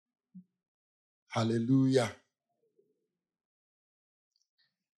Hallelujah.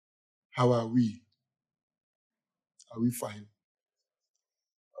 How are we? Are we fine?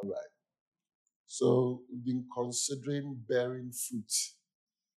 All right. So we've been considering bearing fruit.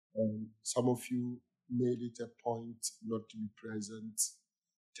 Some of you made it a point not to be present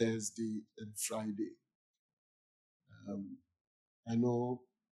Thursday and Friday. I know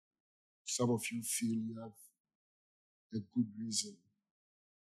some of you feel you have a good reason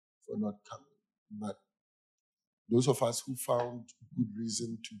for not coming, but those of us who found good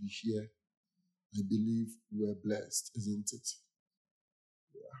reason to be here, I believe we're blessed, isn't it?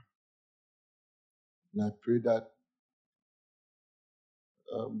 And I pray that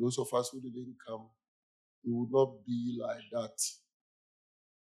those of us who didn't come, we will not be like that.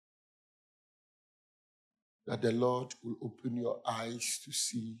 That the Lord will open your eyes to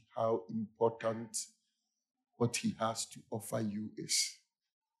see how important what He has to offer you is,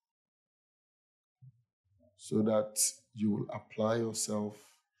 so that you will apply yourself.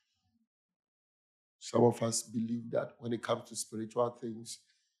 Some of us believe that when it comes to spiritual things,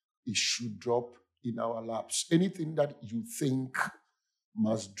 it should drop in our laps. Anything that you think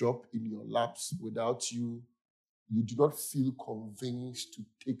must drop in your laps without you do not feel convinced to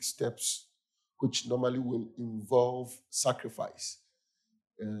take steps which normally will involve sacrifice.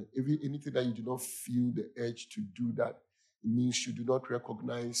 Anything that you do not feel the urge to do that, it means you do not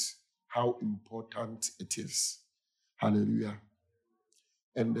recognize how important it is. Hallelujah.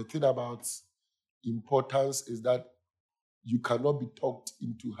 And the thing about importance is that you cannot be talked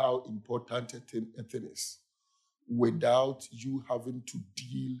into how important a thing is without you having to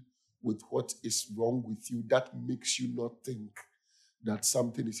deal with what is wrong with you that makes you not think that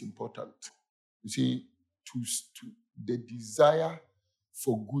something is important. You see, to the desire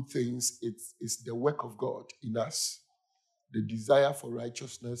for good things, it's the work of God in us. The desire for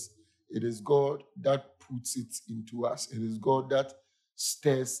righteousness, it is God that puts it into us. It is God that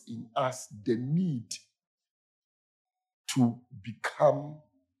stirs in us the need to become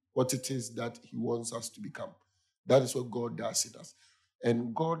what it is that He wants us to become. That is what God does in us.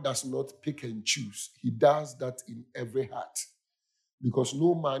 And God does not pick and choose. He does that in every heart. Because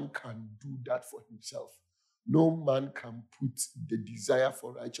no man can do that for himself. No man can put the desire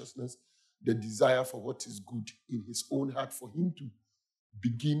for righteousness, the desire for what is good in his own heart for him to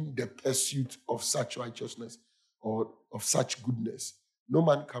begin the pursuit of such righteousness or of such goodness. No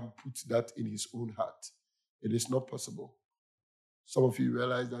man can put that in his own heart. It is not possible. Some of you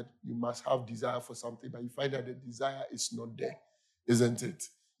realize that you must have desire for something, but you find that the desire is not there, isn't it?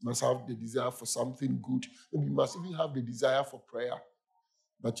 You must have the desire for something good. Maybe you must even have the desire for prayer,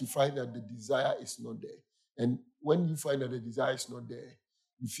 but you find that the desire is not there. And when you find that the desire is not there,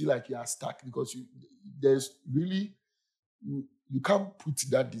 you feel like you are stuck because there's really, you can't put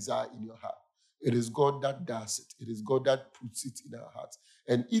that desire in your heart. It is God that does it. It is God that puts it in our hearts.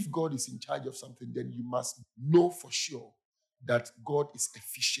 And if God is in charge of something, then you must know for sure that God is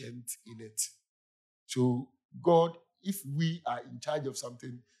efficient in it. So God, if we are in charge of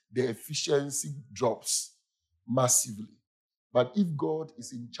something, the efficiency drops massively. But if God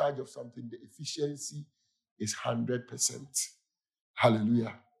is in charge of something, the efficiency is 100%.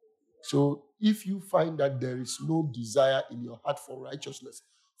 Hallelujah. So if you find that there is no desire in your heart for righteousness,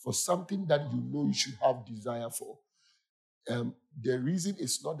 for something that you know you should have desire for, the reason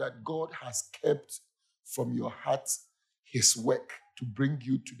is not that God has kept from your heart His work to bring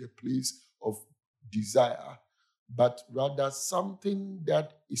you to the place of desire, but rather something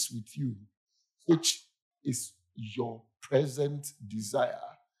that is with you, which is your present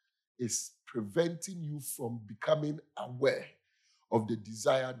desire, is preventing you from becoming aware of the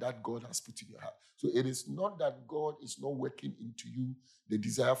desire that God has put in your heart. So it is not that God is not working into you the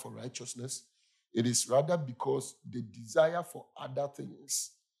desire for righteousness. It is rather because the desire for other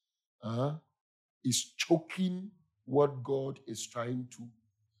things is choking what God is trying to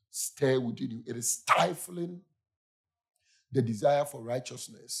stir within you. It is stifling the desire for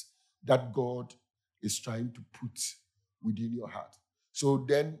righteousness that God is trying to put within your heart. So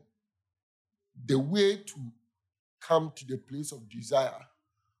then, the way to come to the place of desire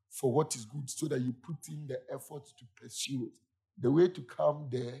for what is good so that you put in the effort to pursue it, the way to come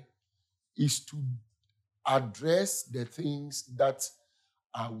there is to address the things that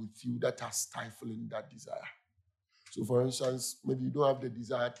are with you that are stifling that desire. So, for instance, maybe you don't have the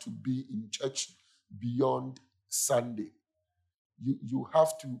desire to be in church beyond Sunday. You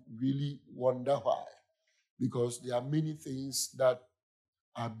have to really wonder why. Because there are many things that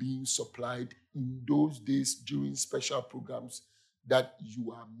are being supplied in those days during special programs that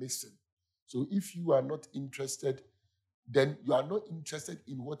you are missing. So if you are not interested, then you are not interested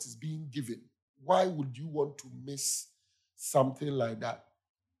in what is being given. why would you want to miss something like that?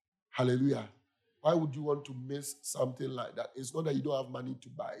 Hallelujah. Why would you want to miss something like that? It's not that you don't have money to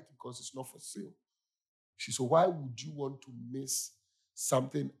buy it because it's not for sale. So why would you want to miss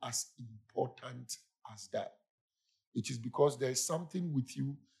something as important as that? It is because there is something with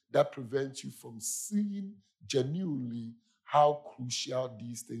you that prevents you from seeing genuinely how crucial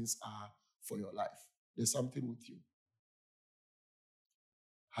these things are for your life. There's something with you.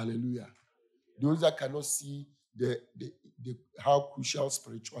 Hallelujah. Those that cannot see how crucial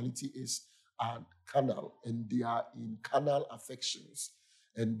spirituality is are carnal, and they are in carnal affections.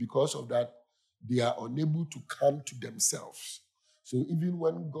 And because of that, they are unable to come to themselves. So even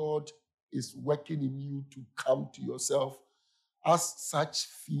when God is working in you to come to yourself, as such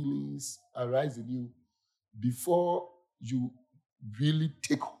feelings arise in you, before you really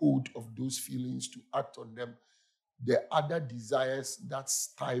take hold of those feelings to act on them, the other desires that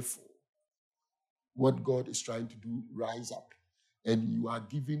stifle what God is trying to do rise up. And you are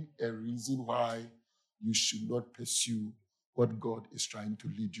given a reason why you should not pursue what God is trying to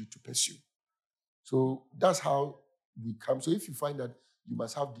lead you to pursue. So that's how we come. So if you find that you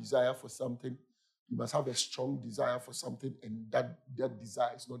must have desire for something, you must have a strong desire for something, and that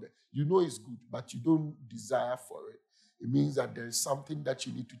desire is not there. You know it's good, but you don't desire for it. It means that there is something that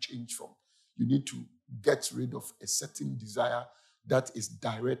you need to change from. You need to get rid of a certain desire that is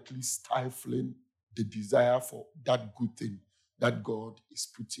directly stifling the desire for that good thing that God is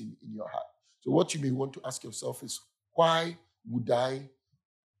putting in your heart. So what you may want to ask yourself is, why would I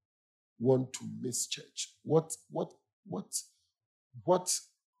want to miss church? What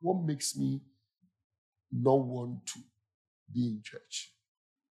makes me not want to be in church?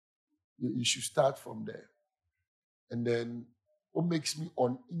 You should start from there. And then, what makes me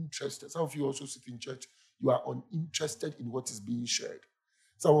uninterested? Some of you also sit in church, you are uninterested in what is being shared.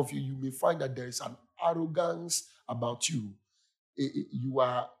 Some of you may find that there is an arrogance about you. You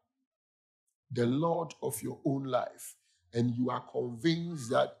are the Lord of your own life, and you are convinced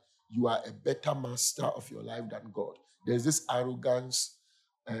that you are a better master of your life than God. There's this arrogance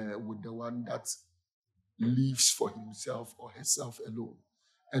with the one that lives for himself or herself alone.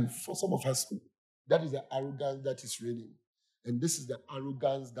 And for some of us, that is the arrogance that is reigning. And this is the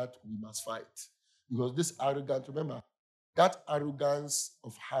arrogance that we must fight. Because this arrogance, remember, that arrogance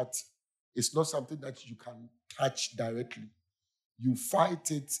of heart is not something that you can touch directly. You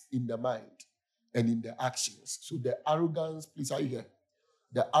fight it in the mind and in the actions. So the arrogance, please, are you here?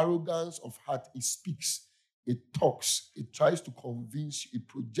 The arrogance of heart, it speaks, it talks, it tries to convince you, it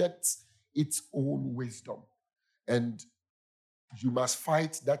projects its own wisdom. And you must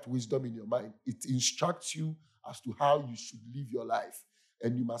fight that wisdom in your mind. It instructs you as to how you should live your life.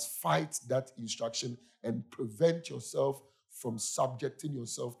 And you must fight that instruction and prevent yourself from subjecting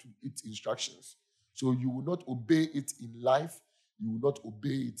yourself to its instructions. So you will not obey it in life, you will not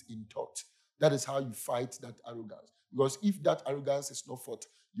obey it in thought. That is how you fight that arrogance. Because if that arrogance is not fought,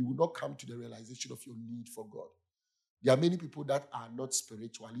 you will not come to the realization of your need for God. There are many people that are not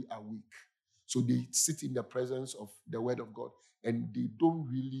spiritually awake. So they sit in the presence of the word of God and they don't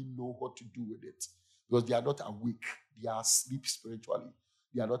really know what to do with it because they are not awake. They are asleep spiritually.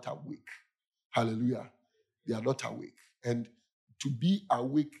 They are not awake. Hallelujah. They are not awake. And to be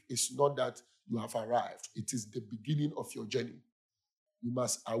awake is not that you have arrived. It is the beginning of your journey. You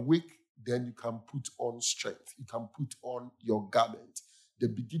must awake, then you can put on strength. You can put on your garment. The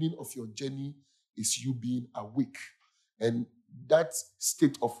beginning of your journey is you being awake. And that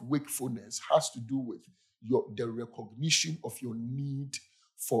state of wakefulness has to do with the recognition of your need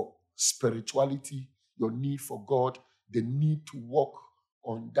for spirituality, your need for God, the need to walk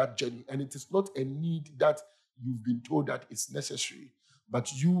on that journey. And it is not a need that you've been told that it's necessary,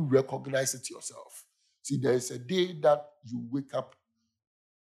 but you recognize it yourself. See, there is a day that you wake up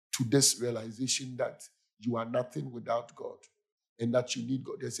to this realization that you are nothing without God and that you need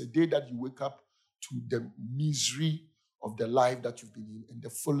God. There's a day that you wake up to the misery of the life that you've been in and the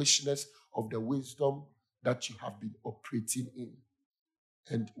foolishness of the wisdom that you have been operating in.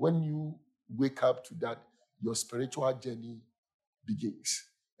 And when you wake up to that, your spiritual journey begins.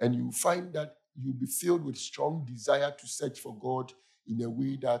 And you find that you'll be filled with strong desire to search for God in a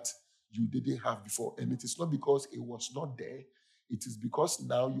way that you didn't have before. And it is not because it was not there. It is because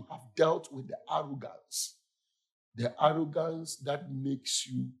now you have dealt with the arrogance that makes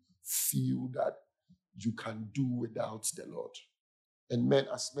you feel that you can do without the Lord. And men,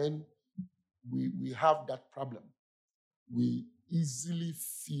 as men, we have that problem. We easily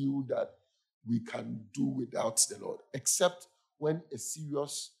feel that we can do without the Lord, except when a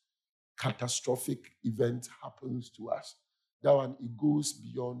serious catastrophic event happens to us. that one, it goes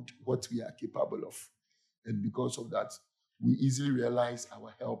beyond what we are capable of. And because of that, we easily realize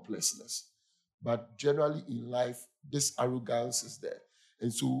our helplessness. But generally in life, this arrogance is there.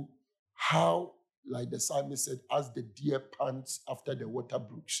 And so, how, like the psalmist said, as the deer pants after the water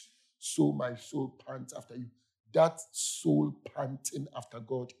brooks, so my soul pants after you. That soul panting after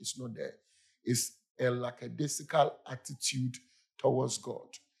God is not there. It's a lackadaisical attitude towards God.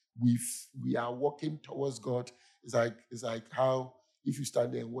 We are walking towards God. It's like how if you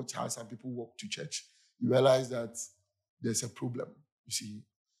stand there and watch how some people walk to church, you realize that there's a problem. You see,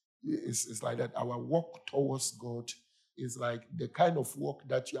 it's like that. Our walk towards God is like the kind of walk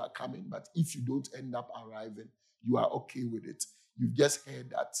that you are coming, but if you don't end up arriving, you are okay with it. You've just heard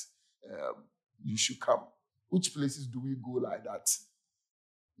that you should come. Which places do we go like that?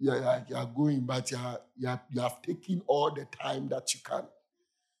 You are going, but you have taken all the time that you can.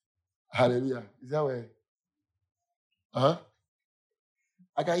 Hallelujah. Is that where? Huh?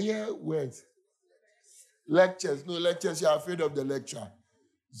 I can hear words. Lectures. No, lectures, you're afraid of the lecture.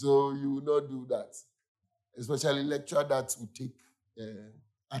 So you will not do that. Especially lecture that will take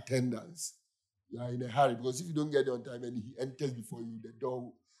attendance. You are in a hurry because if you don't get there on time and he enters before you,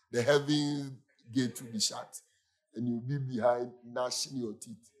 the heaven gate will be shut. And you'll be behind gnashing your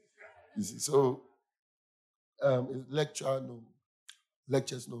teeth. You see, so lecture, no.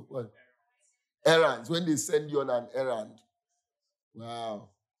 Lectures, no. What? Errands. When they send you on an errand. Wow.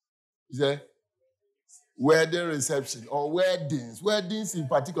 Is there wedding reception or weddings? Weddings in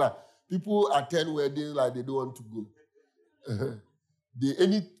particular. People attend weddings like they don't want to go.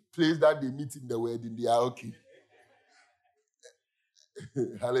 Any place that they meet in the wedding, they are okay.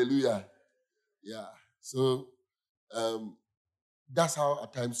 Hallelujah. Yeah. So that's how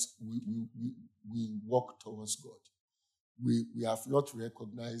at times we walk towards God. We have not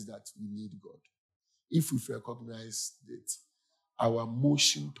recognized that we need God. If we've recognized it, our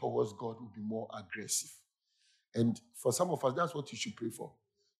motion towards God will be more aggressive. And for some of us, that's what you should pray for,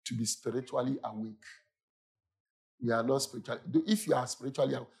 to be spiritually awake. We are not spiritually. If you are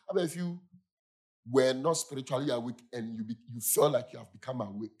spiritually awake, I mean, if you were not spiritually awake and you feel like you have become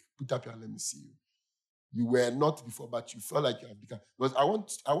awake, put up your hand, let me see you. You were not before, but you feel like you have become. Because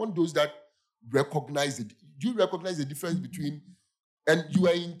I want those that recognize it. Do you recognize the difference between, and you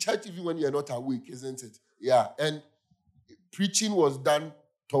are in church even when you're not awake, isn't it? Yeah. And preaching was done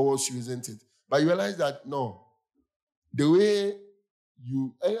towards you, isn't it? But you realize that, no, the way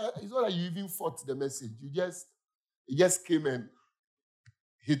it's not like you even fought the message. It just came and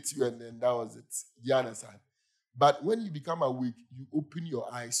hit you, and then that was it. You understand? But when you become awake, you open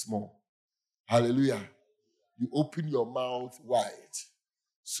your eyes more. Hallelujah. You open your mouth wide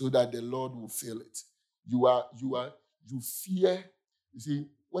so that the Lord will fill it. You fear. You see,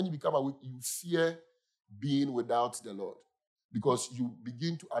 when you become awake, you fear being without the Lord because you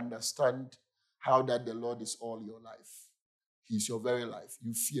begin to understand how that the Lord is all your life. He's your very life.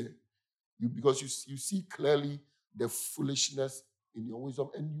 You fear. Because you see clearly the foolishness in your wisdom,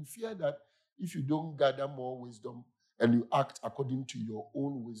 and you fear that if you don't gather more wisdom and you act according to your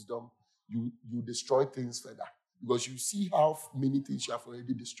own wisdom, you destroy things further. Because you see how many things you have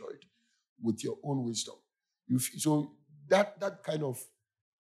already destroyed with your own wisdom. So that kind of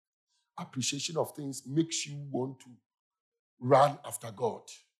appreciation of things makes you want to run after God.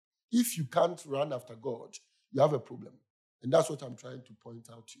 If you can't run after God, you have a problem. And that's what I'm trying to point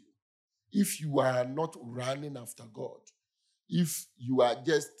out to you. If you are not running after God, if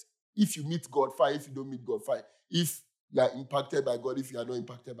you meet God, fine. If you don't meet God, fine. If you are impacted by God, if you are not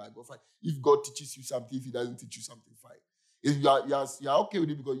impacted by God, fine. If God teaches you something, if he doesn't teach you something, fine. If you are okay with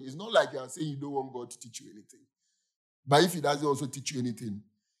it, because it's not like you are saying you don't want God to teach you anything. But if he doesn't also teach you anything,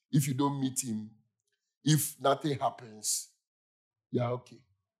 if you don't meet him, if nothing happens, you are okay.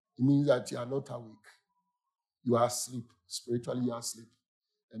 It means that you are not awake. You are asleep. Spiritually, you are asleep.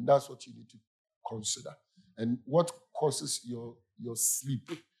 And that's what you need to consider. And what causes your sleep,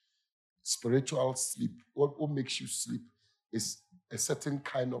 spiritual sleep, what makes you sleep is a certain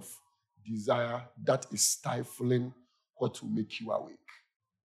kind of desire that is stifling what will make you awake.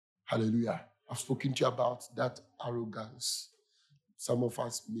 Hallelujah. I've spoken to you about that arrogance. Some of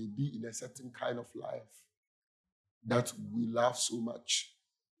us may be in a certain kind of life that we love so much.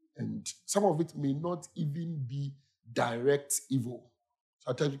 And some of it may not even be direct evil.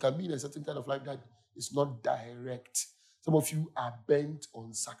 Sometimes you can be in a certain kind of life that is not direct. Some of you are bent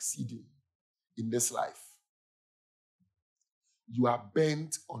on succeeding in this life. You are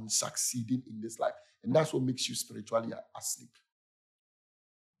bent on succeeding in this life. And that's what makes you spiritually asleep.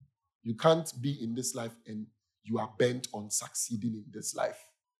 You can't be in this life and you are bent on succeeding in this life.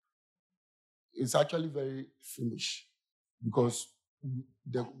 It's actually very foolish. Because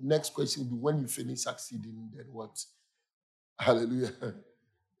the next question will be, when you finish succeeding, then what? Hallelujah.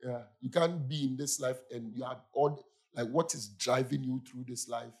 Yeah. You can't be in this life and you are all like, what is driving you through this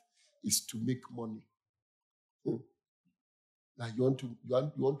life is to make money. Like you want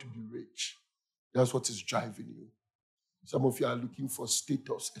to be rich. That's what is driving you. Some of you are looking for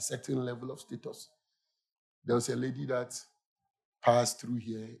status, a certain level of status. There was a lady that passed through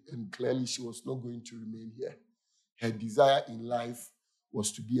here, and clearly she was not going to remain here. Her desire in life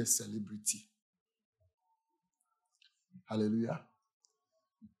was to be a celebrity. Hallelujah.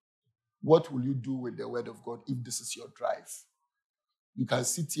 What will you do with the word of God if this is your drive? You can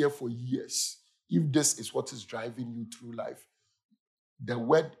sit here for years. If this is what is driving you through life, the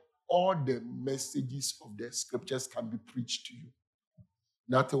word, all the messages of the scriptures can be preached to you.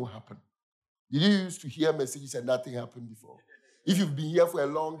 Nothing will happen. Did you used to hear messages and nothing happened before? If you've been here for a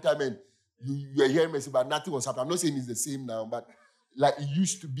long time and you are hearing messages but nothing was happening, I'm not saying it's the same now, but like it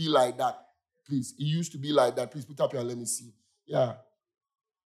used to be like that. Please, it used to be like that. Please put up your, let me see. Yeah.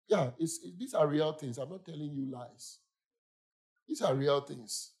 Yeah, these are real things. I'm not telling you lies. These are real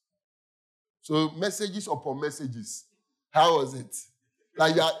things. So messages upon messages. How was it?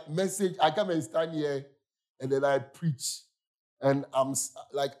 Like that message, I come and stand here and then I preach. And I'm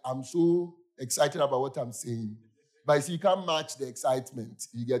so excited about what I'm saying. But you see, you can't match the excitement.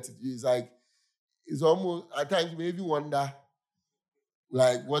 You get it? It's like, it's almost, at times you may even wonder,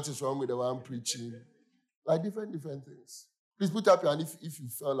 like, what is wrong with the one preaching? Like different things. Please put up your hand if you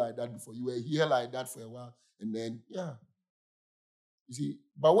felt like that before. You were here like that for a while. And then, yeah. You see,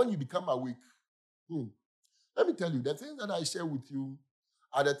 but when you become awake, let me tell you, the things that I share with you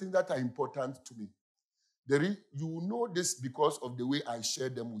are the things that are important to me. You will know this because of the way I share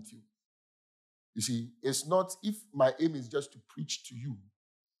them with you. You see, it's not, if my aim is just to preach to you,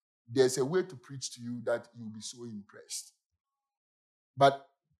 there's a way to preach to you that you'll be so impressed. But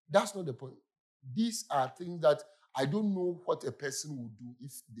that's not the point. These are things that I don't know what a person would do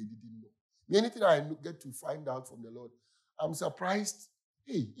if they didn't know. Anything I get to find out from the Lord, I'm surprised.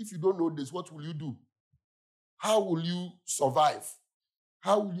 Hey, if you don't know this, what will you do? How will you survive?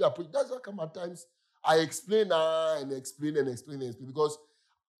 How will you approach? That's why come at times I explain and explain because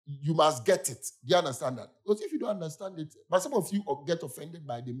you must get it. Do you understand that? Because if you don't understand it, but some of you get offended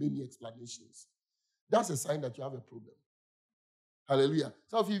by the many explanations. That's a sign that you have a problem. Hallelujah.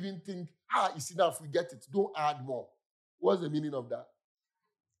 Some of you even think, it's enough, we get it. Don't add more. What's the meaning of that?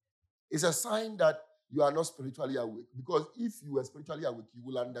 It's a sign that you are not spiritually awake. Because if you were spiritually awake, you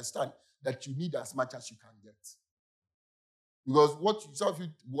will understand that you need as much as you can get. Because some of you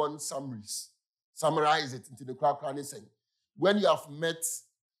want summaries. Summarize it into the crack saying. When you have met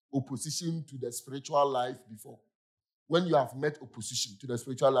opposition to the spiritual life before,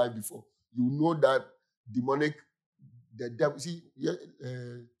 you know that the devil. See,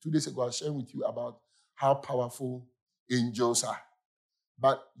 2 days ago I was sharing with you about how powerful angels are.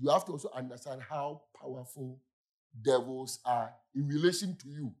 But you have to also understand how powerful devils are in relation to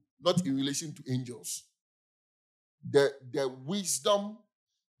you, not in relation to angels. The wisdom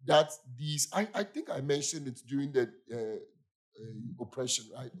that these, I think I mentioned it during the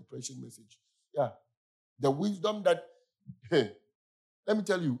oppression message. Yeah. The wisdom that, let me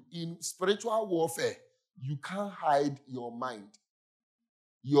tell you, in spiritual warfare, you can't hide your mind.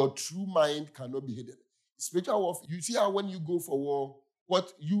 Your true mind cannot be hidden. Spiritual warfare, you see how when you go for war,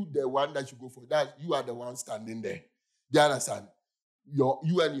 the one that you go for, that you are the one standing there. Do you understand?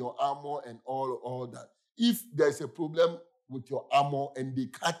 You and your armor and all that. If there's a problem with your armor and they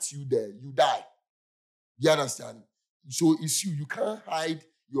cut you there, you die. Do you understand? So it's you. You can't hide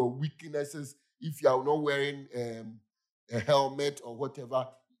your weaknesses if you are not wearing a helmet or whatever.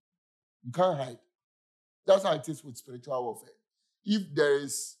 You can't hide. That's how it is with spiritual warfare. If there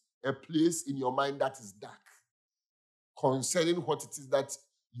is a place in your mind that is dark concerning what it is that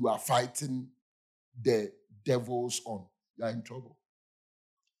you are fighting the devils on, you are in trouble.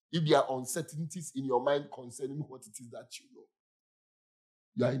 If there are uncertainties in your mind concerning what it is that you know,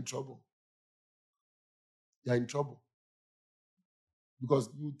 you are in trouble. You are in trouble. Because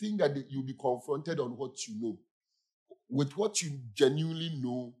you think that you'll be confronted on what you know. With what you genuinely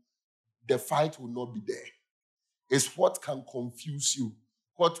know, the fight will not be there. It's what can confuse you,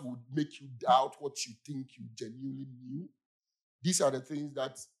 what would make you doubt what you think you genuinely knew. These are the things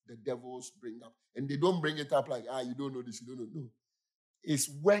that the devils bring up. And they don't bring it up like, you don't know this, you don't know. No. It's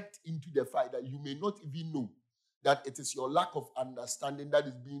worked into the fight that you may not even know that it is your lack of understanding that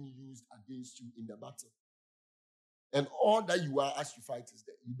is being used against you in the battle. And all that you are as you fight is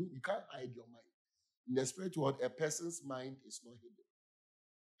there. You can't hide your mind. In the spiritual world, a person's mind is not hidden.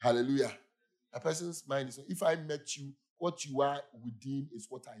 Hallelujah. A person's mind is not. If I met you what you are within is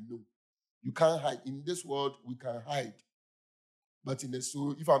what I know. You can't hide. In this world, we can hide. But in the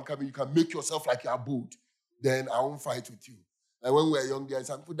soul, if I'm coming, you can make yourself like you are bold. Then I won't fight with you. And when we were young guys,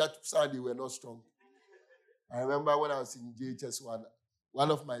 some people that said they were not strong. I remember when I was in JHS1,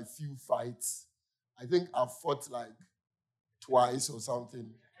 one of my few fights, I think I fought like twice or something.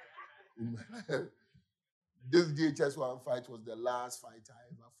 This JHS1 fight was the last fight I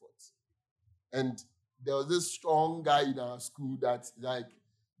ever fought. And there was this strong guy in our school that, like,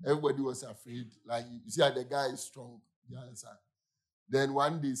 everybody was afraid. Like, you see how the guy is strong. You understand? Then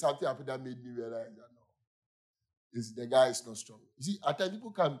one day, something happened that made me realize that no, the guy is not strong. You see, at times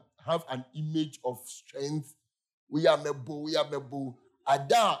people can have an image of strength. We are mebo. At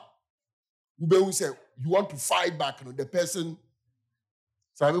that, you say, you want to fight back. You know, the person,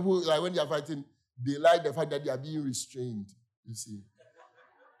 some people, like when they are fighting, they like the fact that they are being restrained, you see.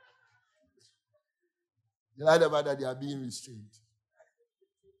 They like the fact that they are being restrained.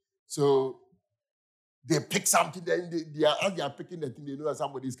 So they pick something, then as they are picking the thing, they know that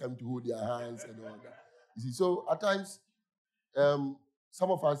somebody is coming to hold their hands and all that. You see, so at times,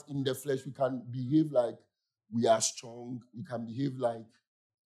 some of us in the flesh, we can behave like we are strong. We can behave like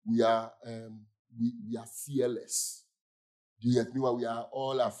we are fearless. Do you get me? We are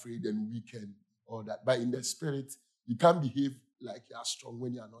all afraid and weak and all that. But in the spirit, you can't behave like you are strong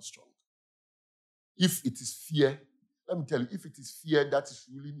when you are not strong. If it is fear, let me tell you, if it is fear that is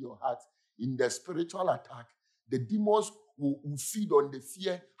ruling your heart, in the spiritual attack, the demons will feed on the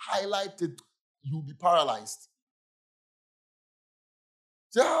fear, highlight it, you'll be paralyzed.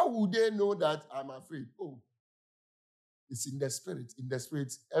 So how would they know that I'm afraid? Oh, it's in the spirit. In the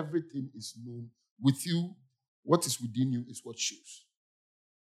spirit, everything is known. With you, what is within you is what shows.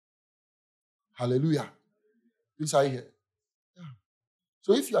 Hallelujah. Please, are you here? Yeah.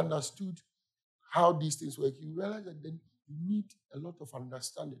 So if you understood how these things work, you realize that then you need a lot of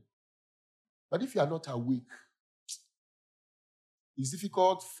understanding. But if you are not awake, it's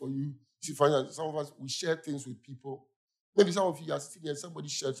difficult for you. See, for example, some of us, we share things with people. Maybe some of you are sitting here, somebody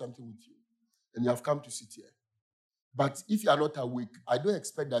shared something with you, and you have come to sit here. But if you are not awake, I don't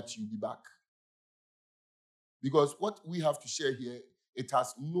expect that you'll be back. Because what we have to share here, it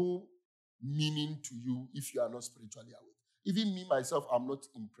has no meaning to you if you are not spiritually awake. Even me, myself, I'm not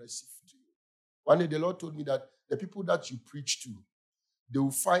impressive to you. One day the Lord told me that the people that you preach to, they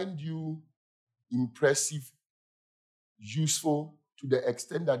will find you impressive, useful to the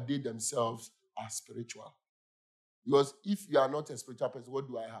extent that they themselves are spiritual. Because if you are not a spiritual person, what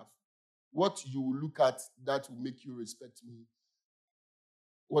do I have? What you will look at that will make you respect me,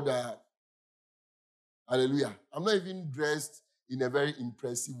 what do I have? Hallelujah. I'm not even dressed in a very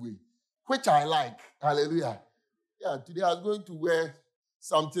impressive way, which I like. Hallelujah. Yeah, today I was going to wear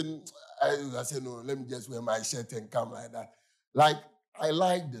something. I said, no, let me just wear my shirt and come like that. Like, I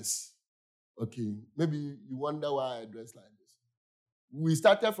like this. Okay, maybe you wonder why I dress like this. We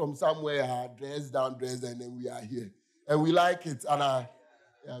started from somewhere, I dressed down, and then we are here. And we like it, and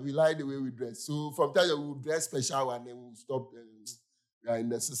we like the way we dress. So from time we'll dress special and then we'll stop and we are in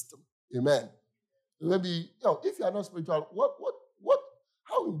the system. Amen. So maybe, if you are not spiritual, what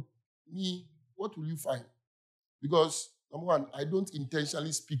will you find? Because, number one, I don't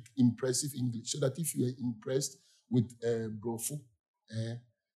intentionally speak impressive English, so that if you are impressed with Brofu,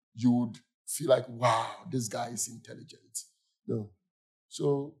 you would feel like, wow, this guy is intelligent. No.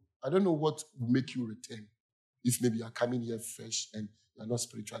 So I don't know what will make you return. If maybe you are coming here fresh and you are not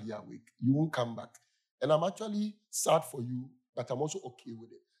spiritually awake, you won't come back. And I'm actually sad for you, but I'm also okay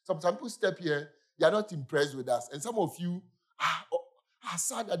with it. Some people step here, they are not impressed with us. And some of you are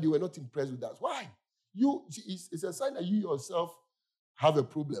sad that they were not impressed with us. Why? It's a sign that you yourself have a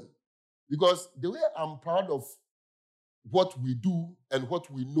problem. Because the way I'm proud of what we do and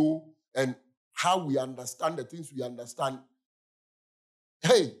what we know and how we understand the things we understand.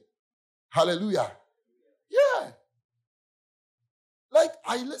 Hey, hallelujah. Yeah. Like,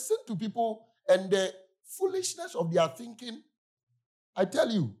 I listen to people and the foolishness of their thinking, I tell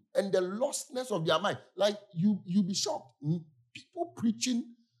you, and the lostness of their mind. Like, you be shocked. People preaching.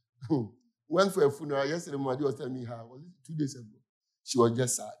 Went for a funeral. Yesterday, Madi was telling me how. Was it 2 days ago? She was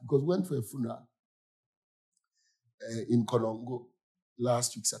just sad because went for a funeral in Konongo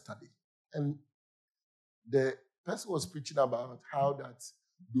last week, Saturday. And the person was preaching about how that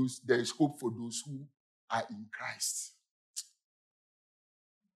there is hope for those who are in Christ.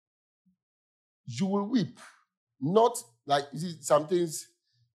 You will weep. Not like, you see, some things,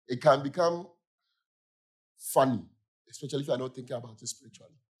 it can become funny, especially if you are not thinking about it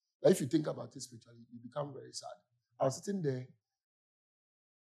spiritually. But if you think about it spiritually, you become very sad. I was sitting there,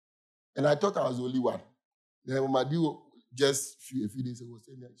 and I thought I was the only one. Then Madi just a few days ago,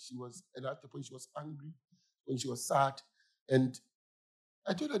 saying that she was, at that point, she was angry, when she was sad. And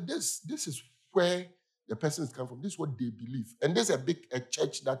I told her, this is where the person is coming from. This is what they believe. And there's a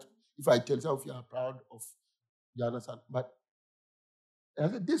church that, if I tell you, if you are proud of, you understand. But I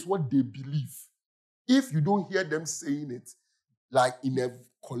said, this is what they believe. If you don't hear them saying it, like in a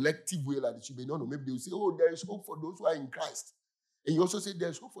collective way, like it should be, no, maybe they will say, oh, there is hope for those who are in Christ. And you also say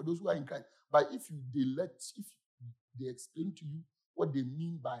there's hope for those who are in Christ. But if they explain to you what they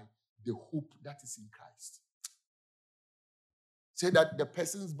mean by the hope that is in Christ. Say that the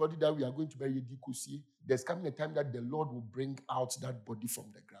person's body that we are going to bury, there's coming a time that the Lord will bring out that body from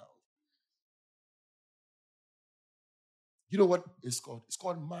the ground. You know what it's called? It's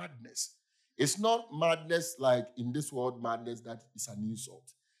called madness. It's not madness like in this world madness that is an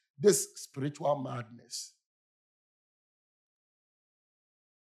insult. This spiritual madness.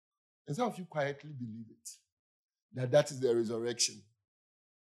 And some of you quietly believe it. That is the resurrection.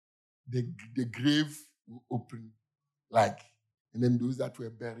 The grave will open, and then those that were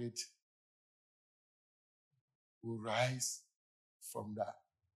buried will rise from that.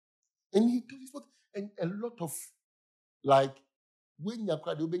 And he told us what, and a lot of, when you're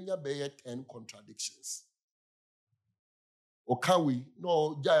 10 contradictions. Or can we?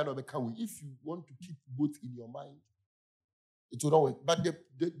 No, can we? If you want to keep both in your mind, it will not work. But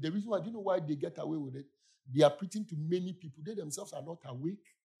the reason why, do you know why they get away with it? They are preaching to many people. They themselves are not awake.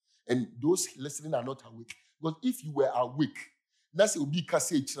 And those listening are not awake. Because if you were awake, that's a big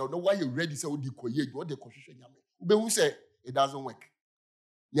passage. Now, why you ready? Say, what the confusion? We say it doesn't work.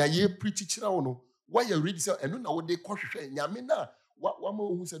 Yeah, you preach it now. Why you ready? Say, and no, what they confusion? Yamina. One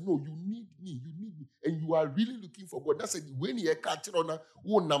more who said, no, you need me, and you are really looking for God. That's when you catch it on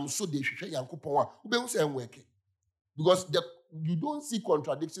a so they should say working. Because you don't see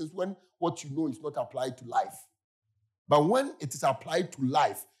contradictions when what you know is not applied to life. But when it is applied to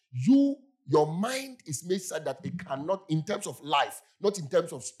life, your mind is made such that it cannot, in terms of life, not in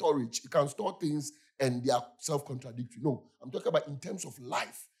terms of storage. It can store things and they are self-contradictory. No, I'm talking about in terms of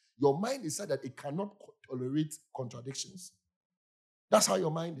life. Your mind is such that it cannot tolerate contradictions. That's how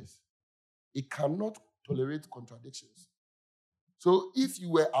your mind is. It cannot tolerate contradictions. So if you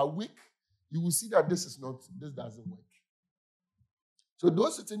were awake, you will see that this doesn't work. So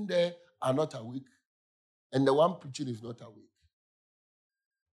those sitting there are not awake, and the one preaching is not awake.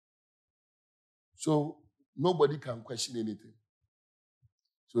 So nobody can question anything.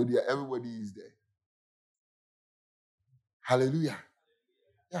 So everybody is there. Hallelujah.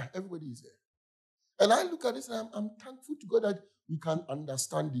 Yeah, everybody is there. And I look at this and I'm thankful to God that we can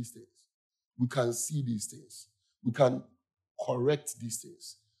understand these things. We can see these things. We can correct these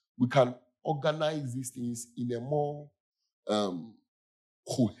things. We can organize these things in a more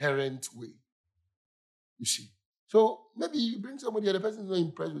coherent way. You see. So maybe you bring somebody and the person is not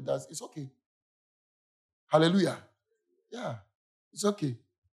impressed with us. It's okay. Hallelujah. Yeah, it's okay.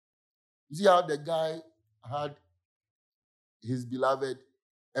 You see how the guy had his beloved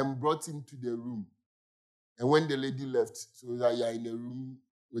and brought him to the room. And when the lady left, so that you are in a room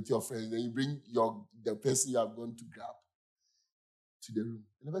with your friends, then you bring the person you have gone to grab to the room.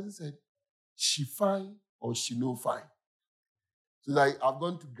 And the person said, she fine or she no fine? So that I've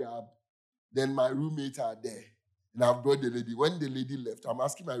gone to grab, then my roommates are there. And I've brought the lady. When the lady left, I'm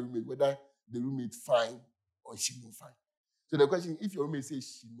asking my roommate whether the roommate fine or she no fine. So the question, if your roommate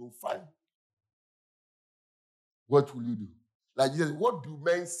says she no fine, what will you do? Like he said, what do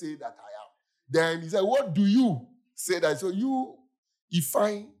men say that I am? Then he said, what do you say that? So you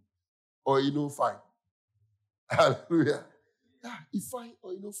fine or you know fine? Hallelujah. Yeah, you fine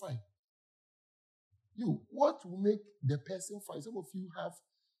or you know fine. What will make the person fine? Some of you have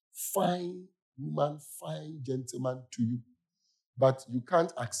fine woman, fine gentleman to you. But you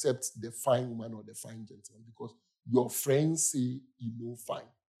can't accept the fine woman or the fine gentleman because your friends say you know fine.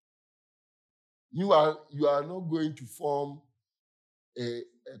 You are not going to form a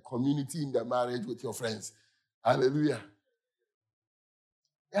community in the marriage with your friends. Hallelujah.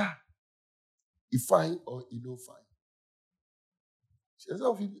 Yeah. You fine or you know fine.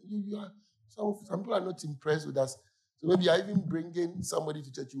 Some people are not impressed with us. So maybe I even bringing somebody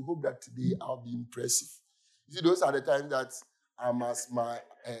to church. You hope that today I'll be impressive. You see, those are the times that I'm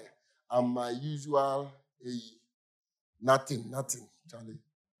my usual nothing, Charlie.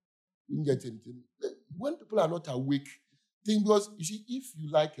 You can get anything. When people are not awake, because you see, if you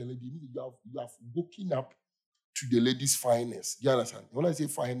like a lady, you have woken up to the lady's fineness. You understand? When I say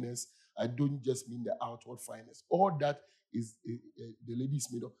fineness, I don't just mean the outward fineness. All that is the lady is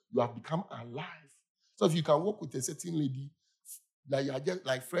made of. You have become alive. So if you can walk with a certain lady, like you are just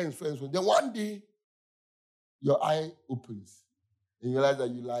like friends, then one day your eye opens and you realize that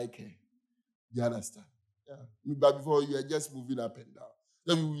you like her. You understand? Yeah. But before you are just moving up and down.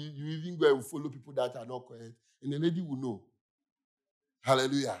 Then you even go and follow people that are not correct. And the lady will know.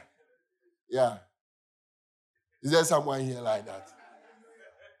 Hallelujah. Yeah. Is there someone here like that?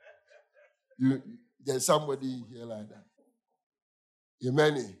 There's somebody here like that.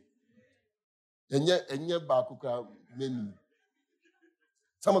 Amen. And yet back many.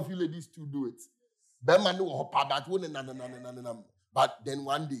 Some of you ladies too do it. But then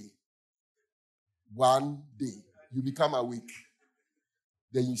one day, you become awake.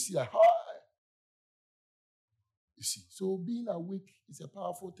 Then you see like, you see. So being awake is a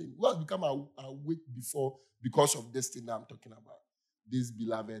powerful thing. Well, become awake before because of this thing that I'm talking about. This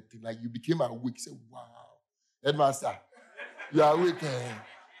beloved thing. Like you became awake. Say, wow. Headmaster, you are awake.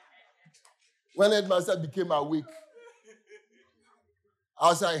 When Headmaster became awake, I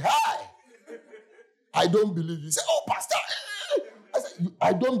was like, hi. I don't believe you. He said, oh, Pastor. I said,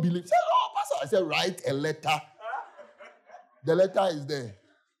 I don't believe. He said, oh, Pastor. I said, write a letter. The letter is there.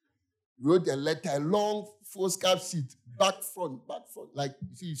 Wrote a letter, a long foolscap sheet, back front. Like,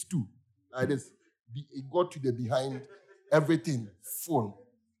 you see, it's two. Like this. It got to the behind, everything full.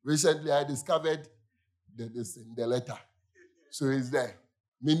 Recently, I discovered the letter. So it's there.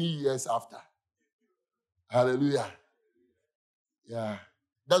 Many years after. Hallelujah. Yeah.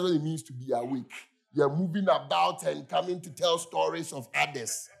 That's what it means to be awake. You're moving about and coming to tell stories of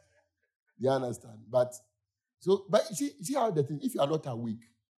others. You understand? But you see how the thing, if you are not awake,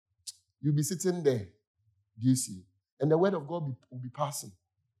 you'll be sitting there. Do you see? And the word of God will be passing.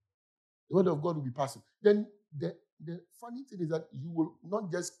 The word of God will be passing. Then the funny thing is that you will not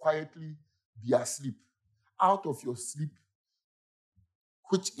just quietly be asleep. Out of your sleep,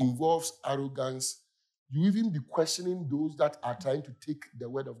 which involves arrogance, you even be questioning those that are trying to take the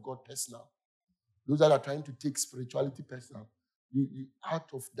word of God personal. Those that are trying to take spirituality personal. You out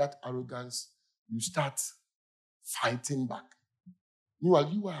of that arrogance, you start fighting back. Meanwhile,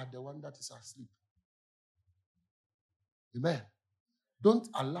 you are the one that is asleep. Amen. Don't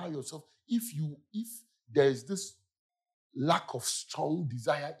allow yourself, if there is this lack of strong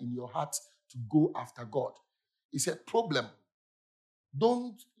desire in your heart to go after God, it's a problem.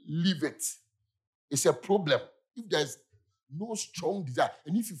 Don't leave it. It's a problem. If there's no strong desire,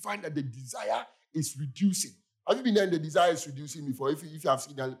 and if you find that the desire is reducing, have you been there and the desire is reducing before? If you have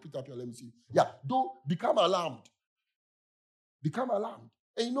seen that, put up your, let me see. Yeah, don't become alarmed. Become alarmed.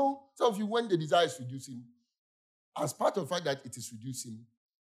 And you know, some of you, when the desire is reducing, as part of the fact that it is reducing,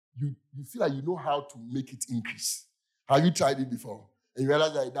 you feel like you know how to make it increase. Have you tried it before? And you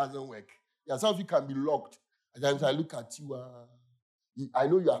realize that it doesn't work. Yeah, some of you can be locked. At times I look at you, I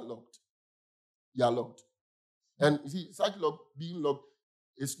know you are locked. You are locked. And you see, such being locked,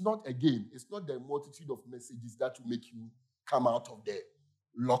 it's not a game. It's not the multitude of messages that will make you come out of the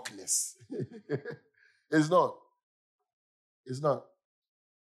lockness. It's not. It's not.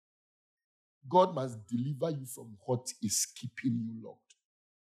 God must deliver you from what is keeping you locked.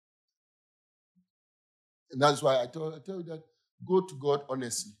 And that's why I tell you that go to God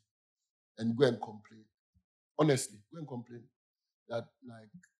honestly and go and complain. Honestly, go and complain that, like,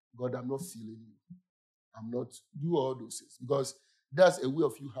 God, I'm not feeling you. I'm not. Do all those things. Because that's a way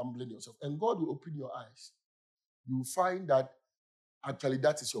of you humbling yourself. And God will open your eyes. You will find that actually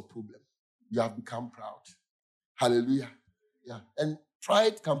that is your problem. You have become proud. Hallelujah. Yeah. And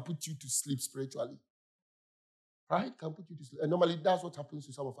pride can put you to sleep spiritually. Pride can put you to sleep. And normally that's what happens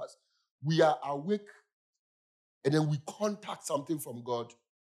to some of us. We are awake and then we contact something from God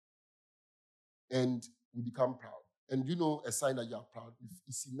and we become proud. And you know a sign that you are proud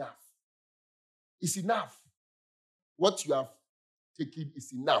is enough. It's enough. What you have taken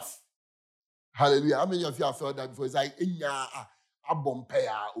is enough. Hallelujah. How many of you have felt that before? It's like, yes,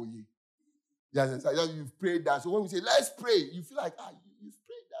 you've prayed that. So when we say, let's pray, you feel like, you've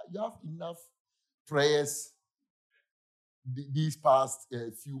prayed that. You have enough prayers these past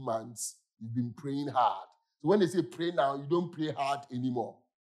few months. You've been praying hard. So when they say pray now, you don't pray hard anymore.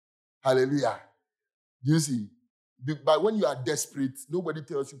 Hallelujah. Do you see? But when you are desperate, nobody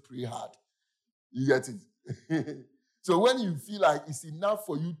tells you pray hard. You get it? So when you feel like it's enough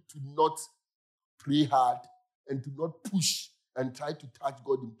for you to not pray hard and to not push and try to touch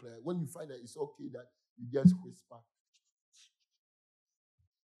God in prayer, when you find that it's okay that you just whisper,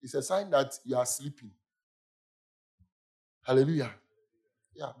 it's a sign that you are sleeping. Hallelujah.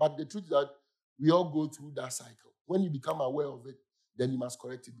 Yeah, but the truth is that we all go through that cycle. When you become aware of it, then you must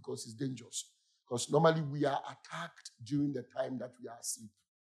correct it because it's dangerous. Because normally we are attacked during the time that we are asleep.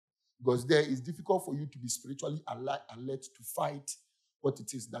 Because there it's difficult for you to be spiritually alert to fight what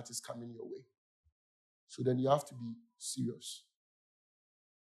it is that is coming your way. So then you have to be serious.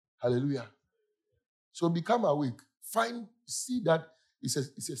 Hallelujah. So become awake. See that it's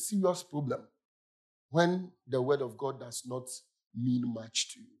a serious problem when the word of God does not mean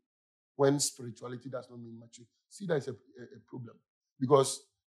much to you. When spirituality does not mean much to you. See that it's a problem. Because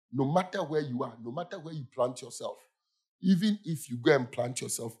no matter where you are, no matter where you plant yourself, even if you go and plant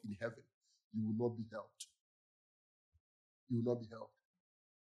yourself in heaven, you will not be helped. You will not be helped.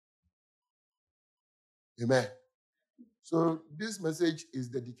 Amen. So this message is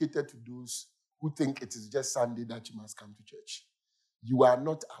dedicated to those who think it is just Sunday that you must come to church. You are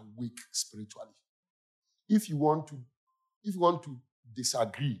not awake spiritually. If you want to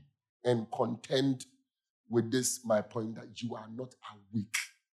disagree and contend with this, my point that you are not awake,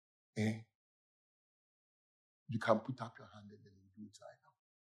 you can put up your hand and then you do it right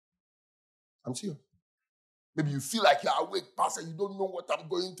now. I'm serious. Maybe you feel like you're awake, Pastor, you don't know what I'm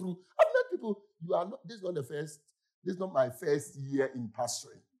going through. I've met people, this is not my first year in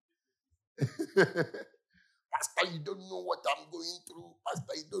pastoring. Pastor, you don't know what I'm going through.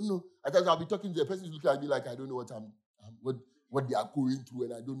 Pastor, you don't know. At times I'll be talking to a person who's looking at me like I don't know what they are going through,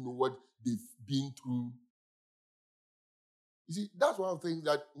 and I don't know what they've been through. You see, that's one of the things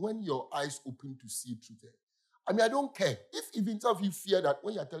that when your eyes open to see truth, I don't care. If even some of you fear that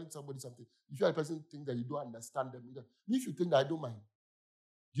when you're telling somebody something, you feel a person think that you don't understand them. If you think that I don't mind,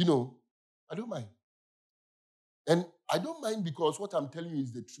 I don't mind. And I don't mind because what I'm telling you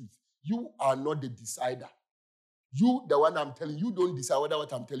is the truth. You are not the decider. You, the one I'm telling you, don't decide whether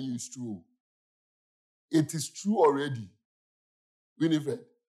what I'm telling you is true. It is true already. Winifred,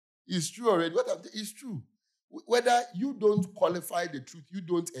 it's true already. What I'm telling you is true. Whether you don't qualify the truth, you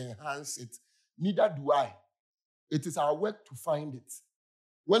don't enhance it, neither do I. It is our work to find it.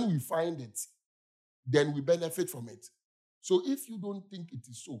 When we find it, then we benefit from it. So if you don't think it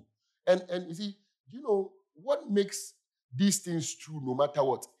is so, and you see, what makes these things true no matter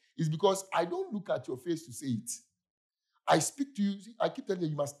what is because I don't look at your face to say it. I speak to you. See, I keep telling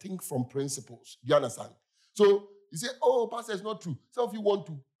you must think from principles. Do you understand? So you say, oh, Pastor, it's not true. Some of you want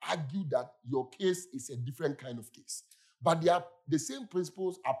to argue that your case is a different kind of case. But the same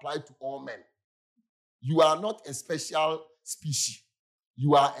principles apply to all men. You are not a special species.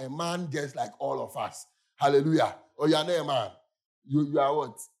 You are a man just like all of us. Hallelujah. Or you are not a man. You are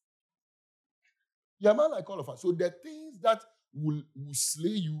what? You are a man like all of us. So the things that will slay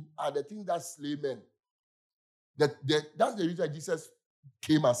you are the things that slay men. That's the reason Jesus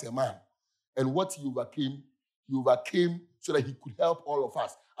came as a man. And what he overcame so that he could help all of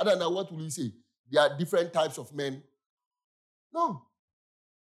us. Other than that, what will you say? There are different types of men. No.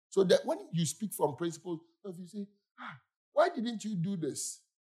 So that when you speak from principles, if you say, why didn't you do this?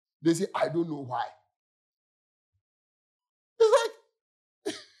 They say, I don't know why. It's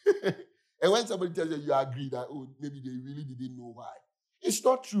like, and when somebody tells you agree that, maybe they really didn't know why. It's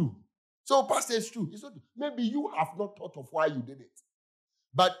not true. So, Pastor, it's true. It's not true. Maybe you have not thought of why you did it.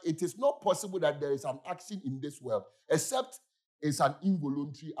 But it is not possible that there is an action in this world, except it's an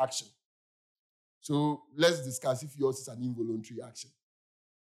involuntary action. So let's discuss if yours is an involuntary action.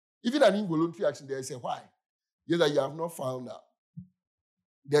 Even an involuntary action, there is a why. Yes, that you have not found out.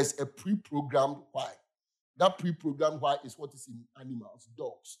 There's a pre-programmed why. That pre-programmed why is what is in animals,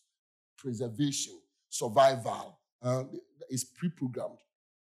 dogs, preservation, survival. It's pre-programmed.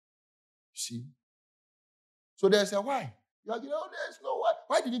 See? So there's a why. You're like, there's no why.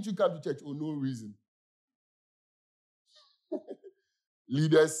 Why didn't you come to church? Oh, no reason.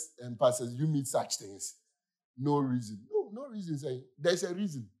 Leaders and pastors, you meet such things. No reason. No reason. Say, there's a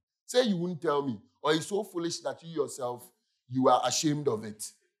reason. Say you wouldn't tell me. Or it's so foolish that you yourself, you are ashamed of it.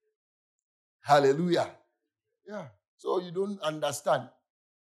 Hallelujah. Yeah. So you don't understand.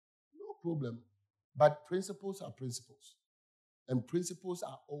 No problem. But principles are principles. And principles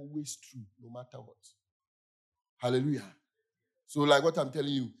are always true, no matter what. Hallelujah. So like what I'm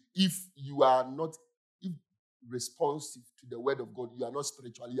telling you, if you are not responsive to the word of God, you are not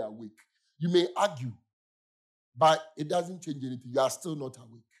spiritually awake. You may argue, but it doesn't change anything. You are still not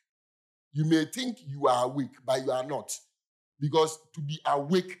awake. You may think you are awake, but you are not. Because to be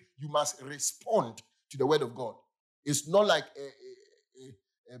awake, you must respond to the word of God. It's not like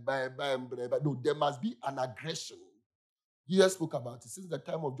no, there must be an aggression. Jesus spoke about it. Since the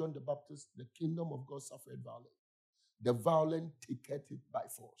time of John the Baptist, the kingdom of God suffered violence. The violent taketh it by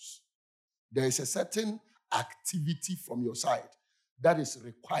force. There is a certain activity from your side that is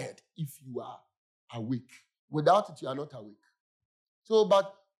required if you are awake. Without it, you are not awake. So,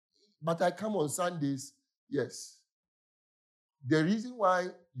 but I come on Sundays, yes. The reason why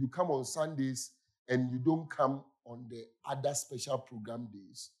you come on Sundays and you don't come on the other special program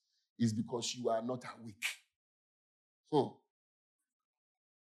days is because you are not awake.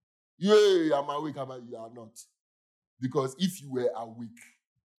 Yeah, I'm awake, you are not. Because if you were awake,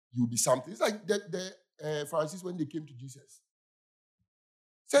 you'll be something. It's like the Pharisees when they came to Jesus.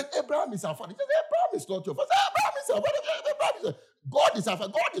 Said, Abraham is our father. He said, Abraham is not your father. Abraham is our father. Abraham is God is our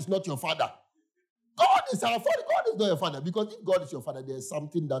father. God is not your father. God is our father. God is not your father. Because if God is your father, there is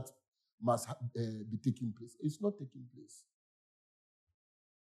something that must be taking place. It's not taking place.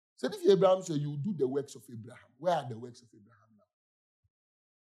 So if Abraham said, you do the works of Abraham, where are the works of Abraham now?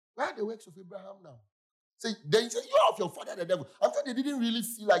 Where are the works of Abraham now? Say, then you say, you are of your father the devil. I'm saying they didn't really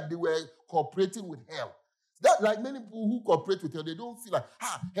feel like they were cooperating with hell. That like many people who cooperate with hell, they don't feel like,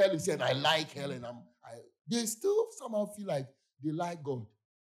 hell is saying I like hell and they still somehow feel like they like God.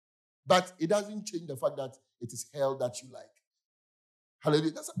 But it doesn't change the fact that it is hell that you like.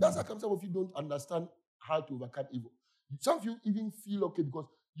 Hallelujah. That's how come some of you don't understand how to overcome evil. Some of you even feel okay because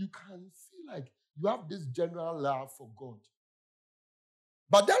you can feel like you have this general love for God.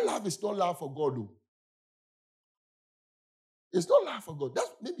 But that love is not love for God, though. It's not love for God. That's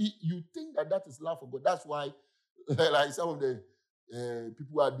maybe you think that is love for God. That's why, like some of the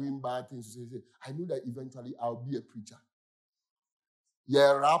people who are doing bad things, say, I know that eventually I'll be a preacher.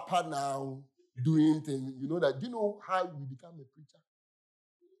 Yeah, rapper now, doing things. You know that. Do you know how you become a preacher?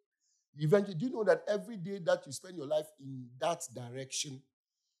 Eventually, do you know that every day that you spend your life in that direction,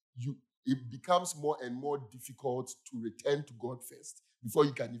 it becomes more and more difficult to return to God first before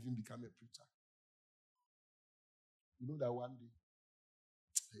you can even become a preacher. You know that one day.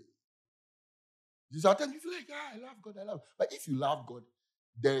 Sometimes you feel like, I love God, I love God. But if you love God,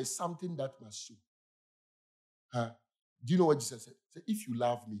 there is something that must show. Do you know what Jesus said? He said, if you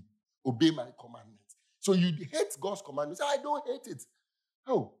love me, obey my commandments. So you hate God's commandments. I don't hate it.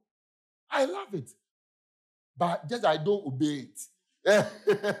 Oh, I love it. But just I don't obey it.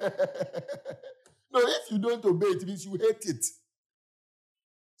 No, if you don't obey it, it means you hate it.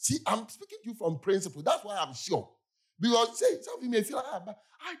 See, I'm speaking to you from principle. That's why I'm sure. Because some of you may feel like,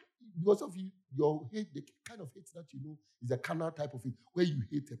 because of your hate, the kind of hate that you know is a carnal type of hate, where you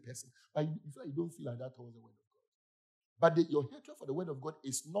hate a person. But you don't feel like that towards the word of God. But your hatred for the word of God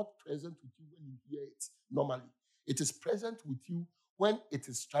is not present with you when you hear it normally. It is present with you when it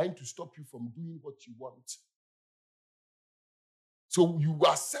is trying to stop you from doing what you want. So you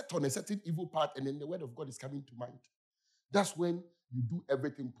are set on a certain evil path, and then the word of God is coming to mind. That's when you do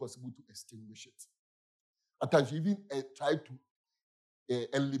everything possible to extinguish it. At times, you even try to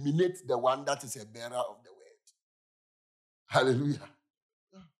eliminate the one that is a bearer of the word. Hallelujah.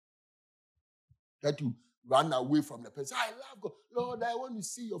 Try to run away from the person. I love God. Lord, I want to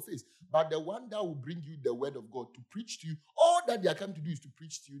see your face. But the one that will bring you the word of God to preach to you, all that they are coming to do is to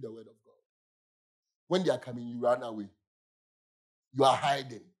preach to you the word of God. When they are coming, you run away. You are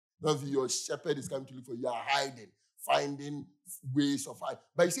hiding. If your shepherd is coming to look for you, you are hiding, finding ways of hiding.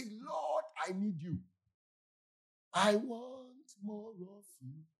 But you say, Lord, I need you. I want more of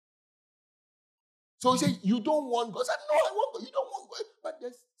you. So you say, you don't want God. I say, no, I want God. You don't want God. But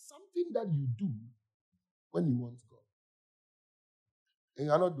there's something that you do when you want God. And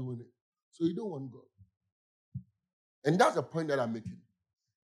you're not doing it. So you don't want God. And that's the point that I'm making.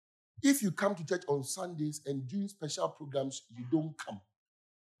 If you come to church on Sundays and during special programs, you don't come.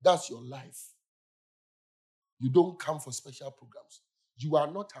 That's your life. You don't come for special programs. You are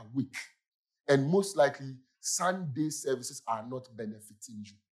not awake. And most likely, Sunday services are not benefiting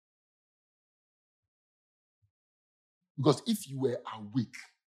you. Because if you were awake,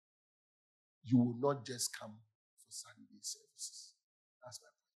 you will not just come for Sunday services. That's my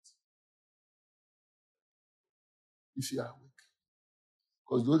point. If you are awake.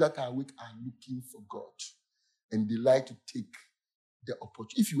 Because those that are awake are looking for God. And they like to take the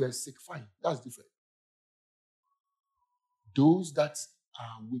opportunity. If you are sick, fine. That's different. Those that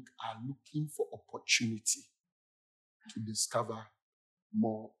are awake are looking for opportunity to discover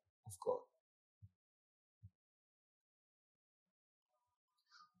more of God.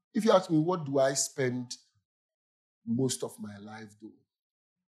 If you ask me, what do I spend most of my life doing,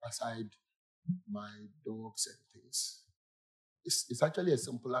 aside my dogs and things? It's actually a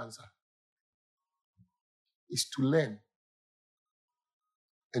simple answer. It's to learn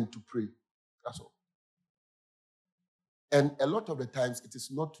and to pray. That's all. And a lot of the times, it is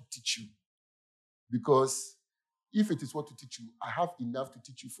not to teach you. Because if it is what to teach you, I have enough to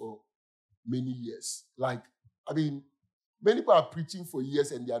teach you for many years. Many people are preaching for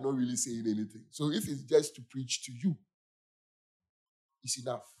years and they are not really saying anything. So if it's just to preach to you, it's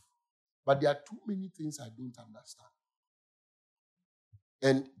enough. But there are too many things I don't understand.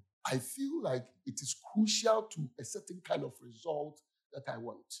 And I feel like it is crucial to a certain kind of result that I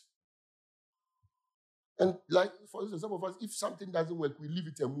want. And like, for instance, some of us, if something doesn't work, we leave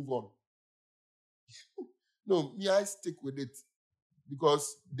it and move on. No, me, I stick with it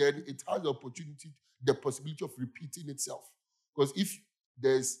because then it has the possibility of repeating itself. Because if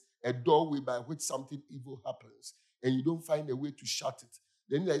there's a doorway by which something evil happens and you don't find a way to shut it,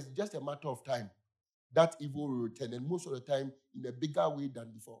 then it's just a matter of time. That evil will return, and most of the time in a bigger way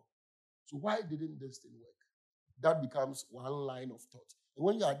than before. So why didn't this thing work? That becomes one line of thought. And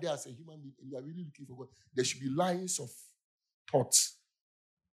when you are there as a human being and you are really looking for God, there should be lines of thoughts.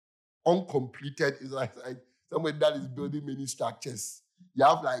 Uncompleted is like somebody that is building many structures. You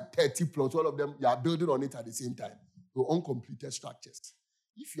have like 30 plots, all of them, you are building on it at the same time. So uncompleted structures.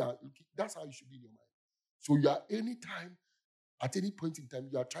 If you are looking, that's how you should be in your mind. So you are anytime, at any point in time,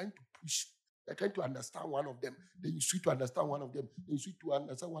 you are trying to push. You're trying to understand one of them. Then you switch to understand one of them. Then you switch to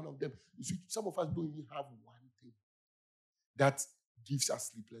understand one of them. Some of us don't even have one thing that gives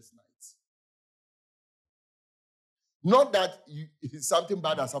us sleepless nights. Not that something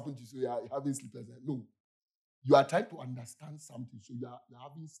bad has happened to you, so you are having sleepless nights. No. You are trying to understand something, so you're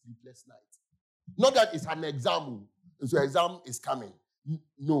having sleepless nights. Not that it's an exam, and so exam is coming.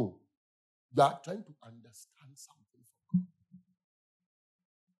 No. You are trying to understand something from God.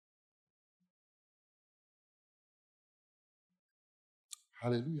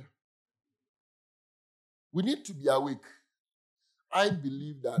 Hallelujah. We need to be awake. I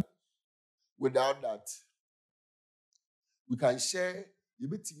believe that without that, we can share. We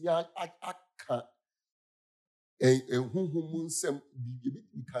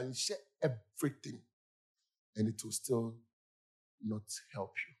can share everything, and it will still not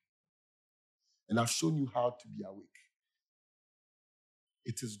help you. And I've shown you how to be awake.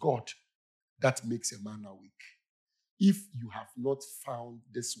 It is God that makes a man awake. If you have not found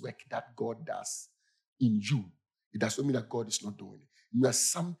this work that God does in you, it does not mean that God is not doing it. There's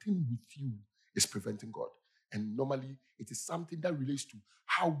something with you is preventing God. And normally, it is something that relates to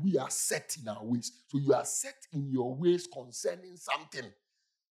how we are set in our ways. So you are set in your ways concerning something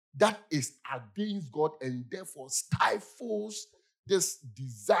that is against God and therefore stifles this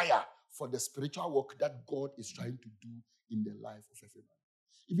desire for the spiritual work that God is trying to do in the life of every man.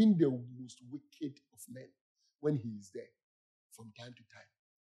 Even the most wicked of men, when he is there, from time to time,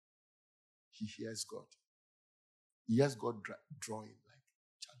 he hears God. He hears God drawing like,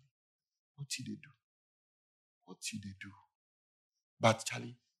 Charlie, what did they do? What did they do? But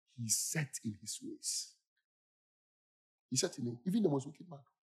Charlie, he's set in his ways. He's set in it. Even the most wicked man.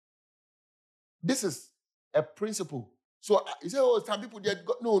 This is a principle. So you say, oh, some people did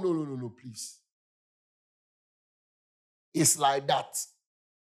God. No, please. It's like that.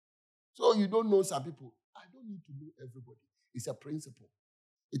 So you don't know some people. I don't need to know everybody. It's a principle.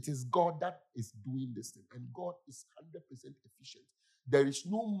 It is God that is doing this thing. And God is 100% efficient. There is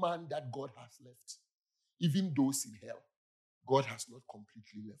no man that God has left. Even those in hell, God has not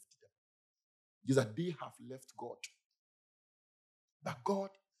completely left them. Just that they have left God. But God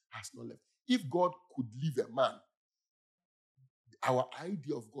has not left. If God could leave a man, our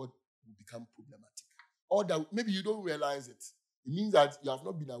idea of God will become problematic. Or that maybe you don't realize it. It means that you have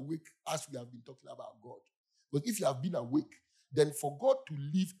not been awake as we have been talking about God. But if you have been awake, then for God to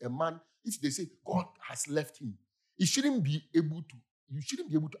leave a man, if they say God has left him, you shouldn't be able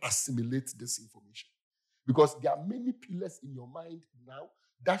to assimilate this information. Because there are many pillars in your mind now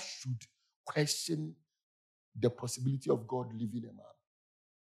that should question the possibility of God leaving a man.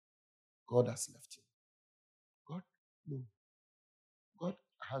 God has left him. God? No. God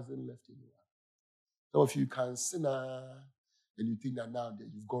hasn't left anyone. Some of you can sin and you think that now that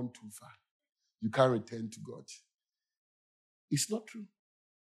you've gone too far. You can't return to God. It's not true.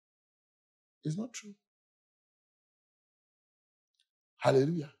 It's not true.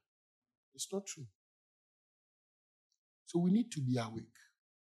 Hallelujah. It's not true. So we need to be awake.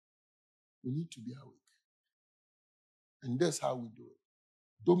 We need to be awake. And that's how we do it.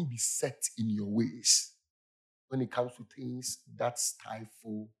 Don't be set in your ways when it comes to things that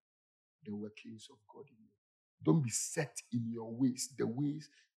stifle the workings of God in you. Don't be set in your ways, the ways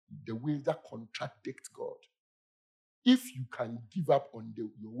that contradict God. If you can give up on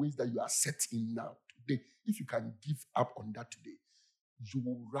your ways that you are set in now, today, if you can give up on that today, you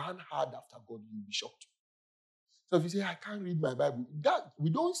will run hard after God, you will be shocked. So if you say, I can't read my Bible, we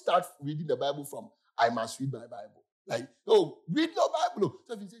don't start reading the Bible from, I must read my Bible. Like, no, read your Bible.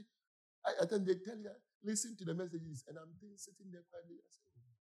 So if you say, I then they tell you, listen to the messages, and I'm sitting there quietly. I say,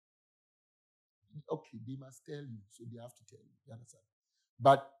 okay, they must tell you, so they have to tell you. You understand?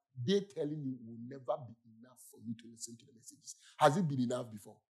 But they telling you will never be enough for you to listen to the messages. Has it been enough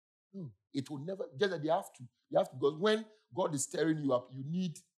before? No, it will never. Just that you have to, because when God is stirring you up, you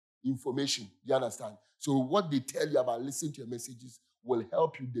need information. You understand? So what they tell you about listening to your messages will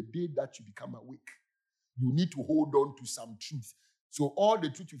help you the day that you become awake. You need to hold on to some truth. So all the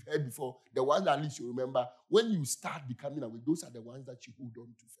truth you've heard before, the ones that at least you remember, when you start becoming awake, those are the ones that you hold on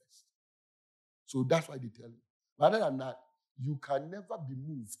to first. So that's why they tell you. Rather than that, you can never be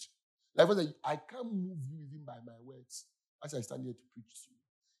moved. Like I said, I can't move you even by my words as I stand here to preach to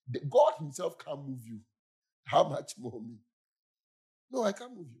you. God himself can't move you. How much more me? No, I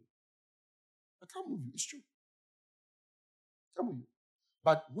can't move you. I can't move you. It's true. I can't move you.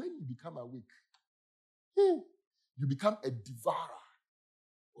 But when you become awake, you become a devourer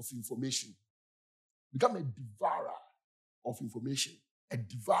of information. Become a devourer of information. A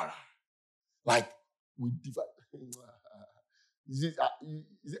devourer. Like, we devour.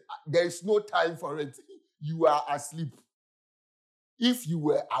 There is no time for it. You are asleep. If you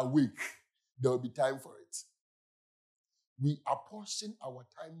were awake, there will be time for it. We apportion our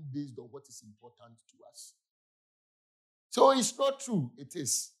time based on what is important to us. So it's not true. It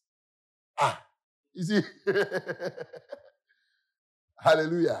is. You see?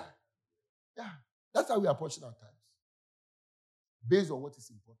 Hallelujah. Yeah. That's how we apportion our times. Based on what is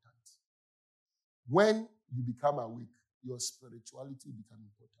important. When you become awake, your spirituality will become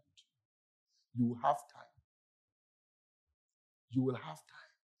important. You will have time. You will have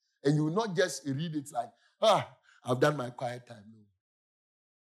time. And you will not just read it like, I've done my quiet time. No.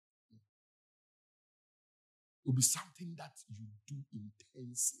 It will be something that you do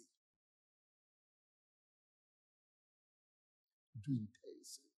intensely. Do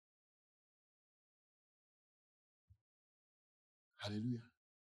intensely. Hallelujah.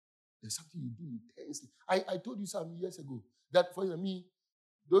 There's something you do intensely. I told you some years ago that for me,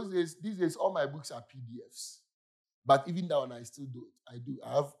 these days, all my books are PDFs. But even that one, I still do it.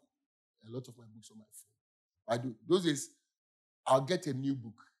 I have a lot of my books on my phone. I do. Those days, I'll get a new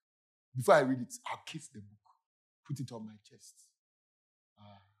book. Before I read it, I'll kiss the book, put it on my chest.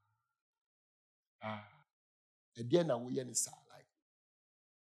 And then I will hear it like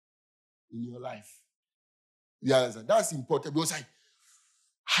in your life. Yeah, that's important because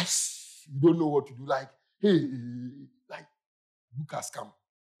you don't know what to do. Like, hey, like, book has come.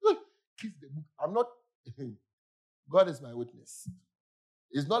 Kiss the book. I'm not. God is my witness.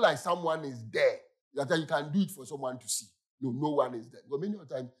 It's not like someone is there that you can do it for someone to see. No one is there. But many of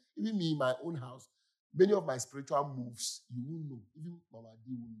the time, even me in my own house, many of my spiritual moves, you won't know. Even Mama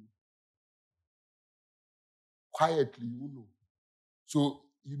D won't know. Quietly, you won't know. So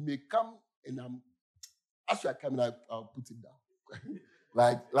you may come and as you are coming, I'll put it down.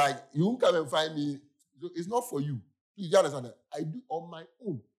 like you won't come and find me. It's not for you. Please understand that. I do on my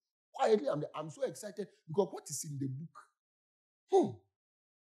own. Quietly, I'm so excited because what is in the book?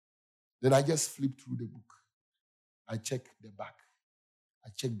 Then I just flip through the book. I check the back. I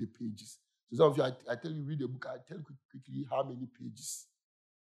check the pages. So some of you, I tell you, read the book. I tell you quickly how many pages.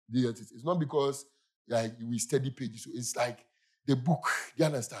 It's not because we study pages. So it's like the book. Do you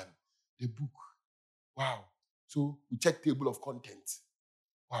understand? The book. Wow. So we check table of content.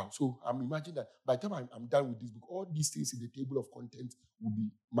 Wow. So I'm imagining that by the time I'm done with this book, all these things in the table of content will be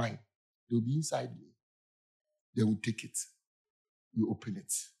mine. They'll be inside me. They will take it. We open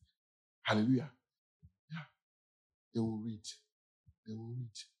it. Hallelujah. Yeah. They will read. They will read.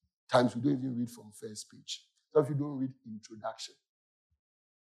 Times we don't even read from first page. So if you don't read introduction,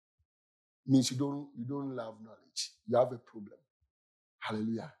 it means you don't love knowledge. You have a problem.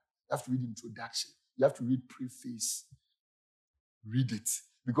 Hallelujah. You have to read introduction. You have to read preface. Read it.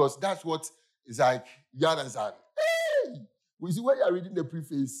 Because that's what is like, you understand? Hey! We see when you are reading the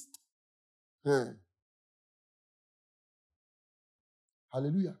preface. Hey.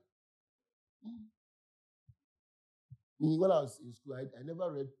 Hallelujah. Me, when I was in school, I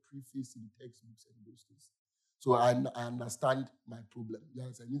never read preface in textbooks and those things. So I understand my problem. You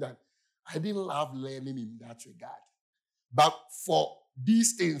understand? I mean that I didn't love learning in that regard. But for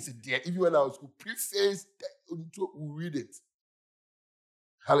these things there, even when I was school, preface, we read it.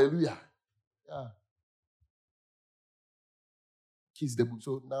 Hallelujah. Yeah. Kiss the book.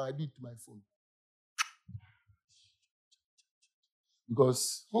 So now I do it to my phone.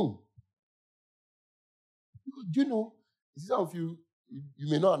 Because, do you know, some of you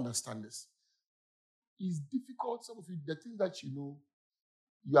may not understand this. It's difficult, some of you, the things that you know,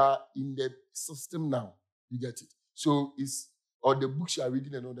 you are in the system now. You get it. So or the books you are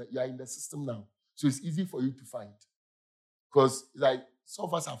reading and all that, you are in the system now. So it's easy for you to find. Because like some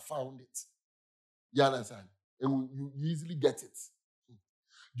of us have found it. You understand? And you easily get it.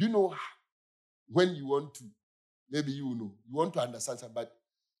 Do you know when you want to, maybe you know, you want to understand something, but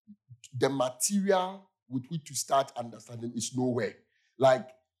the material with which to start understanding is nowhere. Like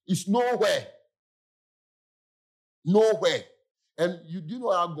It's nowhere. Nowhere. And you do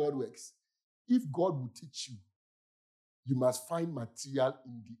know how God works. If God will teach you, you must find material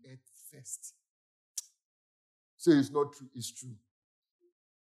in the earth first. So it's not true. It's true.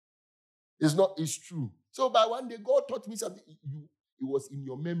 It's true. So by one day, God taught me something. It was in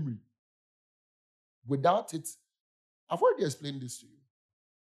your memory. Without it, I've already explained this to you.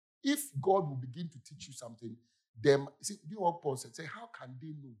 If God will begin to teach you something, then, see, you know what Paul said? Say, how can they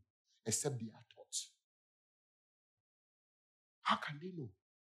know except they are taught? How can they know?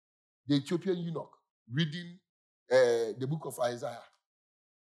 The Ethiopian eunuch reading the book of Isaiah.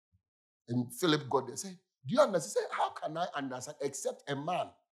 And Philip got there. Said, do you understand? Say, how can I understand except a man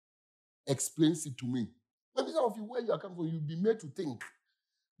explains it to me? Maybe some of you, where you are coming from, you'll be made to think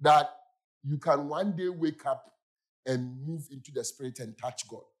that you can one day wake up and move into the spirit and touch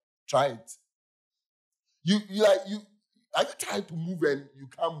God. Try it. Are you trying to move and you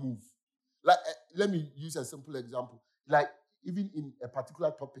can't move? Like, let me use a simple example. Like, even in a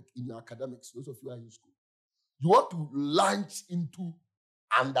particular topic in your academics, those of you are in school, you want to launch into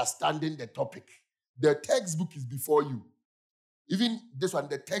understanding the topic. The textbook is before you. Even this one,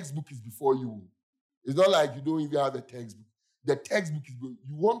 the textbook is before you. It's not like you don't even have a textbook. The textbook is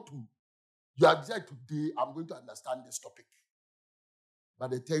before you. You have decided today, I'm going to understand this topic. But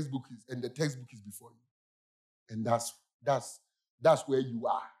the textbook is before you. And that's where you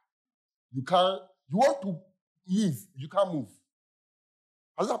are. You want to move, you can't move.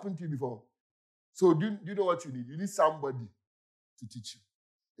 Has that happened to you before? So do you know what you need? You need somebody to teach you.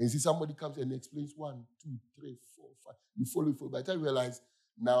 And you see somebody comes and explains 1, 2, 3, 4, 5. You follow. By the time you realize,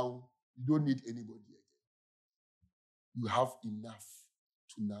 now you don't need anybody again. You have enough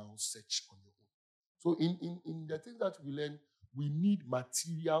to now search on your own. So in the things that we learn, we need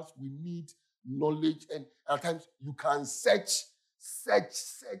materials, we need knowledge, and at times you can search.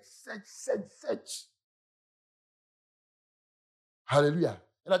 Hallelujah.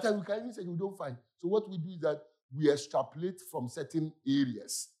 And at times we can even say we don't find. So what we do is that we extrapolate from certain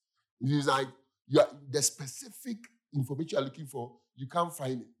areas. It is like the specific information you're looking for, you can't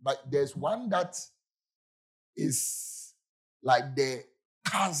find it. But there's one that is like the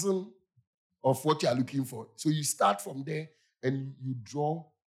cousin of what you're looking for. So you start from there and you draw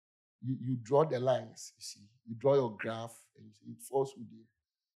the lines, you see. You draw your graph and you see it falls with you.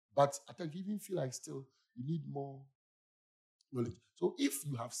 But I think you even feel like still you need more knowledge. So if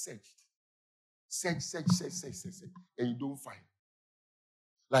you have search, and you don't find,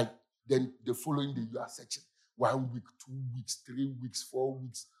 like then the following day you are searching 1 week, 2 weeks, 3 weeks, 4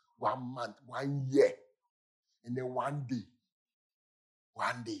 weeks, 1 month, 1 year, and then one day,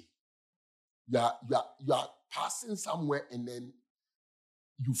 you are passing somewhere and then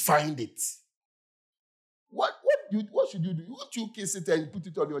you find it. What should you do? Won't you kiss it and put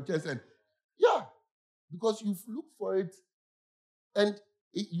it on your chest and because you've looked for it and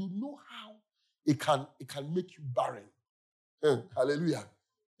you know how it can make you barren. Hallelujah.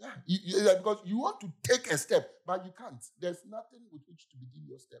 Yeah, because you want to take a step, but you can't. There's nothing with which to begin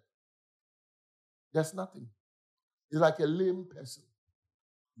your step. There's nothing. It's like a lame person.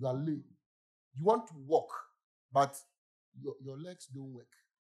 You are lame. You want to walk, but your legs don't work.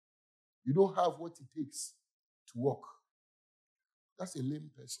 You don't have what it takes to walk. That's a lame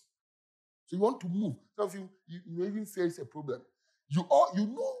person. So you want to move. Some of you even face a problem. You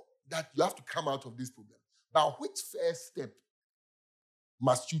know that you have to come out of this problem. But which first step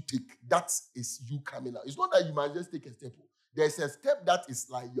must you take? That is you coming out. It's not that you might just take a step. There's a step that is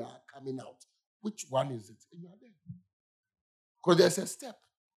like you are coming out. Which one is it? And you are there. Because there's a step,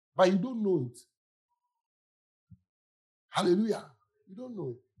 but you don't know it. Hallelujah. You don't know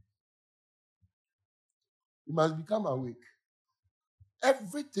it. You must become awake.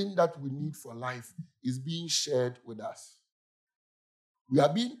 Everything that we need for life is being shared with us. We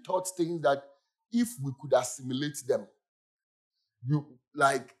are being taught things that if we could assimilate them,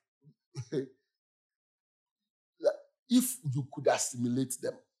 if you could assimilate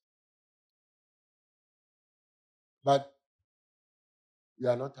them. But we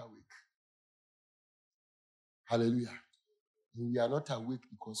are not awake. Hallelujah. We are not awake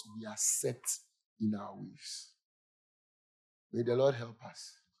because we are set in our ways. May the Lord help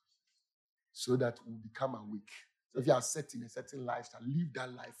us so that we become awake. So if you are set in a certain lifestyle, live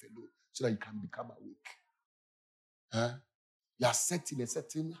that life alone so that you can become awake. You are set in a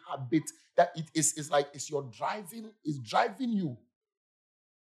certain habit that it's like it's your driving, it's driving you.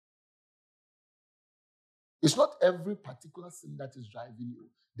 It's not every particular sin that is driving you.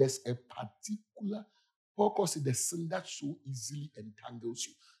 There's a particular, Paul calls it the sin that so easily entangles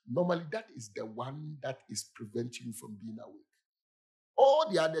you. Normally, that is the one that is preventing you from being awake. All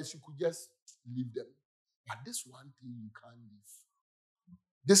the others, you could just leave them. But this one thing you can't leave.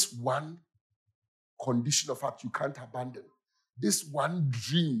 This one condition of fact you can't abandon. This one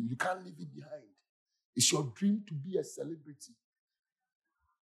dream, you can't leave it behind. It's your dream to be a celebrity.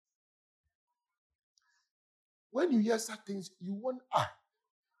 When you hear such things, you want,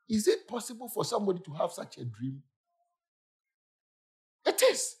 is it possible for somebody to have such a dream? It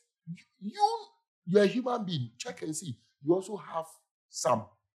is. You're a human being. Check and see. You also have some.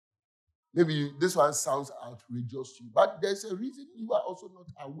 Maybe this one sounds outrageous to you, but there's a reason you are also not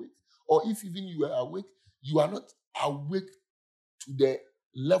awake. Or if even you are awake, you are not awake to the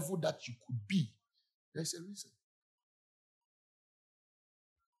level that you could be. There's a reason.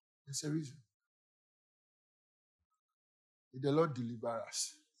 There's a reason. May the Lord deliver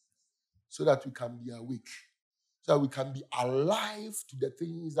us so that we can be awake, so that we can be alive to the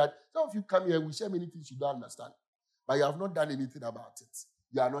things that some of you come here, we share many things you don't understand, but you have not done anything about it.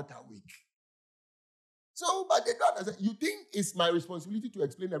 You are not awake. So, but they don't understand. You think it's my responsibility to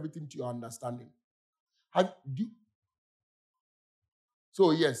explain everything to your understanding.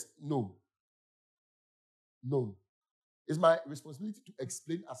 So, yes, no. No. It's my responsibility to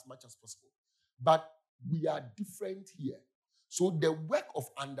explain as much as possible. But we are different here. So the work of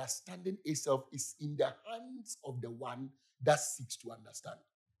understanding itself is in the hands of the one that seeks to understand.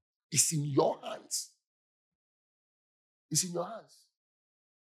 It's in your hands. It's in your hands.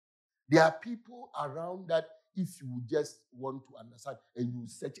 There are people around that if you just want to understand and you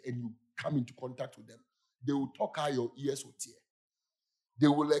search and you come into contact with them, they will talk out your ears with tear. They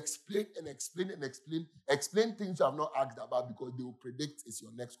will explain things you have not asked about because they will predict it's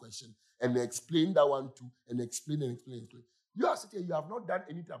your next question and they explain that one too and explain. You are sitting here, you have not done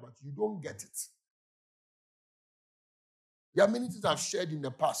anything about it. You don't get it. There are many things I've shared in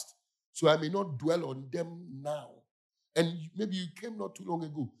the past, so I may not dwell on them now. And maybe you came not too long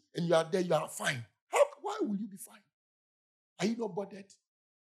ago and you are there, you are fine. Why will you be fine? Are you not bothered?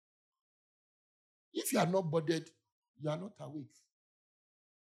 If you are not bothered, you are not awake.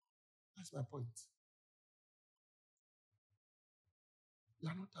 That's my point. You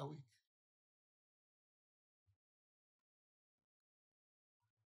are not awake.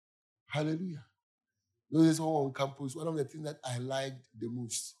 Hallelujah. Those on campus, one of the things that I liked the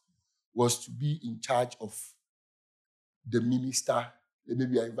most was to be in charge of the minister.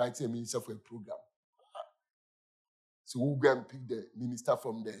 Maybe I invited a minister for a program. So we'll go and pick the minister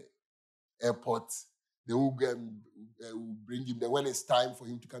from the airport. Then we'll go and we'll bring him. Then when it's time for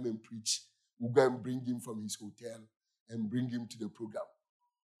him to come and preach, we'll go and bring him from his hotel and bring him to the program.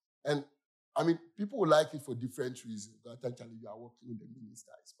 And I mean, people will like it for different reasons. Actually, you are working with the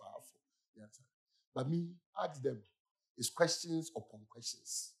minister. It's powerful. Yes. But me, ask them. It's questions upon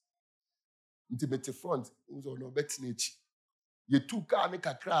questions. Intimate front. You took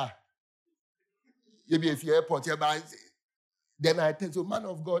kakra. You be if you airport, then I tell you, man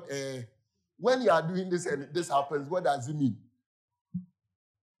of God, when you are doing this and this happens, what does it mean?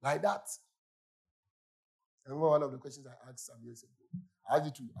 Like that. I remember one of the questions I asked some years ago. I asked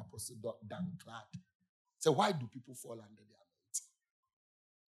it to Apostle Dan Clark. So why do people fall under the anointing?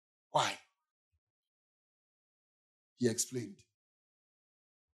 Why? He explained.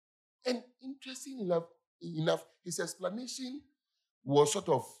 And interesting enough, his explanation was sort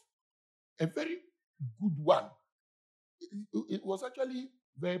of a very good one. It was actually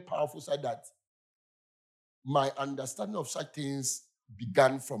very powerful, so that my understanding of such things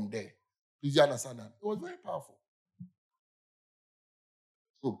began from there. Please you understand that? It was very powerful.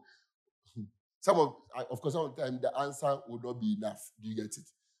 Some of course, some of the time the answer would not be enough. Do you get it?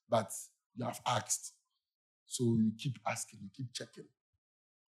 But you have asked. So you keep asking, you keep checking.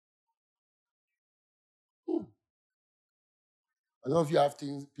 I don't know if you have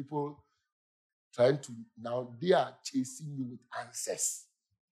things, people trying to, now they are chasing you with answers.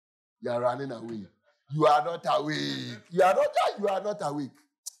 You are running away. You are not awake. You are not awake.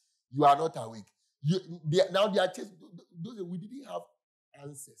 You are not awake. Now they are chasing, we didn't have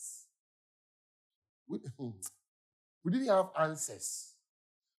answers. We didn't have answers.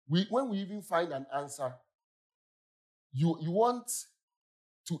 When we even find an answer, you want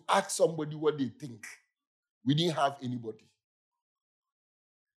to ask somebody what they think. We didn't have anybody.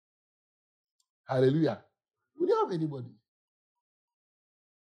 Hallelujah. We didn't have anybody.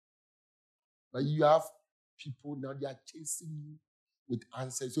 But you have people now, they are chasing you with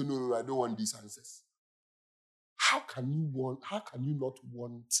answers. So no, I don't want these answers. How can you not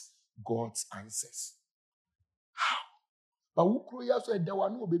want God's answers? How? But who crow so there were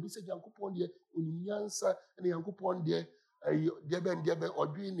no baby said Yankupon there, Unyansa and Yankupon there.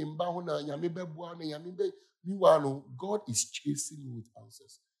 Meanwhile, God is chasing you with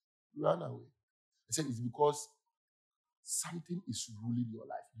answers. Run away. I said it's because something is ruling your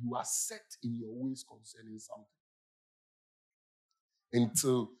life. You are set in your ways concerning something.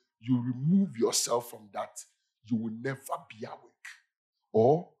 Until you remove yourself from that, you will never be awake.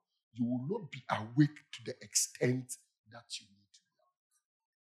 Or you will not be awake to the extent that you need to be awake.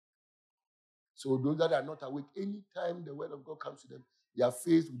 So those that are not awake, anytime the word of God comes to them, they are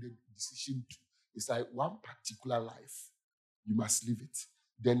faced with a decision to. It's like one particular life. You must live it.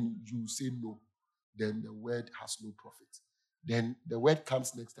 Then you say no. Then the word has no profit. Then the word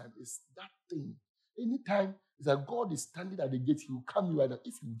comes next time. It's that thing. Anytime it's like God is standing at the gate, he will come you right now.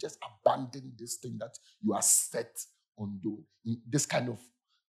 If you just abandon this thing that you are set on doing, this kind of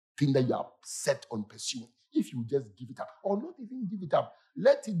thing that you are set on pursuing, if you just give it up, or not even give it up,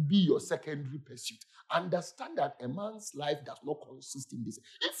 let it be your secondary pursuit. Understand that a man's life does not consist in this.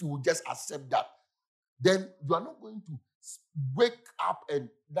 If you will just accept that, then you are not going to wake up and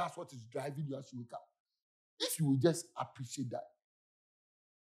that's what is driving you as you wake up. If you will just appreciate that,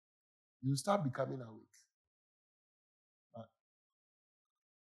 you start becoming awake. But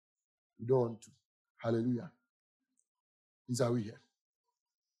you don't want to. Hallelujah. These are we here.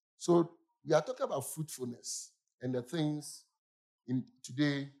 So we are talking about fruitfulness and the things in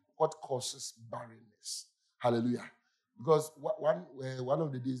today, what causes barrenness. Hallelujah. Because one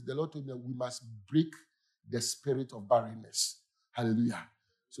of the days, the Lord told me that we must break the spirit of barrenness. Hallelujah.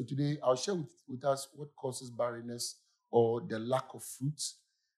 So today, I'll share with us what causes barrenness or the lack of fruit,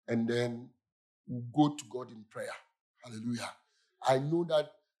 and then we'll go to God in prayer. Hallelujah. I know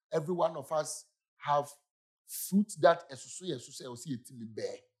that every one of us have fruit that will see it bear.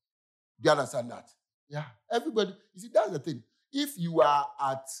 Do you understand that? Yeah. Everybody, you see, that's the thing. If you are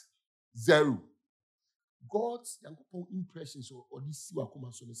at 0, God's impressions or this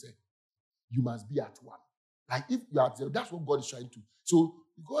you must be at 1. Like if you are at 0, that's what God is trying to. So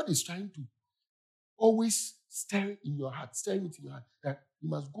God is trying to always stir in your heart, stirring it in your heart that you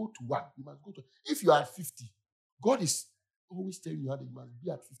must go to 1. You must go to. If you are at 50, God is always stirring your heart that you must be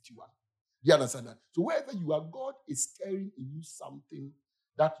at 51. Do you understand that? So wherever you are, God is stirring in you something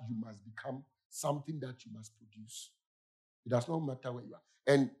that you must become, something that you must produce. It does not matter where you are.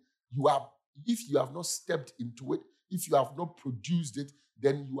 And if you have not stepped into it, if you have not produced it,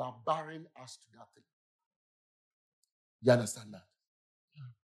 then you are barren as to that thing. You understand that? Yeah.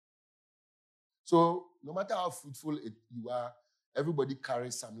 So no matter how fruitful you are, everybody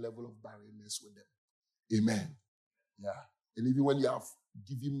carries some level of barrenness with them. Amen. Yeah. And even when you have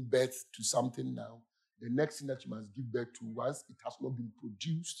given birth to something now, the next thing that you must give birth to, once it has not been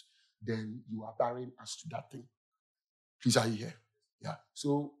produced, then you are barren as to that thing. Please, are you here? Yeah.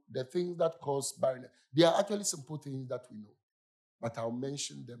 So the things that cause barrenness, they are actually simple things that we know, but I'll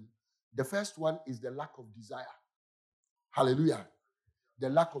mention them. The first one is the lack of desire. Hallelujah. The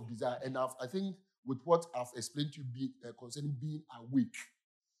lack of desire. And I think with what I've explained to you concerning being awake,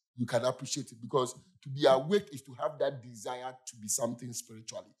 you can appreciate it, because to be awake is to have that desire to be something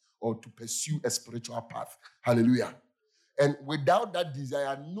spiritually or to pursue a spiritual path. Hallelujah. And without that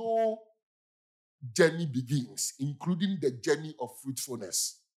desire, no journey begins, including the journey of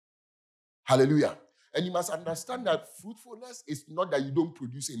fruitfulness. Hallelujah. And you must understand that fruitfulness is not that you don't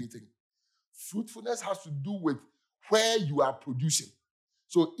produce anything. Fruitfulness has to do with where you are producing.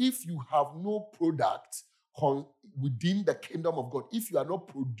 So if you have no product within the kingdom of God, if you are not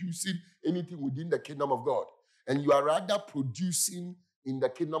producing anything within the kingdom of God, and you are rather producing in the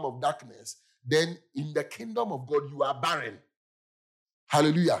kingdom of darkness, then in the kingdom of God, you are barren.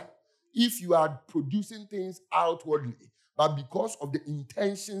 Hallelujah. If you are producing things outwardly, but because of the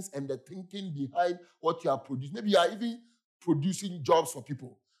intentions and the thinking behind what you are producing, maybe you are even producing jobs for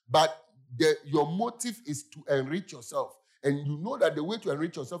people, but your motive is to enrich yourself. And you know that the way to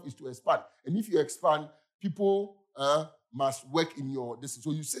enrich yourself is to expand. And if you expand, people must work in your distance.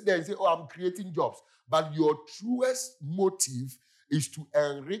 So you sit there and say, I'm creating jobs. But your truest motive is to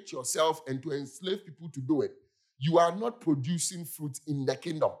enrich yourself and to enslave people to do it. You are not producing fruit in the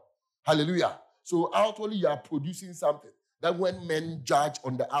kingdom. Hallelujah. So outwardly, you are producing something that when men judge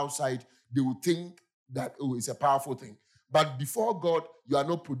on the outside, they will think that, it's a powerful thing. But before God, you are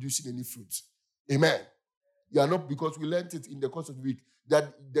not producing any fruit. Amen. You are not, because we learned it in the course of the week,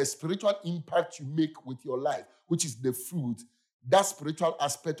 that the spiritual impact you make with your life, which is the fruit, that spiritual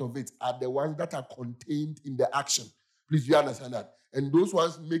aspect of it are the ones that are contained in the action. Please, you understand that? And those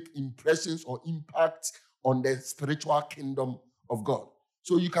ones make impressions or impact on the spiritual kingdom of God.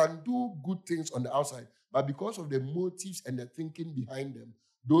 So you can do good things on the outside, but because of the motives and the thinking behind them,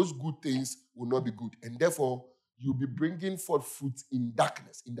 those good things will not be good. And therefore, you'll be bringing forth fruit in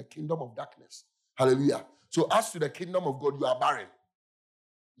darkness, in the kingdom of darkness. Hallelujah. So as to the kingdom of God, you are barren.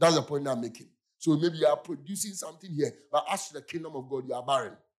 That's the point I'm making. So maybe you are producing something here, but as to the kingdom of God, you are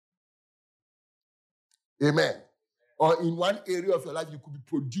barren. Amen. Or in one area of your life, you could be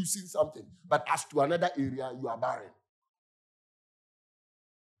producing something, but as to another area, you are barren.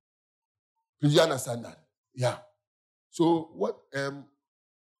 Do you understand that? Yeah. So what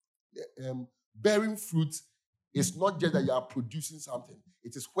bearing fruit is not just that you are producing something.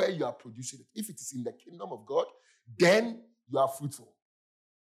 It is where you are producing it. If it is in the kingdom of God, then you are fruitful.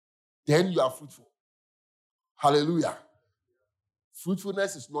 Then you are fruitful. Hallelujah.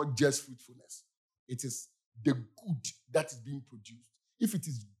 Fruitfulness is not just fruitfulness. It is the good that is being produced. If it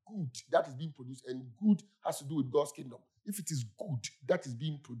is good that is being produced, and good has to do with God's kingdom. If it is good that is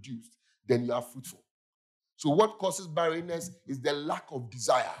being produced, then you are fruitful. So what causes barrenness is the lack of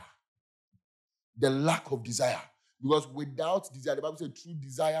desire. The lack of desire. Because without desire, the Bible says through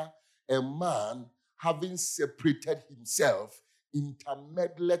desire, a man having separated himself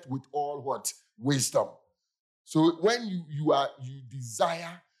intermeddleth with all what? Wisdom. So when you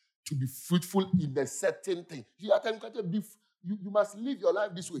desire to be fruitful in a certain thing, you must live your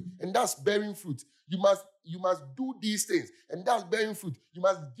life this way, and that's bearing fruit. You must do these things, and that's bearing fruit. You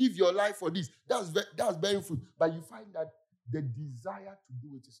must give your life for this. That's bearing fruit. But you find that the desire to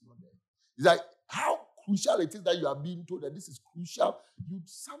do it is not there. It's like how crucial it is that you are being told that this is crucial. You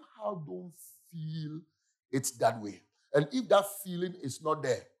somehow don't feel it's that way. And if that feeling is not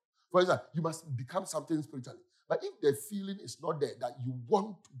there, for example, you must become something spiritually. But if the feeling is not there that you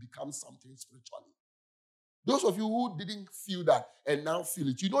want to become something spiritually, those of you who didn't feel that and now feel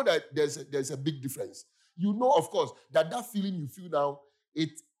it, you know that there's a big difference. You know, of course, that feeling you feel now,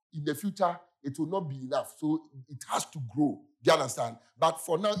 in the future, it will not be enough. So it has to grow. Do you understand? But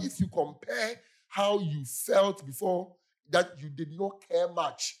for now, if you compare how you felt before, that you did not care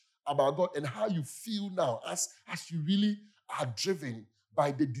much about God, and how you feel now as you really are driven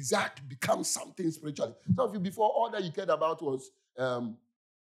by the desire to become something spiritually. Some of you, before, all that you cared about was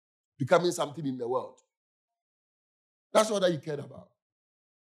becoming something in the world. That's all that you cared about.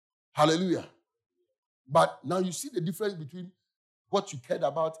 Hallelujah. But now you see the difference between what you cared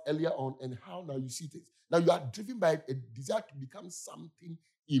about earlier on and how now you see things. Now you are driven by a desire to become something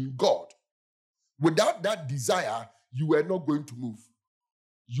in God. Without that desire, you were not going to move.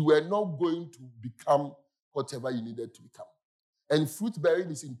 You were not going to become whatever you needed to become. And fruit bearing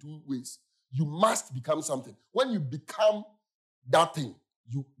is in two ways. You must become something. When you become that thing,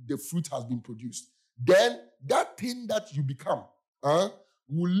 the fruit has been produced. Then that thing that you become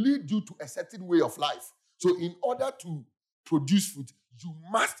will lead you to a certain way of life. So in order to produce fruit, you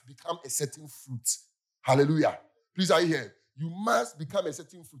must become a certain fruit. Hallelujah. Please, are you here? You must become a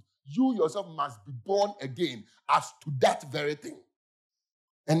certain fruit. You yourself must be born again as to that very thing.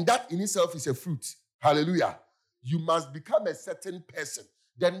 And that in itself is a fruit. Hallelujah. You must become a certain person.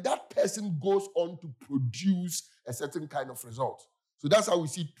 Then that person goes on to produce a certain kind of result. So that's how we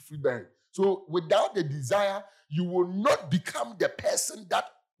see fruit bearing. So without the desire, you will not become the person that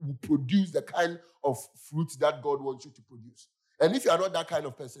will produce the kind of fruit that God wants you to produce. And if you are not that kind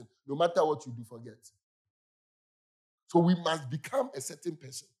of person, no matter what you do, forget. So we must become a certain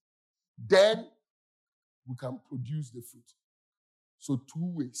person. Then we can produce the fruit. So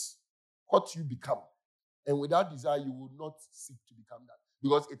two ways. What you become. And without desire, you will not seek to become that.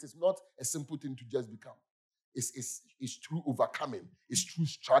 Because it is not a simple thing to just become. It's through overcoming. It's through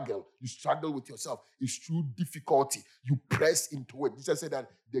struggle. You struggle with yourself. It's through difficulty. You press into it. Jesus said that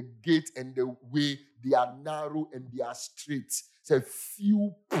the gate and the way, they are narrow and they are straight. So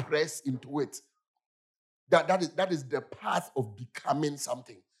few press into it. That is the path of becoming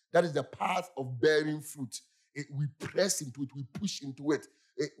something. That is the path of bearing fruit. We press into it. We push into it.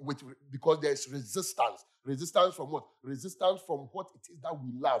 Because there's resistance. Resistance from what? Resistance from what it is that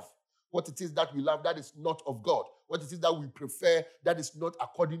we love. What it is that we love that is not of God. What it is that we prefer that is not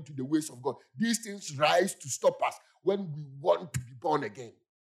according to the ways of God. These things rise to stop us when we want to be born again.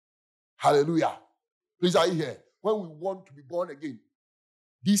 Hallelujah. Please, are you here? When we want to be born again,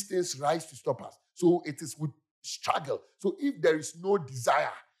 these things rise to stop us. So it is with struggle. So if there is no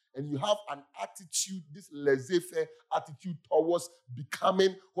desire, and you have an attitude, this laissez-faire attitude towards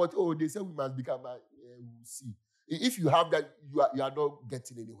becoming what, they say we must become, we'll see. If you have that, you are not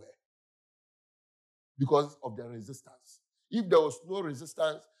getting anywhere because of the resistance. If there was no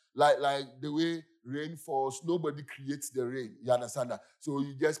resistance, like the way rain falls, nobody creates the rain. You understand that? So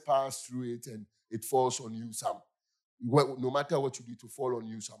you just pass through it and it falls on you some. No matter what you do, to fall on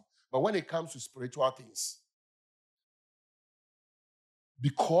you some. But when it comes to spiritual things,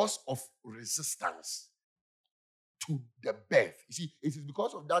 because of resistance, to the birth. You see, it is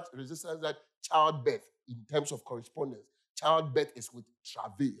because of that resistance that childbirth, in terms of correspondence, childbirth is with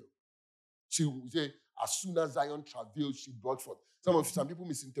travail. She will say, as soon as Zion travailed, she brought forth. Some people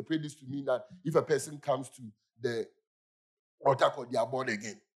misinterpret this to mean that if a person comes to the altar call, they are born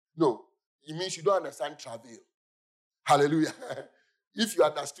again. No, it means you don't understand travail. Hallelujah. If you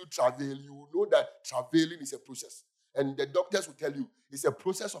understood travail, you will know that travailing is a process. And the doctors will tell you it's a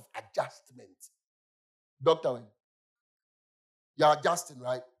process of adjustment. Doctor, you are adjusting,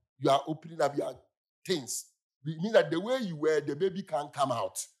 right? You are opening up your things. It means that the way you were, the baby can't come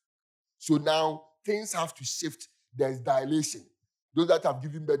out. So now things have to shift. There's dilation. Those that have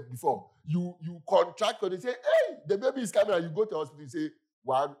given birth before, you contract, or they say, hey, the baby is coming, and you go to the hospital, you say,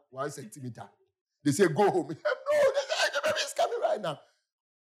 1 centimeter. They say, go home. No, they say, the baby is coming right now.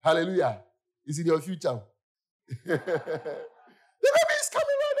 Hallelujah. It's in your future. The baby is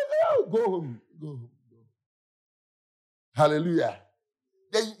coming right now. Oh, go home. Go home. Go home. Hallelujah.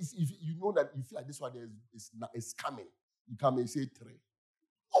 Then if you know that you feel like this one is coming, you come and say 3.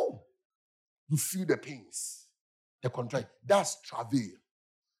 Oh, you feel the pains, the contract. That's travail.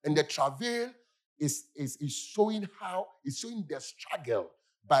 And the travail is showing the struggle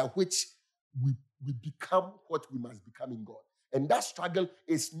by which we become what we must become in God. And that struggle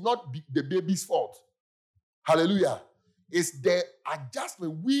is not the baby's fault. Hallelujah. It's the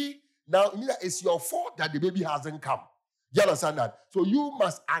adjustment. It's your fault that the baby hasn't come. You understand that? So you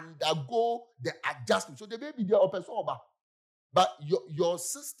must undergo the adjustment. So the baby, they are over. But your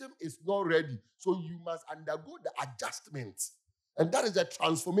system is not ready. So you must undergo the adjustment. And that is a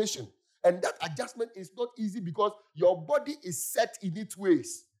transformation. And that adjustment is not easy because your body is set in its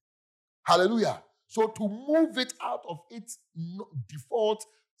ways. Hallelujah. So to move it out of its default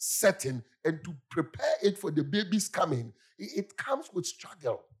setting and to prepare it for the baby's coming, it comes with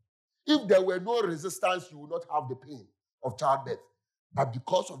struggle. If there were no resistance, you would not have the pain of childbirth. But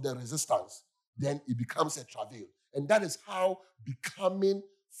because of the resistance, then it becomes a travail. And that is how becoming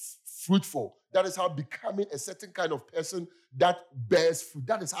fruitful, that is how becoming a certain kind of person that bears fruit,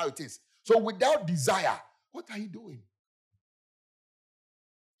 that is how it is. So without desire, what are you doing?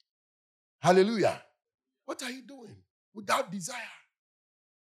 Hallelujah. What are you doing? Without desire.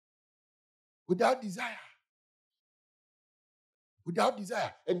 Without desire. Without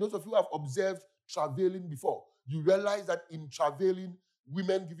desire. And those of you who have observed travailing before, you realize that in travailing,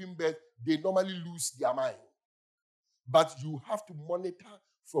 women giving birth, they normally lose their mind. But you have to monitor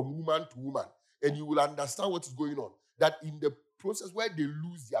from woman to woman, and you will understand what is going on. That in the process where they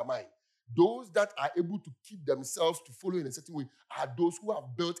lose their mind, those that are able to keep themselves to follow in a certain way are those who have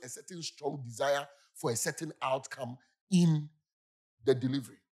built a certain strong desire for a certain outcome in the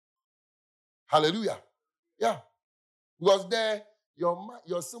delivery. Hallelujah. Yeah. Because there,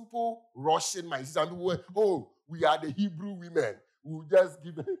 your simple Russian mind, some people were, we are the Hebrew women. We just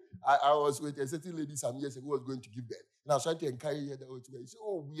give. I was with a certain lady some years ago who was going to give birth. And I was trying to encourage her to she said,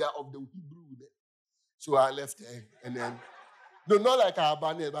 we are of the Hebrew women. So I left her and then, no, not like I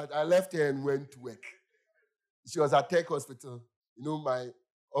abandoned her, but I left her and went to work. She was at Tech Hospital. My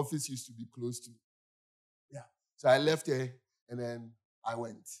office used to be close to. Yeah. So I left her and then I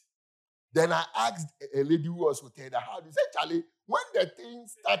went. Then I asked a lady who was with her, how do you say, Charlie, when the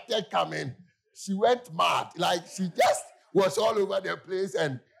things started coming, she went mad. Like she just was all over the place.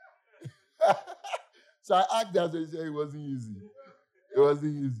 And so I asked her, so she said it wasn't easy. It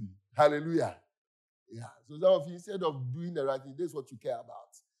wasn't easy. Hallelujah. Yeah. So some of you, instead of doing the right thing, this is what you care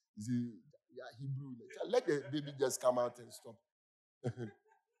about. You see, Hebrew. Let the baby just come out and stop.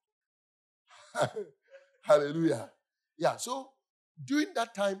 Hallelujah. Yeah. So during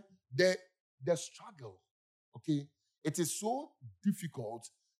that time, the struggle, okay, it is so difficult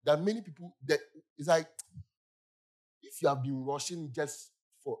that many people, it's like, if you have been rushing just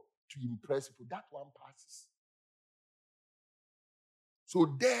to impress people, that one passes.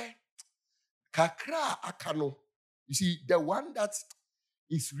 So there, kakra akano, you see, the one that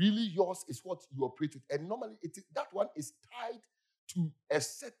is really yours is what you operate with. And normally, that one is tied to a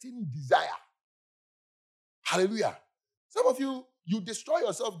certain desire. Hallelujah. Some of you destroy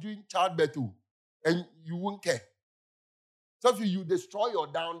yourself during childbirth too, and you won't care. Some of you destroy your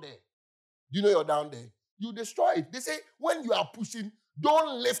down there. Do you know you're down there? You destroy it. They say, when you are pushing,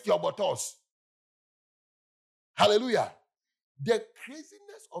 don't lift your buttocks. Hallelujah. The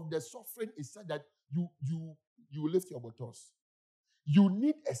craziness of the suffering is said that you lift your buttocks. You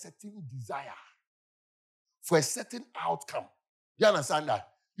need a certain desire for a certain outcome. Do you understand that?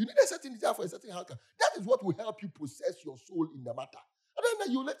 You need a certain desire for a certain outcome. That is what will help you possess your soul in the matter. And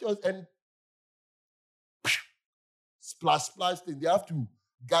then you let yours and splash thing. They have to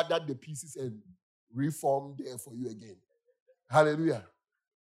gather the pieces and reform there for you again. Hallelujah.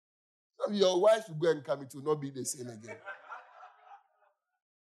 Your wife will go and come, it will not be the same again.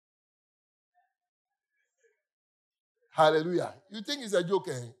 Hallelujah. You think it's a joke?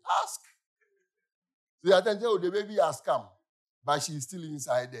 Eh? Ask. So I can tell the baby has come, but she's still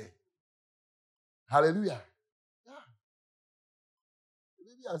inside there. Hallelujah. Yeah. The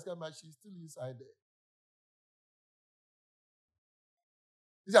baby has come, but she's still inside there.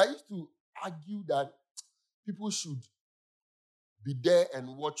 See, I used to argue that people should be there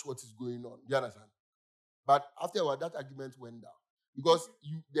and watch what is going on. You understand? But after a while, that argument went down. Because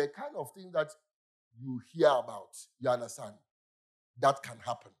the kind of thing that you hear about, you understand, that can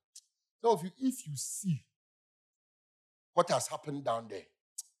happen. So if you see what has happened down there,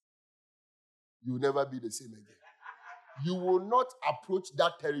 you will never be the same again. You will not approach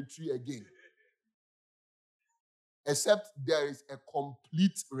that territory again. Except there is a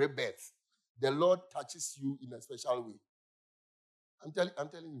complete rebirth. The Lord touches you in a special way. I'm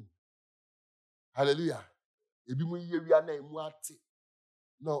telling you. Hallelujah.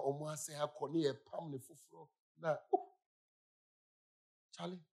 No,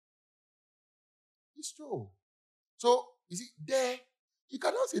 Charlie. It's true. So, you see, there, you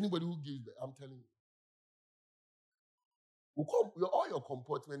cannot see anybody who gives back. I'm telling you. All your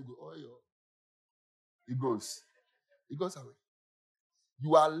comportment, it goes away.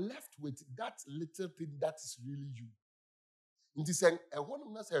 You are left with that little thing that is really you. It is saying, and one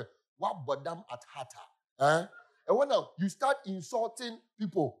of them say, what bodam at heart? And when now you start insulting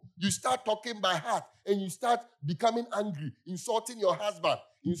people, you start talking by heart, and you start becoming angry, insulting your husband,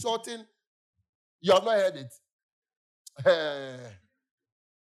 insulting. You have not heard it.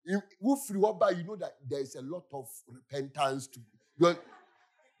 You know that there is a lot of repentance to.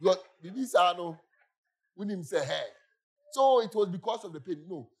 These are no. When him say, hey. So it was because of the pain.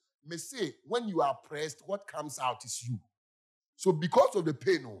 No. May say, when you are pressed, what comes out is you. So because of the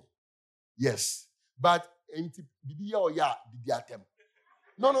pain, no. Yes. But bibi or ya did the attempt.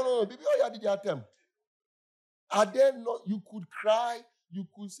 No. Bibi or ya did the attempt. Are there not? You could cry. You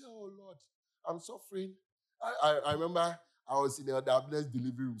could say, oh Lord, I'm suffering. I remember I was in the Blessed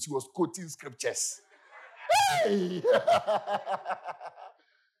delivery room. She was quoting scriptures. Hey!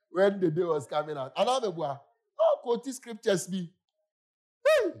 When the day was coming out. Another boy, quoting scriptures me.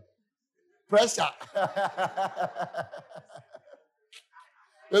 Hey! Pressure.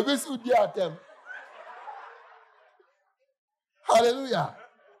 Maybe it's the attempt. Hallelujah.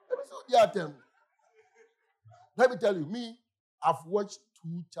 Maybe it's the attempt. Let me tell you, I've watched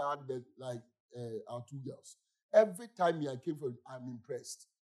two childbirth, like our two girls. Every time I came from, I'm impressed.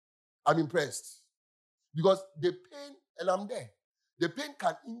 I'm impressed. Because the pain, and I'm there, the pain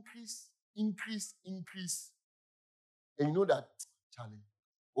can increase. And you know that, Charlie,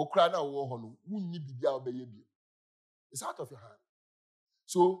 it's out of your hand.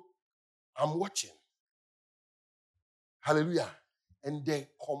 So, I'm watching. Hallelujah. And the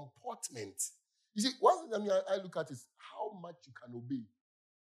comportment. You see, one thing I look at is how much you can obey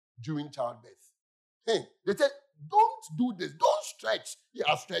during childbirth. Hey, they say, don't do this. Don't stretch. You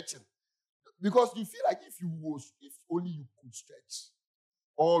are stretching. Because you feel like if only you could stretch,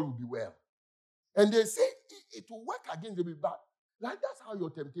 all will be well. And they say it will work against the bad. Like that's how your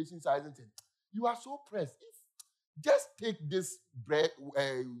temptations are, isn't it? You are so pressed. Just take this bread,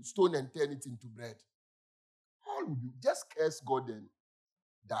 stone and turn it into bread. All will be. Just curse God and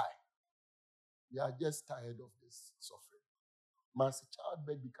die. We are just tired of this suffering. Must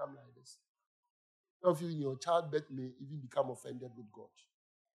childbirth become like this? Some of you in your childbirth may even become offended with God.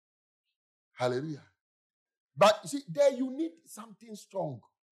 Hallelujah. But you see, there you need something strong.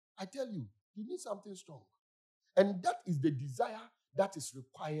 I tell you, you need something strong. And that is the desire that is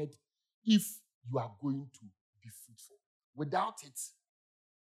required if you are going to be fruitful. Without it,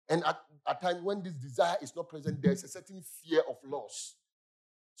 and at times when this desire is not present, there is a certain fear of loss.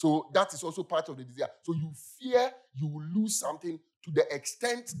 So that is also part of the desire. So you fear you will lose something to the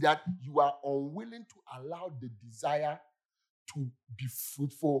extent that you are unwilling to allow the desire to be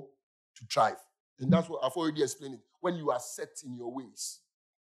fruitful to thrive. And that's what I've already explained it. When you are set in your ways,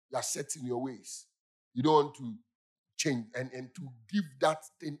 you are set in your ways. You don't want to change. And to give that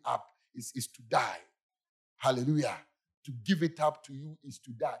thing up is to die. Hallelujah. To give it up to you is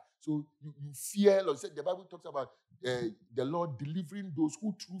to die. So you fear, Lord. The Bible talks about the Lord delivering those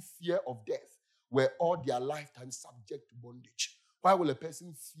who through fear of death were all their lifetime subject to bondage. Why will a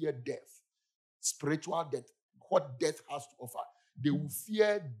person fear death? Spiritual death. What death has to offer. They will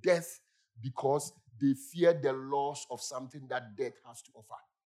fear death because they fear the loss of something that death has to offer.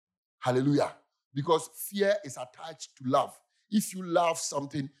 Hallelujah. Because fear is attached to love. If you love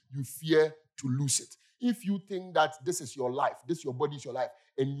something, you fear to lose it. If you think that this is your life, your body is your life,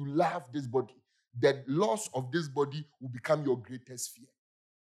 and you love this body, the loss of this body will become your greatest fear.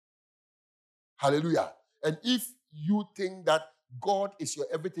 Hallelujah. And if you think that God is your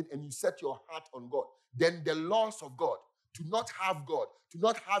everything and you set your heart on God, then the loss of God, to not have God, to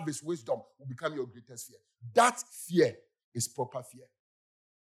not have his wisdom, will become your greatest fear. That fear is proper fear.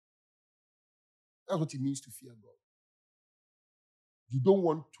 That's what it means to fear God. You don't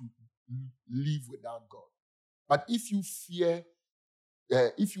want to live without God. But if you fear,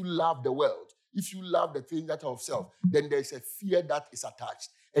 if you love the world, if you love the things that are of self, then there's a fear that is attached.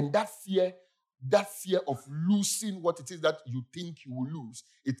 And that fear of losing what it is that you think you will lose,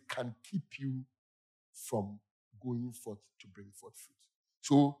 it can keep you from going forth to bring forth fruit.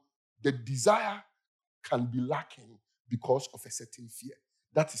 So the desire can be lacking because of a certain fear.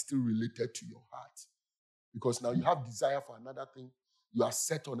 That is still related to your heart. Because now you have desire for another thing, you are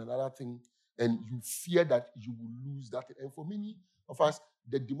set on another thing, and you fear that you will lose that. And for many of us,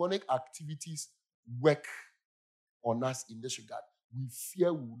 the demonic activities work on us in this regard. We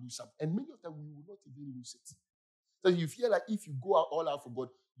fear we will lose something. And many of them, we will not even lose it. So you fear like if you go all out for God,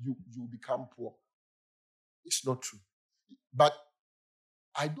 you will become poor. It's not true. But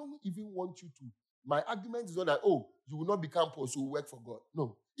I don't even want you to. My argument is not that, you will not become poor, so work for God.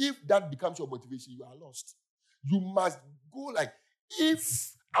 No. If that becomes your motivation, you are lost. You must go like,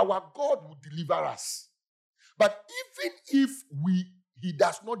 if our God will deliver us, but even if he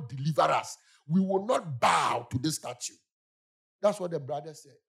does not deliver us, we will not bow to this statue. That's what the brother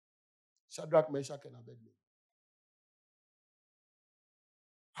said. Shadrach, Meshach, and Abednego.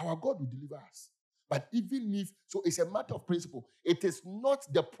 Our God will deliver us. But even if, so it's a matter of principle. It is not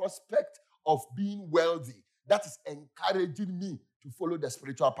the prospect of being wealthy that is encouraging me to follow the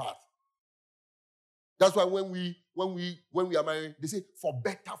spiritual path. That's why when we are married, they say for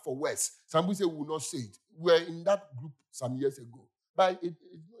better, for worse. Some people say we will not say it. We were in that group some years ago. But it's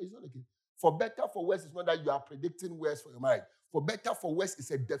not okay. For better, for worse, it's not that you are predicting worse for your marriage. For better, for worse is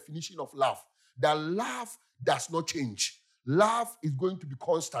a definition of love. That love does not change. Love is going to be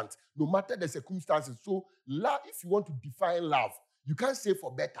constant, no matter the circumstances. So, love, if you want to define love, you can't say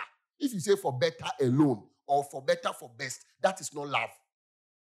for better. If you say for better alone or for better for best, that is not love.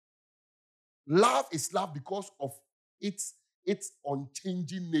 Love is love because of its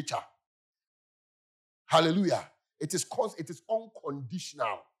unchanging nature. Hallelujah. It is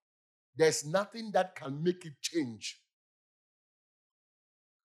unconditional. There's nothing that can make it change.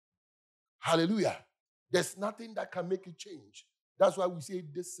 Hallelujah. There's nothing that can make it change. That's why we say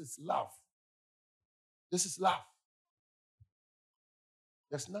this is love. This is love.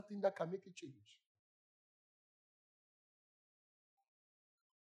 There's nothing that can make it change.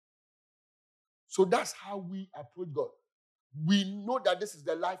 So that's how we approach God. We know that this is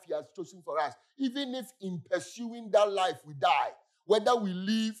the life he has chosen for us. Even if in pursuing that life we die, whether we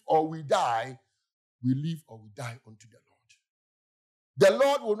live or we die, we live or we die unto the Lord. The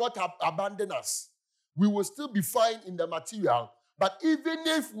Lord will not abandon us. We will still be fine in the material, but even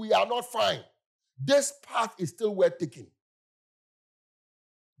if we are not fine, this path is still worth taking.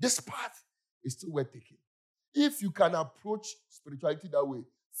 This path is still worth taking. If you can approach spirituality that way,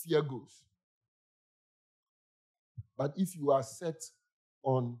 fear goes. But if you are set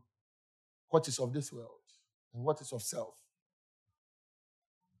on what is of this world and what is of self,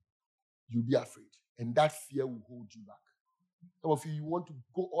 you'll be afraid. And that fear will hold you back. Some of you want to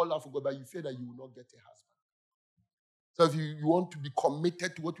go all out for God, but you fear that you will not get a husband. So if you want to be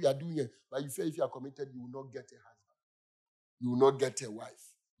committed to what we are doing here, but you fear if you are committed, you will not get a husband. You will not get a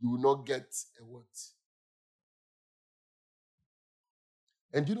wife. You will not get a what?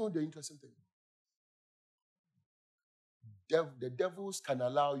 And do you know the interesting thing? The devils can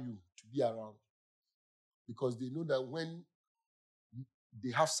allow you to be around because they know that when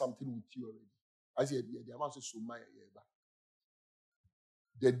they have something with you already, I said,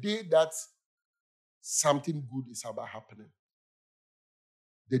 the day that something good is about happening,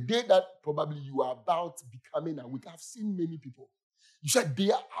 the day that probably you are about becoming awake, I've seen many people. You said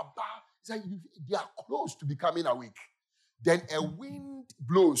they are about, they are close to becoming awake. Then a wind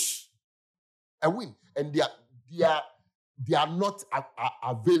blows, and they are not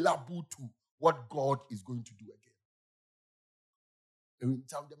available to what God is going to do again. And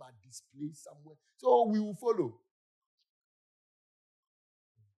some of them are displayed somewhere. So we will follow.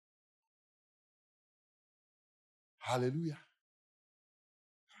 Hallelujah.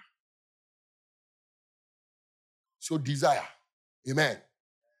 So desire. Amen.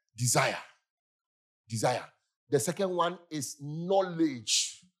 Desire. The second one is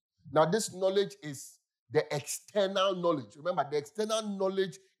knowledge. Now this knowledge is the external knowledge. Remember, the external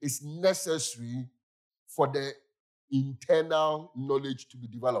knowledge is necessary for the internal knowledge to be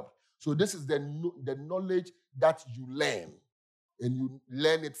developed. So this is the knowledge that you learn, and you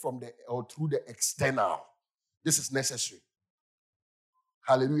learn it from through the external. This is necessary.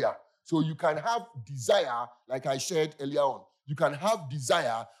 Hallelujah. So you can have desire, like I shared earlier on. You can have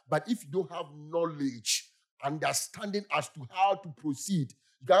desire, but if you don't have knowledge, understanding as to how to proceed,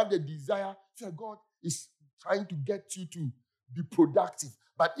 you can have the desire. So God is trying to get you to be productive.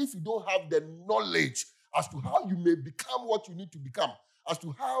 But if you don't have the knowledge as to how you may become what you need to become, as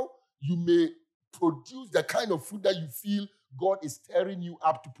to how you may produce the kind of fruit that you feel God is stirring you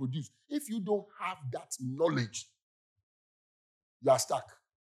up to produce, if you don't have that knowledge, you are stuck.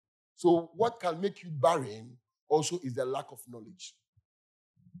 So what can make you barren also is the lack of knowledge.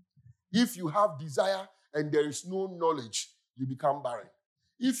 If you have desire and there is no knowledge, you become barren.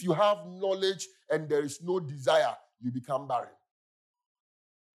 If you have knowledge and there is no desire, you become barren.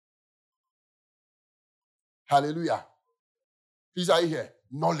 Hallelujah. Please, are you here?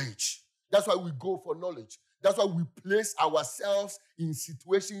 Knowledge. That's why we go for knowledge. That's why we place ourselves in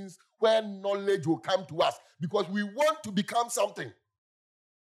situations where knowledge will come to us, because we want to become something.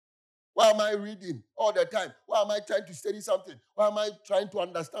 Why am I reading all the time? Why am I trying to study something? Why am I trying to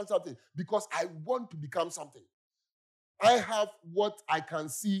understand something? Because I want to become something. I have what I can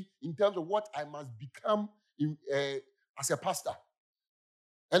see in terms of what I must become as a pastor.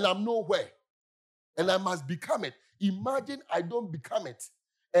 And I'm nowhere. And I must become it. Imagine I don't become it.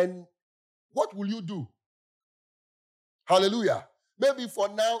 And what will you do? Hallelujah. Maybe for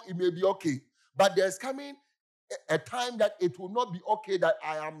now it may be okay. But there's coming a time that it will not be okay that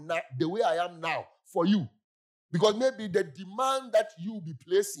I am not the way I am now for you. Because maybe the demand that you will be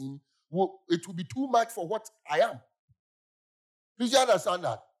placing, it will be too much for what I am. Please, you understand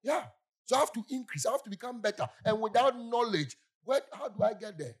that? Yeah. So I have to increase. I have to become better. And without knowledge, how do I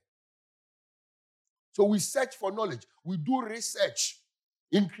get there? So we search for knowledge. We do research.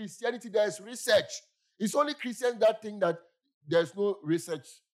 In Christianity, there is research. It's only Christians that think that there's no research.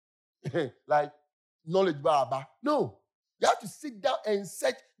 Like knowledge, baba. No. You have to sit down and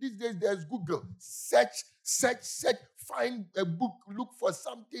search. These days, there's Google. Search. Find a book. Look for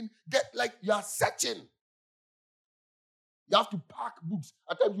something. You are searching. You have to pack books.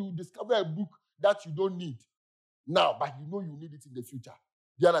 At times, you discover a book that you don't need now, but you know you need it in the future.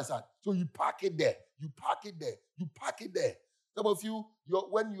 Do you understand? So you pack it there. You pack it there. You pack it there. Some of you,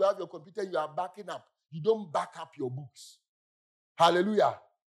 when you have your computer, you are backing up. You don't back up your books. Hallelujah.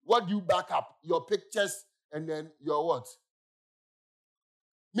 What do you back up? Your pictures and then your what?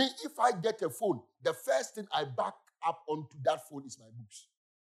 Me, if I get a phone, the first thing I back up onto that phone is my books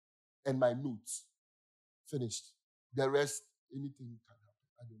and my notes. Finished. The rest, anything can happen.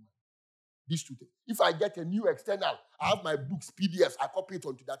 I don't mind. These two things. If I get a new external, I have my books, PDFs, I copy it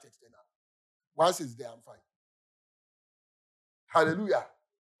onto that external. Once it's there, I'm fine. Hallelujah.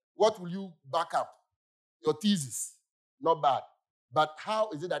 What will you back up? Your thesis. Not bad. But how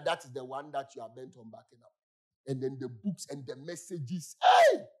is it that is the one that you are bent on backing up? And then the books and the messages.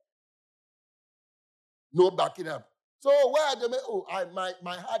 Hey! No backing up. So where are the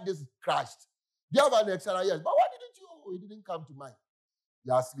my hard disk crashed. Do you have an external? Yes. But why didn't you? Oh, it didn't come to mind.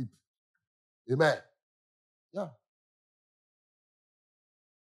 You are asleep. Amen. Yeah.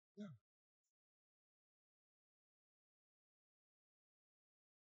 Yeah.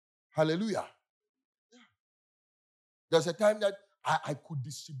 Hallelujah. Yeah. There's a time that I could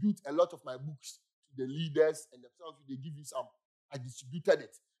distribute a lot of my books to the leaders, and themselves, they give you some. I distributed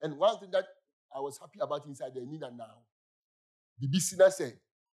it. And one thing that I was happy about inside the Nina now, the business said,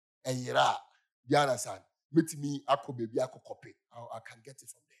 "Eyira, do you understand? Meet me, ako baby, ako copy. I can get it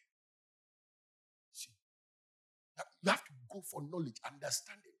from there." See, you have to go for knowledge,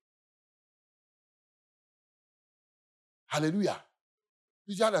 understanding. Hallelujah.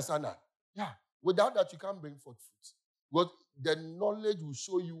 Did you understand that? Yeah. Without that, you can't bring forth fruit. But the knowledge will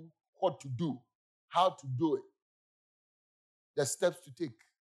show you what to do, how to do it, the steps to take,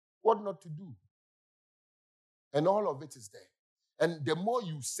 what not to do. And all of it is there. And the more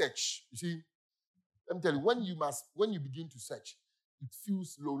you search, you see, let me tell you, when you begin to search, it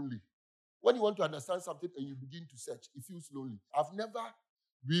feels lonely. When you want to understand something and you begin to search, it feels lonely. I've never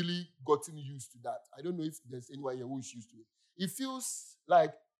really gotten used to that. I don't know if there's anyone here who is used to it. It feels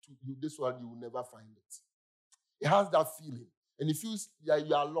like this one, you will never find it. It has that feeling. And it feels like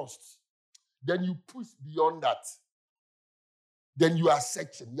you are lost. Then you push beyond that. Then you are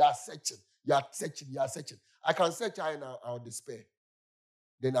searching. I can search and I'll despair.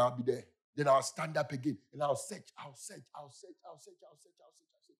 Then I'll be there. Then I'll stand up again and I'll search.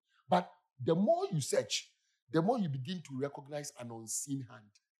 But the more you search, the more you begin to recognize an unseen hand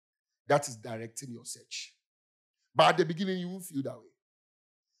that is directing your search. But at the beginning, you won't feel that way.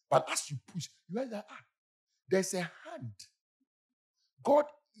 But as you push, you realize that there's a hand. God,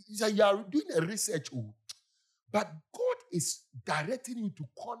 you are doing a research, but God is directing you to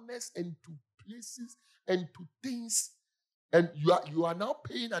corners and to places and to things. And you are now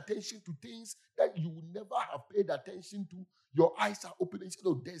paying attention to things that you would never have paid attention to. Your eyes are opening.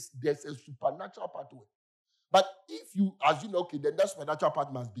 There's a supernatural part to it. But if you assume, okay, then that supernatural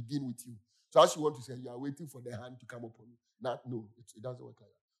part must begin with you. So as you want to say, you are waiting for the hand to come upon you. No, it doesn't work like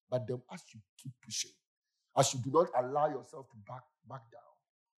that. But then as you keep pushing, as you do not allow yourself to back down,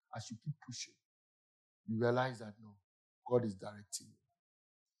 as you keep pushing, you realize that no, God is directing you.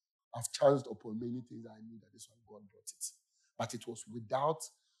 I've chanced upon many things. I knew that this one, God brought it. But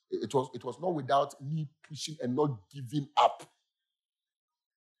it was not without me pushing and not giving up.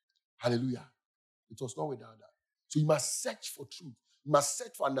 Hallelujah. It was not without that. So you must search for truth. You must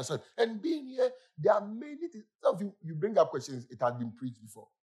search for understanding. And being here, there are many things. Some of you bring up questions, it has been preached before.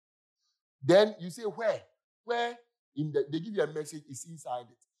 Then you say, where? Where? They give you a message, it's inside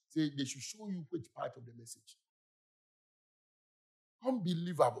it. Say they should show you which part of the message.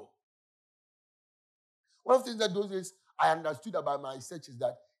 Unbelievable. One of the things that those days I understood about my search is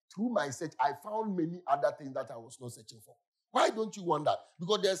that through my search, I found many other things that I was not searching for. Why don't you want that?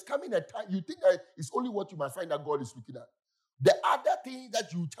 Because there's coming a time, you think that it's only what you might find that God is looking at. The other thing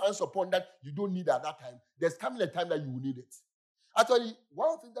that you chance upon that you don't need at that time, there's coming a time that you will need it. Actually,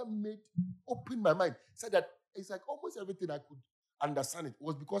 one thing that opened my mind said that it's like almost everything I could understand it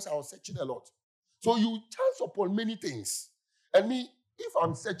was because I was searching a lot. So you chance upon many things. And me, if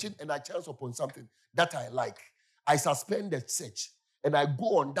I'm searching and I chance upon something that I like, I suspend the search and I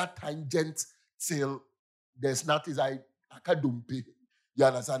go on that tangent till there's nothing I can't do. You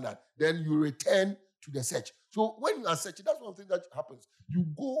understand that? Then you return to the search. So when you are searching, that's one thing that happens. You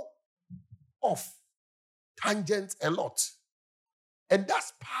go off tangent a lot. And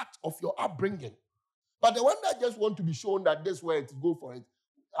that's part of your upbringing. But the one that just want to be shown that this way to go for it,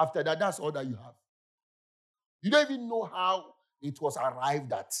 after that, that's all that you have. You don't even know how it was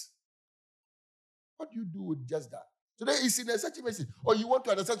arrived at. What do you do with just that? Today is in a searching message. Or you want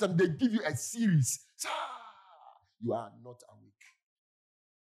to understand something, they give you a series. You are not awake.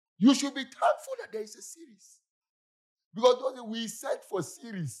 You should be thankful that there is a series. Because we search for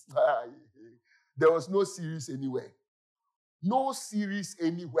series. There was no series anywhere. No series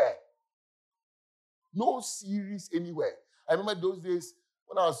anywhere. No series anywhere. I remember those days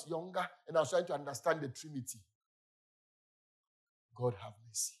when I was younger and I was trying to understand the Trinity. God have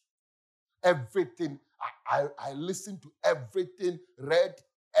mercy. Everything, I listened to everything, read,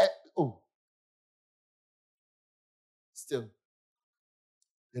 Still,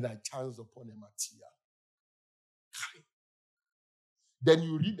 then I chanced upon a material. Then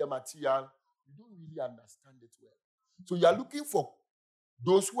you read the material, you don't really understand it well. So you are looking for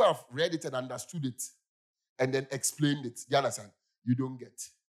those who have read it and understood it and then explained it. You understand? You don't get.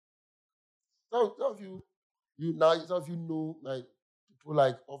 Some of you know, like people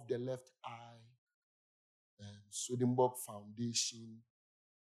like Of the Left Eye, Swedenborg Foundation.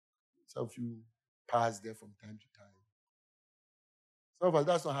 Some of you pass there from time to time. Some of us,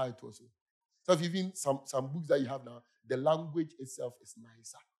 that's not how it was. Some of you, even some books that you have now, the language itself is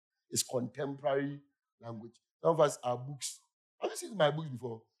nicer. It's contemporary language. Some of us, our books, have you seen my books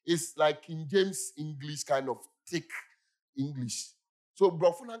before? It's like King James English, kind of thick English. So,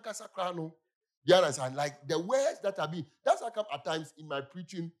 Brofunanka Sakrano, you understand? Like the words that are being, that's how come at times in my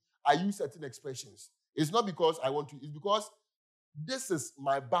preaching, I use certain expressions. It's not because I want to, it's because this is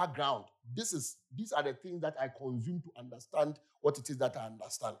my background. These are the things that I consume to understand what it is that I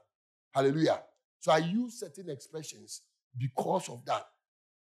understand. Hallelujah. So I use certain expressions because of that.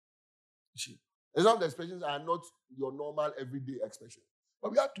 See, some of the expressions are not your normal everyday expression.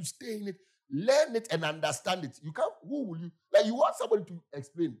 But we have to stay in it, learn it, and understand it. You can't, who will you? Like you want somebody to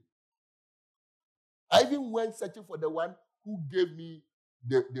explain. I even went searching for the one who gave me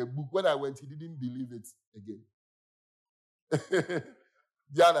the book. When I went, he didn't believe it again. Do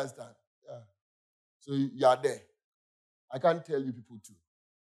you understand? Yeah. So you are there. I can't tell you people too.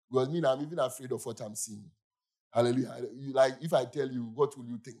 Because I'm even afraid of what I'm seeing. Hallelujah. Like, if I tell you, what will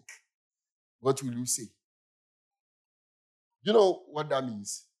you think? What will you say? You know what that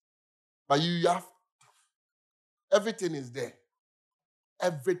means? But you have, everything is there.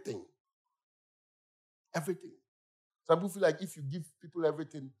 Everything. Everything. Some people feel like if you give people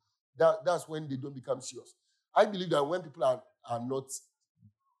everything, that's when they don't become serious. I believe that when people are not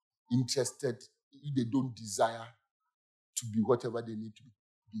interested, if they don't desire to be whatever they need to be,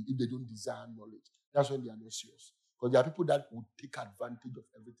 if they don't desire knowledge, that's when they are not serious. Because there are people that would take advantage of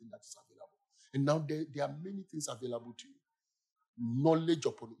everything that is available. And now there are many things available to you. Knowledge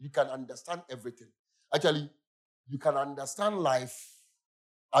upon it. You can understand everything. Actually, you can understand life,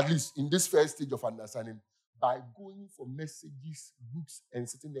 at least in this first stage of understanding, by going for messages, books, and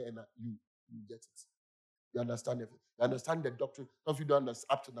sitting there and you get it. You understand everything. You understand the doctrine. If you don't understand,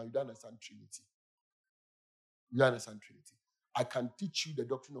 up to now, you don't understand Trinity. You don't understand Trinity. I can teach you the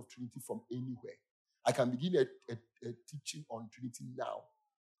doctrine of Trinity from anywhere. I can begin a teaching on Trinity now.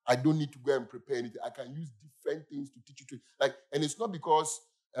 I don't need to go and prepare anything. I can use different things to teach you Trinity. And it's not because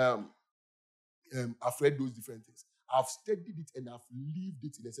I've read those different things. I've studied it and I've lived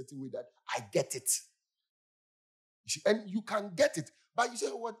it in a certain way that I get it. And you can get it. But you say,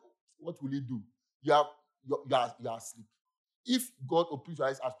 what will it do? You are asleep. If God opens your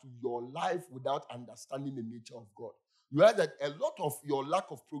eyes as to your life without understanding the nature of God, you realize that a lot of your lack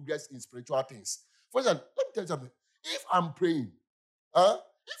of progress in spiritual things. For example, let me tell you something. If I'm praying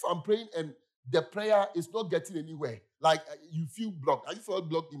and the prayer is not getting anywhere, like you feel blocked. Have you felt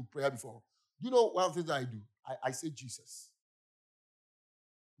blocked in prayer before? You know one of the things I do? I say Jesus.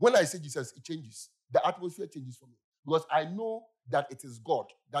 When I say Jesus, it changes. The atmosphere changes for me. Because I know that it is God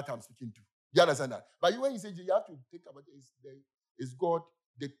that I'm speaking to. You understand that? But when you say Jesus, you have to think about it. It's God.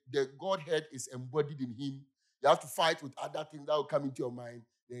 The Godhead is embodied in him. You have to fight with other things that will come into your mind.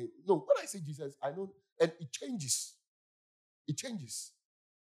 No, when I say Jesus, I know, and it changes. It changes.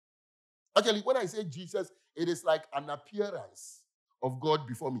 Actually, when I say Jesus, it is like an appearance of God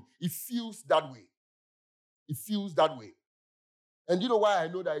before me. It feels that way. It feels that way. And you know why I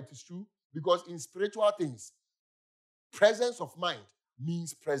know that it is true? Because in spiritual things, presence of mind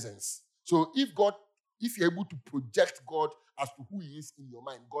means presence. So if you're able to project God as to who he is in your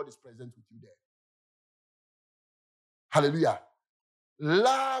mind, God is present with you there. Hallelujah.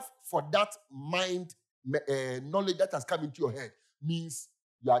 Love for that mind knowledge that has come into your head means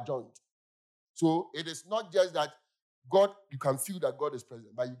you are joined. So it is not just that God, you can feel that God is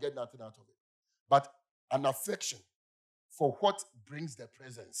present, but you get nothing out of it. But an affection for what brings the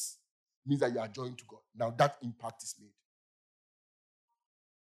presence means that you are joined to God. Now that impact is made.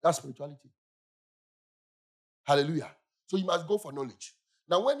 That's spirituality. Hallelujah. So you must go for knowledge.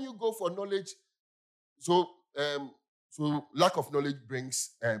 Now when you go for knowledge, so lack of knowledge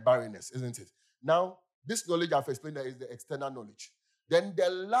brings barrenness, isn't it? Now, this knowledge I've explained that is the external knowledge. Then the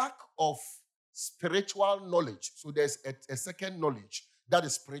lack of spiritual knowledge. So there's a second knowledge that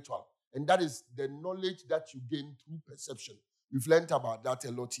is spiritual. And that is the knowledge that you gain through perception. We've learned about that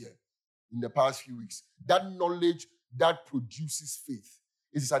a lot here in the past few weeks. That knowledge that produces faith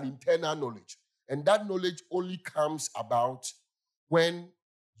is an internal knowledge. And that knowledge only comes about when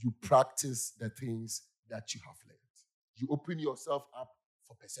you practice the things that you have learned. You open yourself up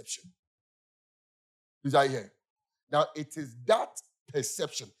for perception. Is that here? Now, it is that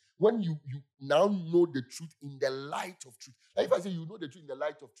perception. When you now know the truth in the light of truth. Like if I say you know the truth in the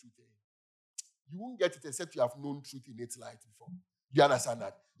light of truth, you won't get it except you have known truth in its light before. You understand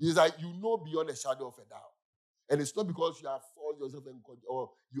that? It's like you know beyond a shadow of a doubt. And it's not because you have forced yourself or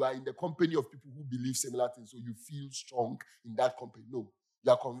you are in the company of people who believe similar things, so you feel strong in that company. No,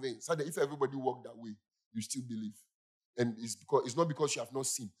 you are convinced. So that if everybody walked that way, you still believe. And it's not because you have not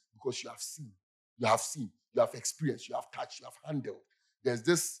seen, because you have seen. You have seen, you have experienced, you have touched, you have handled. There's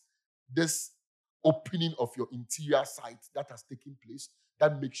this opening of your interior sight that has taken place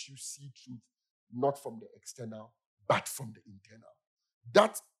that makes you see truth, not from the external, but from the internal.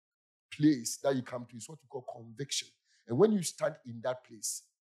 That place that you come to is what we call conviction. And when you stand in that place,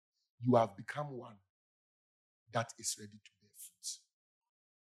 you have become one that is ready to bear fruit.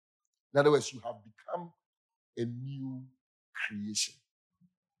 In other words, you have become a new creation.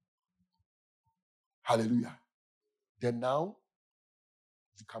 Hallelujah. Then now,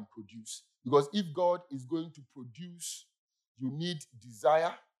 you can produce. Because if God is going to produce, you need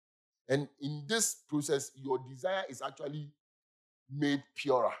desire. And in this process, your desire is actually made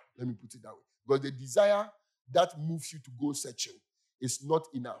purer. Let me put it that way. Because the desire that moves you to go searching is not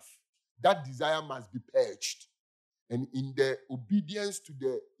enough. That desire must be purged. And in the obedience to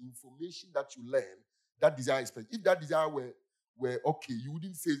the information that you learn, that desire is purged. If that desire were okay, you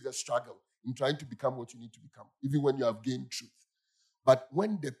wouldn't face the struggle in trying to become what you need to become, even when you have gained truth. But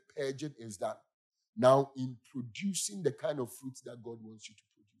when the purging is done, now in producing the kind of fruits that God wants you to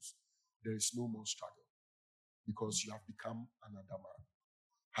produce, there is no more struggle because you have become another man.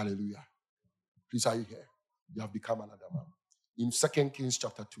 Hallelujah. Please, are you here? You have become another man. In 2 Kings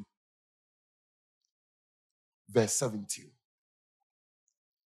chapter 2, verse 17.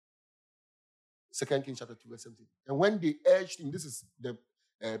 2 Kings chapter 2, verse 17. And when they urged him, this is the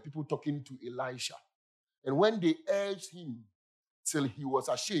people talking to Elisha. And when they urged him till he was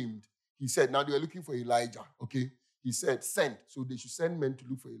ashamed, he said, now they were looking for Elijah, okay? He said, send. So they should send men to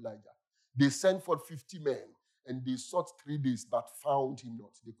look for Elijah. They sent for 50 men, and they sought 3 days, but found him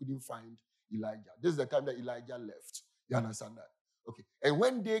not. They couldn't find Elijah. This is the time that Elijah left. You understand that? Okay. And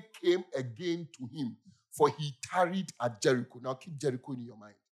when they came again to him, for he tarried at Jericho. Now keep Jericho in your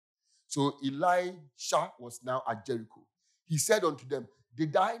mind. So Elisha was now at Jericho. He said unto them,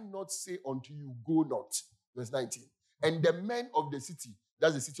 did I not say unto you, go not? Verse 19. And the men of the city,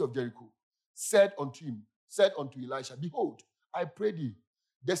 that's the city of Jericho, said unto Elisha, behold, I pray thee,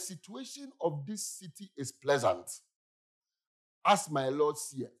 the situation of this city is pleasant, as my Lord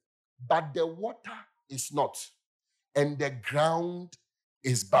seeth, but the water is not, and the ground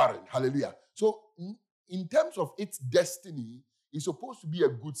is barren. Hallelujah. So in terms of its destiny, it's supposed to be a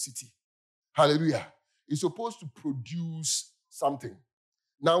good city. Hallelujah. It's supposed to produce something.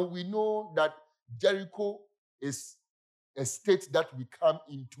 Now we know that Jericho is a state that we come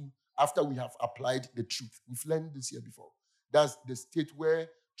into after we have applied the truth. We've learned this here before. That's the state where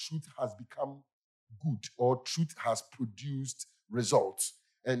truth has become good, or truth has produced results.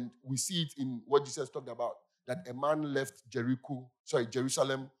 And we see it in what Jesus talked about, that a man left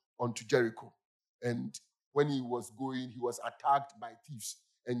Jerusalem unto Jericho. And when he was going, he was attacked by thieves.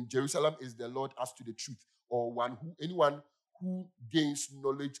 And Jerusalem is the Lord as to the truth, or anyone who gains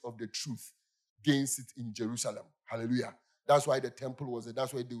knowledge of the truth gains it in Jerusalem. Hallelujah. That's why the temple was there.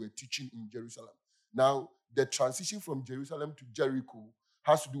 That's why they were teaching in Jerusalem. Now, the transition from Jerusalem to Jericho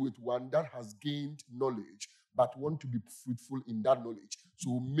has to do with one that has gained knowledge, but want to be fruitful in that knowledge.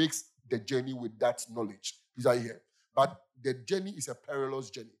 So makes the journey with that knowledge. Please are here. But the journey is a perilous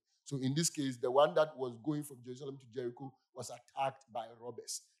journey. So in this case, the one that was going from Jerusalem to Jericho was attacked by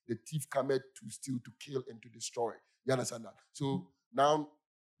robbers. The thief came to steal, to kill, and to destroy. You understand that? So now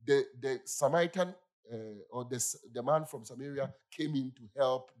the Samaritan or the man from Samaria came in to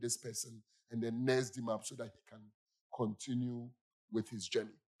help this person and then nursed him up so that he can continue with his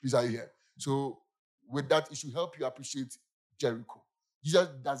journey. Please are you here? So with that, it should help you appreciate Jericho. Jesus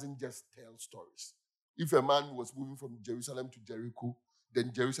doesn't just tell stories. If a man was moving from Jerusalem to Jericho,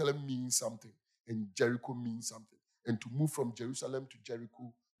 then Jerusalem means something and Jericho means something. And to move from Jerusalem to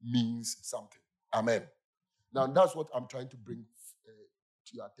Jericho means something. Amen. Now, that's what I'm trying to bring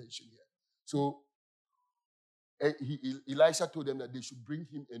to your attention here. So, Elisha told them that they should bring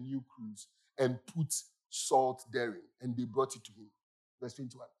him a new cruse and put salt therein. And they brought it to him. Verse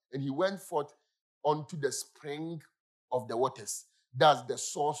 21. And he went forth unto the spring of the waters. That's the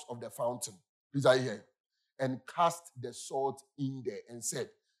source of the fountain. Please are you here? And cast the salt in there and said,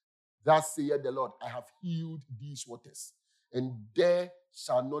 thus saith the Lord, I have healed these waters, and there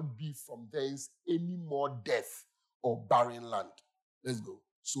shall not be from thence any more death or barren land. Let's go.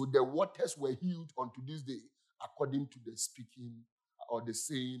 So the waters were healed unto this day, according to the speaking or the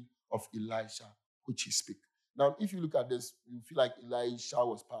saying of Elisha, which he spake. Now, if you look at this, you feel like Elisha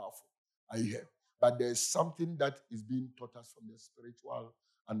was powerful. Are you here? But there's something that is being taught us from the spiritual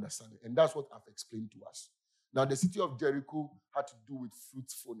understanding, and that's what I've explained to us. Now, the city of Jericho had to do with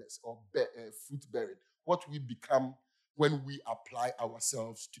fruitfulness or fruit bearing, what we become when we apply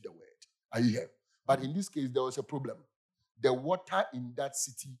ourselves to the word. Are you here? But in this case, there was a problem. The water in that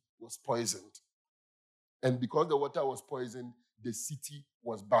city was poisoned. And because the water was poisoned, the city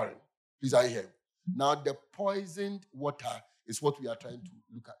was barren. Please, are you here? Now, the poisoned water is what we are trying to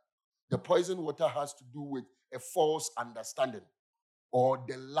look at. The poisoned water has to do with a false understanding or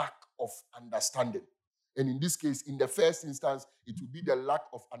the lack of understanding. And in this case, in the first instance, it will be the lack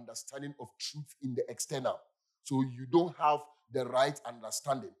of understanding of truth in the external. So you don't have the right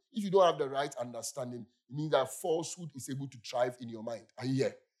understanding. If you don't have the right understanding, it means that falsehood is able to thrive in your mind. Are you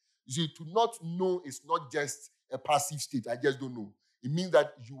here? You see, to not know is not just a passive state. I just don't know. It means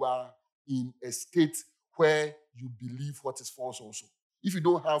that you are in a state where you believe what is false also. If you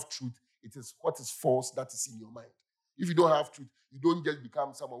don't have truth, it is what is false that is in your mind. If you don't have truth, you don't just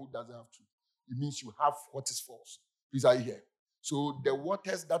become someone who doesn't have truth. It means you have what is false. Please, are you here? So the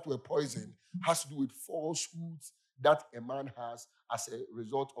waters that were poisoned has to do with falsehoods that a man has as a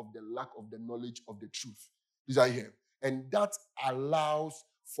result of the lack of the knowledge of the truth. Please, are you here? And that allows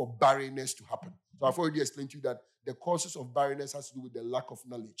for barrenness to happen. So I've already explained to you that the causes of barrenness has to do with the lack of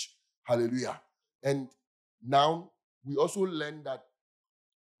knowledge. Hallelujah. And now we also learn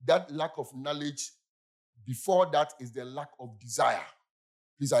that lack of knowledge, before that is the lack of desire.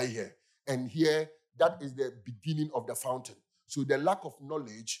 Please, are you here? And here, that is the beginning of the fountain. So the lack of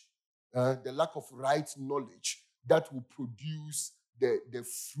knowledge, the lack of right knowledge, that will produce the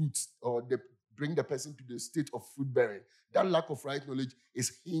fruit or bring the person to the state of fruit bearing. That lack of right knowledge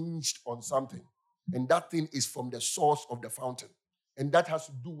is hinged on something. And that thing is from the source of the fountain. And that has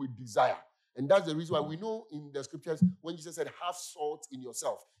to do with desire. And that's the reason why we know in the scriptures when Jesus said, have salt in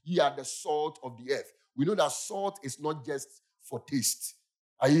yourself. Ye are the salt of the earth. We know that salt is not just for taste.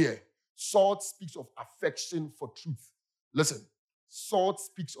 Are you here? Salt speaks of affection for truth. Listen, salt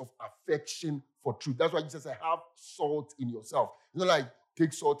speaks of affection for truth. That's why Jesus said, have salt in yourself. It's not like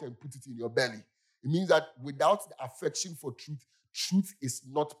take salt and put it in your belly. It means that without the affection for truth, truth is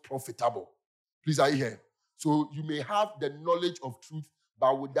not profitable. Please, are you here? So you may have the knowledge of truth,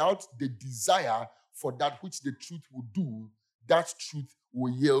 but without the desire for that which the truth will do, that truth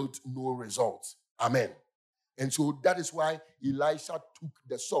will yield no results. Amen. And so that is why Elisha took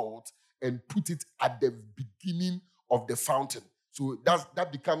the salt and put it at the beginning of the fountain. So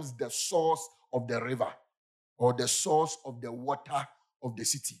that becomes the source of the river or the source of the water of the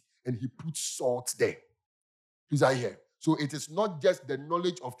city. And he put salt there. Please, are you here? So it is not just the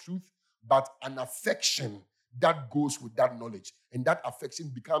knowledge of truth, but an affection that goes with that knowledge. And that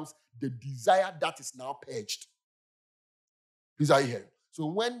affection becomes the desire that is now purged. Please, are you here? So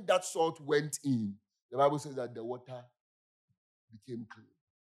when that salt went in, the Bible says that the water became clean.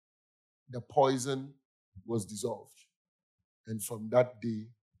 The poison was dissolved. And from that day,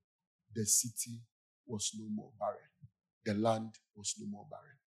 the city was no more barren. The land was no more barren.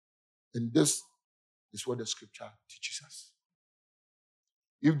 And this is what the scripture teaches us.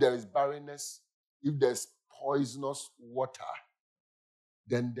 If there is barrenness, if there's poisonous water,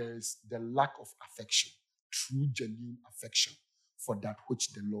 then there is the lack of affection, true, genuine affection for that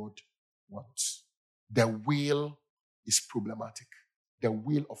which the Lord wants. The will is problematic. The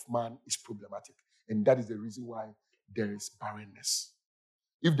will of man is problematic. And that is the reason why there is barrenness.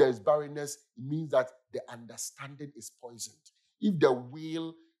 If there is barrenness, it means that the understanding is poisoned. If the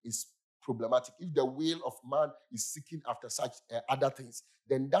will is problematic, if the will of man is seeking after such other things,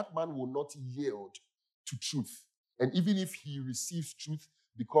 then that man will not yield to truth. And even if he receives truth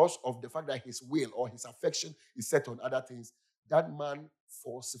because of the fact that his will or his affection is set on other things, that man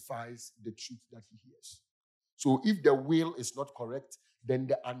falsifies the truth that he hears. So if the will is not correct, then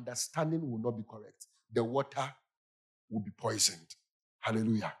the understanding will not be correct. The water will be poisoned.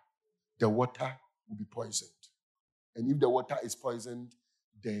 Hallelujah. The water will be poisoned. And if the water is poisoned,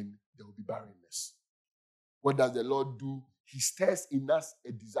 then there will be barrenness. What does the Lord do? He stirs in us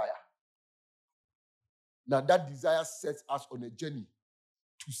a desire. Now that desire sets us on a journey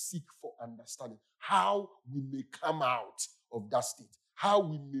to seek for understanding. How we may come out of that state. How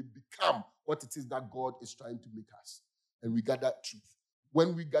we may become what it is that God is trying to make us. And we gather truth.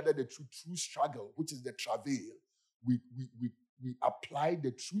 When we gather the truth through struggle, which is the travail, we apply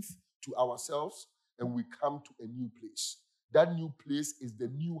the truth to ourselves and we come to a new place. That new place is the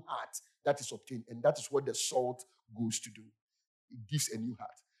new heart that is obtained. And that is what the salt goes to do. It gives a new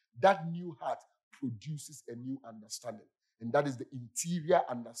heart. That new heart produces a new understanding. And that is the interior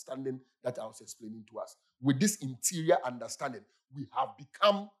understanding that I was explaining to us. With this interior understanding, we have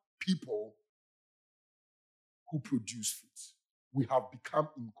become people who produce fruit. We have become,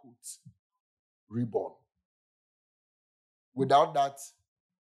 in quotes, reborn. Without that,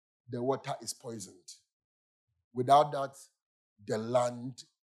 the water is poisoned. Without that, the land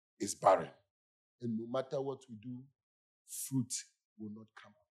is barren. And no matter what we do, fruit will not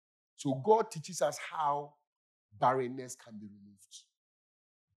come out. So God teaches us how barrenness can be removed.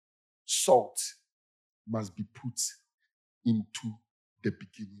 Salt must be put into the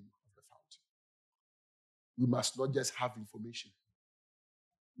beginning of the fountain. We must not just have information.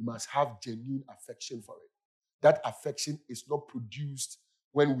 We must have genuine affection for it. That affection is not produced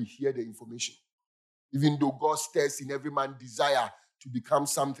when we hear the information. Even though God stirs in every man's desire to become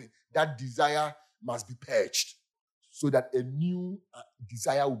something, that desire must be purged so that a new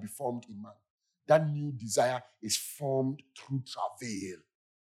desire will be formed in man. That new desire is formed through travail,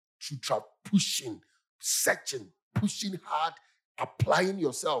 through pushing, searching, pushing hard, applying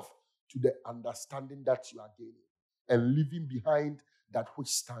yourself to the understanding that you are gaining and leaving behind that which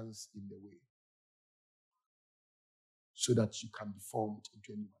stands in the way so that you can be formed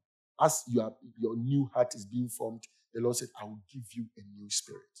into a new man. As your new heart is being formed, the Lord said, I will give you a new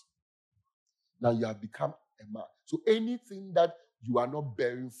spirit. Now you have become a man. So anything that you are not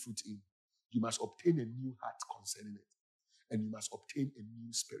bearing fruit in, you must obtain a new heart concerning it. And you must obtain a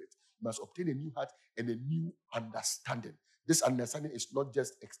new spirit. You must obtain a new heart and a new understanding. This understanding is not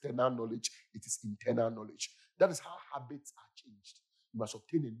just external knowledge, it is internal knowledge. That is how habits are changed. You must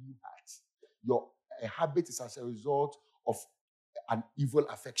obtain a new heart. A habit is as a result of an evil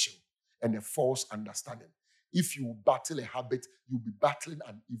affection and a false understanding. If you battle a habit, you'll be battling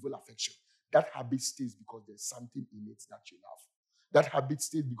an evil affection. That habit stays because there's something in it that you love. That habit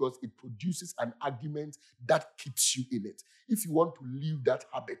stays because it produces an argument that keeps you in it. If you want to leave that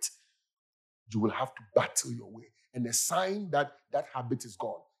habit, you will have to battle your way. And a sign that that habit is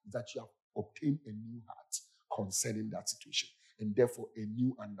gone is that you have obtained a new heart concerning that situation, and therefore a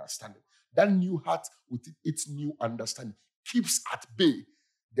new understanding. That new heart with its new understanding keeps at bay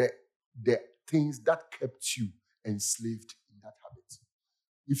the things that kept you enslaved in that habit.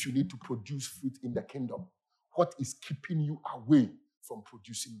 If you need to produce fruit in the kingdom, what is keeping you away from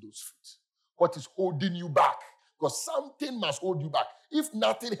producing those fruits? What is holding you back? Because something must hold you back. If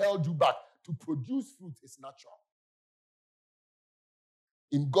nothing held you back, to produce fruit is natural.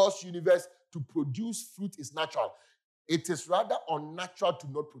 In God's universe, to produce fruit is natural. It is rather unnatural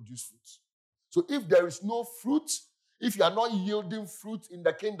to not produce fruit. So if there is no fruit, if you are not yielding fruit in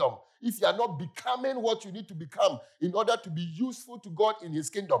the kingdom, if you are not becoming what you need to become in order to be useful to God in his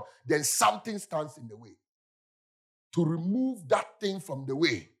kingdom, then something stands in the way. To remove that thing from the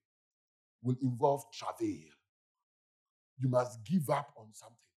way will involve travail. You must give up on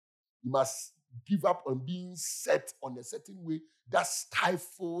something. You must give up on being set on a certain way that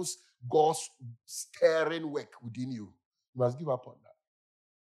stifles God's stirring work within you. You must give up on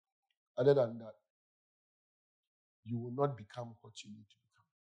that. Other than that, you will not become what you need to become.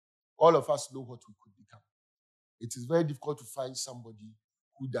 All of us know what we could become. It is very difficult to find somebody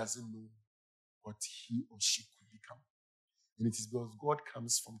who doesn't know what he or she could become. And it is because God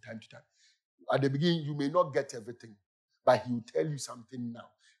comes from time to time. At the beginning, you may not get everything, but he will tell you something now.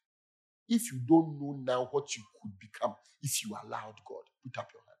 If you don't know now what you could become, if you allowed God, put up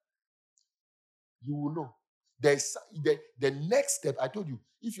your hand. You will know. There's the next step, I told you,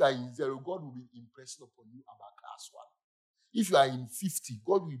 if you are in 0, God will be impressing upon you about class 1. If you are in 50,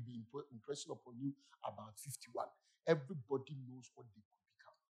 God will be impressing upon you about 51. Everybody knows what they could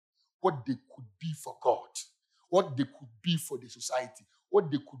become, what they could be for God, what they could be for the society, what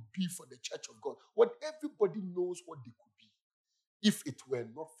they could be for the church of God. What everybody knows what they could be. If it were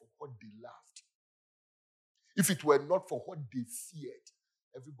not for what they loved, if it were not for what they feared,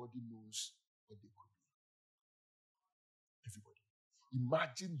 everybody knows what they could be. Everybody.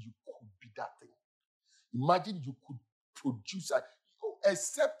 Imagine you could be that thing. Imagine you could produce that.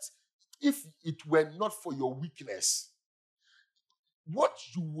 Except if it were not for your weakness, what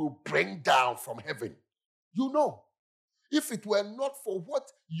you will bring down from heaven, you know. If it were not for what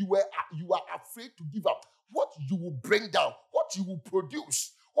you are afraid to give up, what you will bring down, what you will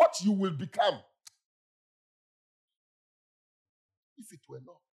produce, what you will become. If it were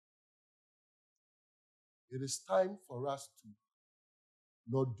not. It is time for us to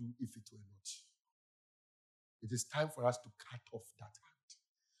not do if it were not. It is time for us to cut off that hand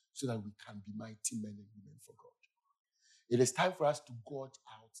so that we can be mighty men and women for God. It is time for us to gouge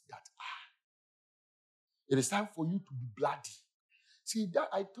out that eye. It is time for you to be bloody. See, that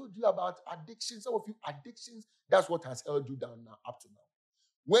I told you about addiction. Some of you, addictions, that's what has held you down now, up to now.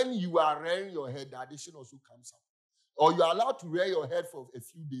 When you are rearing your head, the addiction also comes up. Or you are allowed to rear your head for a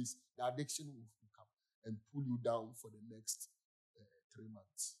few days, the addiction will come and pull you down for the next 3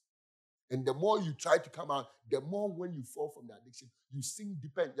 months. And the more you try to come out, the more when you fall from the addiction, you sink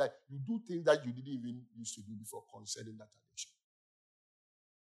deeper. Like you do things that you didn't even used to do before concerning that addiction.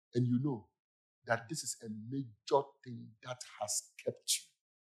 And you know that this is a major thing that has kept you.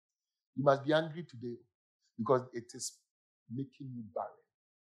 You must be angry today because it is making you barren.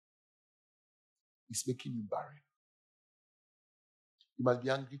 It's making you barren. You must be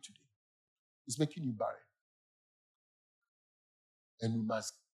angry today. It's making you barren. And we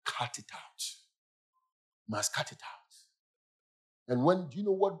must cut it out. You must cut it out. And when, do you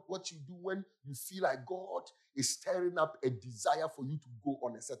know what you do when you feel like God is stirring up a desire for you to go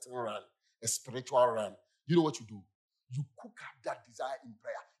on a certain run, a spiritual run? You know what you do? You cook up that desire in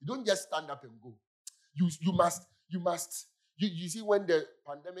prayer. You don't just stand up and go. You must. You see, when the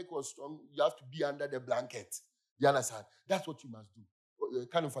pandemic was strong, you have to be under the blanket. You understand? That's what you must do.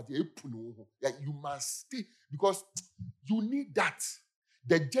 Kind of you must stay because you need that.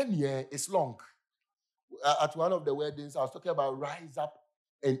 The journey is long. At one of the weddings, I was talking about rise up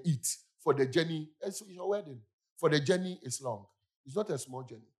and eat. For the journey, it's your wedding. For the journey is long. It's not a small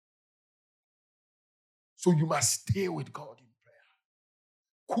journey. So you must stay with God in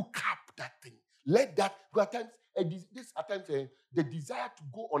prayer. Cook up that thing. Let that, at times, the desire to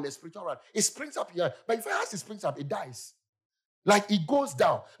go on a spiritual run, it springs up here. But if it springs up, it dies. Like it goes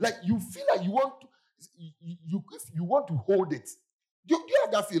down. Like you feel like you want to, if you want to hold it. Do you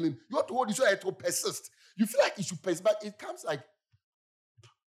have that feeling? You want to hold it so it will persist. You feel like it should persist, but it comes like,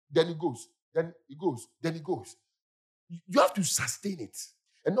 then it goes, then it goes, then it goes. You have to sustain it.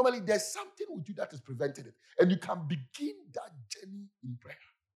 And normally there's something with you that is preventing it. And you can begin that journey in prayer.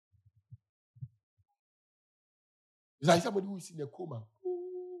 It's like somebody who is in a coma.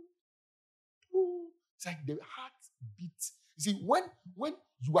 It's like the heart beats. You see, when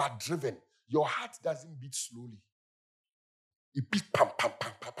you are driven, your heart doesn't beat slowly. It beats pam, pam,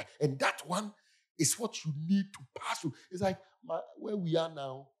 pam, pam, pam. And that one is what you need to pass through. It's like where we are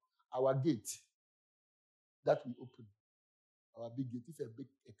now, our gate that we open. Our big gate. If a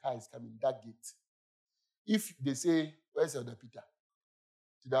car is coming, that gate. If they say, where's Elder Peter?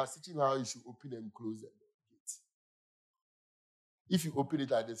 They are teaching how you should open and close the gate. If you open it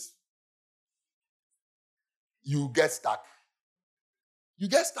like this, you get stuck. You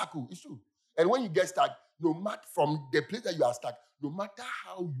get stuck, it's true. And when you get stuck, no matter from the place that you are stuck, no matter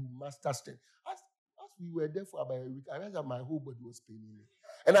how you master strength. As we were there for about a week, I realized that my whole body was paining me.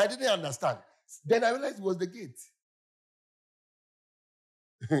 And I didn't understand. Then I realized it was the gate.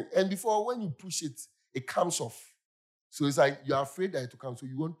 And before, when you push it, it comes off. So it's like you're afraid that it will come, so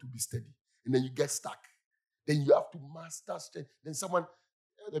you want to be steady. And then you get stuck. Then you have to master strength. Then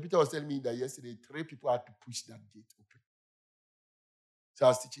Peter was telling me that yesterday, 3 people had to push that gate open. So I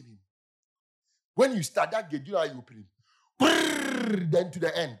was teaching him. When you start that gate, you know how you open it. Then to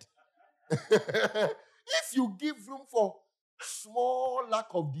the end. If you give room for small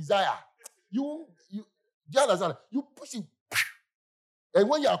lack of desire, do you understand? You push it. And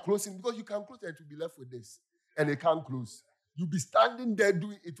when you are closing, because you can close and it will be left with this. And it can't close. You'll be standing there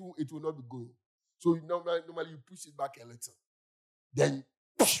doing it, it will not be going. So normally you push it back a little. Then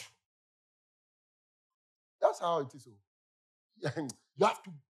that's how it is. You have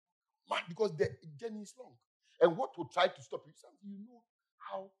to, because the journey is long. And what will try to stop you? You know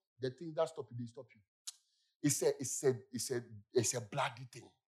how the things that stop you, they stop you. It's a bloody thing.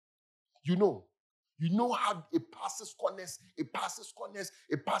 You know how it passes corners,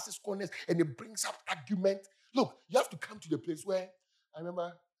 and it brings up argument. Look, you have to come to the place where, I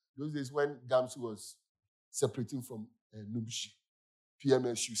remember those days when Gamsu was separating from Nubishi,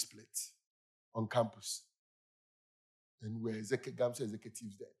 PMSU split on campus. And we're Gamsu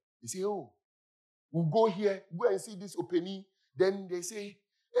executives there. They say, oh, we'll go here, go and see this opening. Then they say,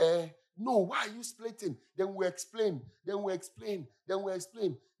 no, why are you splitting? Then we explain. Then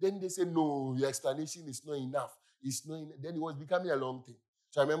they say, no, your explanation is not enough. It's not enough. Then it was becoming a long thing.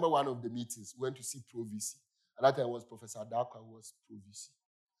 So I remember one of the meetings, we went to see Pro VC. At that time, it was Professor Adakwa who was Pro VC.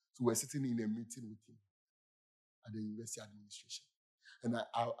 So we're sitting in a meeting with him at the university administration. And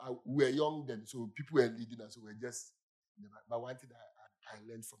we were young then, so people were leading us, so we were just, but one thing I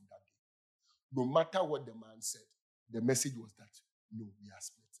learned from that day, no matter what the man said, the message was that, no, we are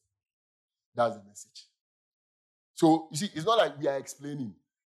splitting. That's the message. So, you see, it's not like we are explaining.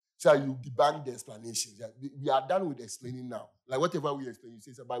 So you debunk the explanations. We are done with explaining now. Like whatever we explain, you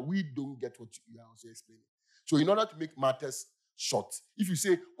say, but we don't get what you are also explaining. So in order to make matters short, if you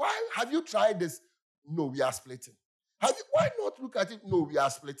say, why have you tried this? No, we are splitting. Why not look at it? No, we are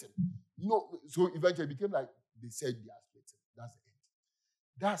splitting. No. So eventually it became like they said they are splitting. That's the end.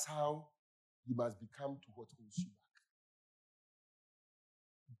 That's how you must become to what holds you back.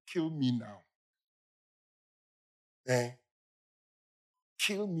 Kill me now.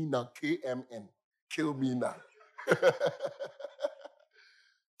 Kill me now. KMN. Kill me now.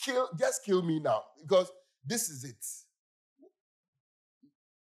 Just kill me now. Because this is it.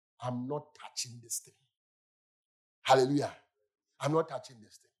 I'm not touching this thing. Hallelujah. I'm not touching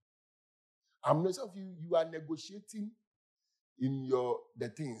this thing. Some of you are negotiating in the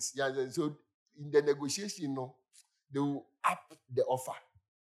things. Yeah, so in the negotiation, they will up the offer.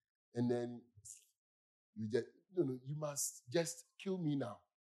 And then you just, you must just kill me now.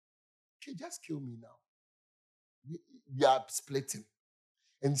 Okay, just kill me now. We are splitting.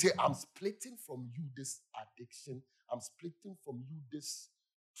 And say, I'm splitting from you this addiction. I'm splitting from you this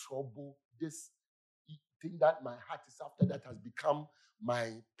trouble, this thing that my heart is after that has become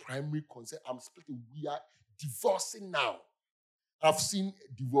my primary concern. I'm splitting. We are divorcing now. I've seen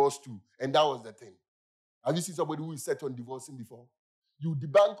divorce too. And that was the thing. Have you seen somebody who is set on divorcing before? You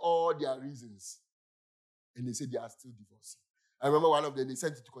debunk all their reasons. And they say they are still divorcing. I remember one of them, they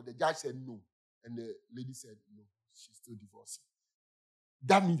sent it to court. The judge said no. And the lady said no, she's still divorcing.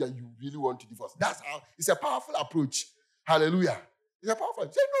 That means that you really want to divorce. That's how, it's a powerful approach. Hallelujah. It's a powerful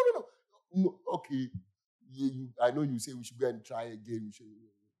approach. Say, no. Okay. I know you say we should go and try again.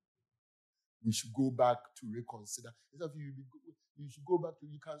 We should go back to reconsider. You should go back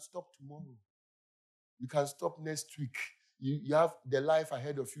you can stop tomorrow. You can stop next week. You have the life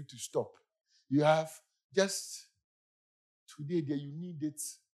ahead of you to stop. You have just today that you need it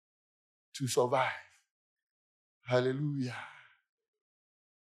to survive. Hallelujah.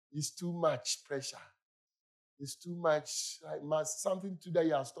 It's too much pressure. It's too much. Something today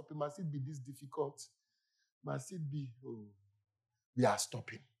you are stopping. Must it be this difficult? Must it be? Oh, we are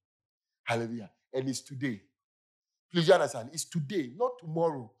stopping. Hallelujah. And it's today. Please understand. It's today, not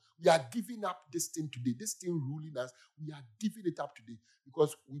tomorrow. We are giving up this thing today. This thing ruling us. We are giving it up today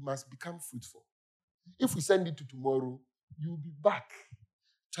because we must become fruitful. If we send it to tomorrow, you'll be back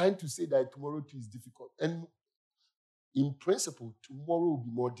trying to say that tomorrow too is difficult. And in principle, tomorrow will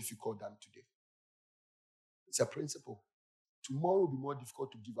be more difficult than today. It's a principle. Tomorrow will be more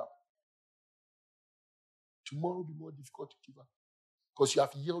difficult to give up. Tomorrow will be more difficult to give up because you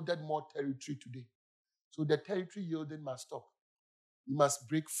have yielded more territory today. So the territory yielding must stop. You must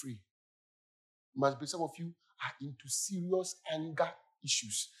break free. You must be. Some of you are into serious anger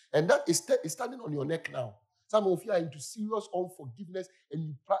issues. And that is standing on your neck now. Some of you are into serious unforgiveness and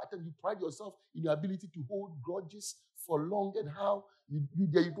you pride yourself in your ability to hold grudges for long and how you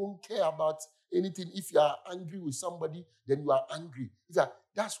don't care about anything. If you are angry with somebody, then you are angry.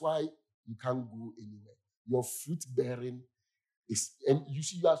 That's why you can't go anywhere. Your fruit bearing is, and you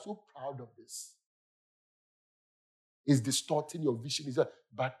see, you are so proud of this. It's distorting your vision.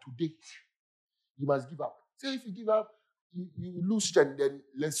 But today, you must give up. Say if you give up, you lose strength, then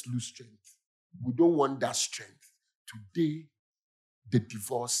let's lose strength. We don't want that strength. Today, the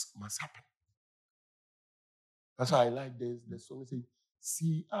divorce must happen. That's why I like this. The song says,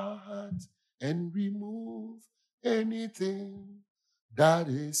 see our heart and remove anything that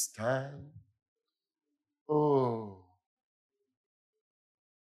is time. Oh.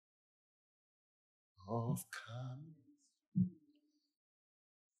 Of coming.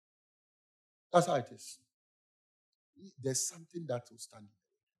 That's how it is. There's something that will stand in the way.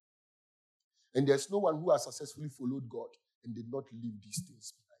 And there's no one who has successfully followed God and did not leave these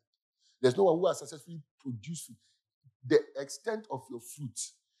things behind. There's no one who has successfully produced fruit. The extent of your fruit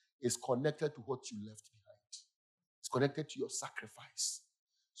is connected to what you left behind. It's connected to your sacrifice.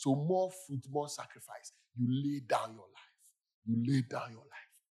 So more fruit, more sacrifice. You lay down your life. You lay down your life.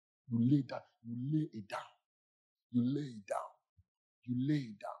 You lay down. You lay it down. You lay it down. You lay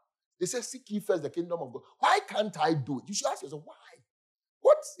it down. They say, seek ye first the kingdom of God. Why can't I do it? You should ask yourself, why?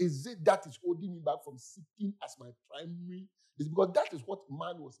 What is it that is holding me back from seeking as my primary? It's because that is what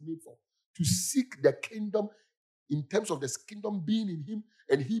man was made for. To seek the kingdom in terms of the kingdom being in him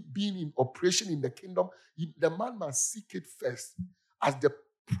and he being in operation in the kingdom. The man must seek it first as the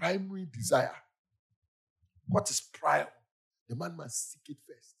primary desire. What is prior? The man must seek it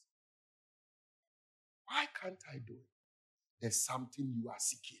first. Why can't I do it? There's something you are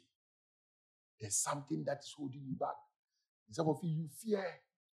seeking. There's something that is holding you back. Some of you fear.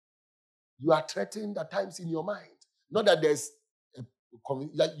 You are threatened at times in your mind. Not that there's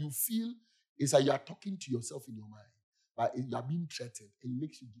like you feel it's like you are talking to yourself in your mind, but you are being threatened and it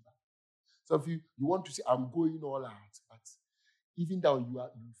makes you give up. Some of you want to say, I'm going all out, but even though you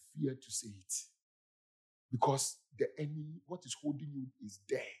fear to say it. Because the enemy, what is holding you is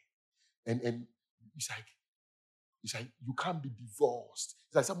there. And it's like you can't be divorced.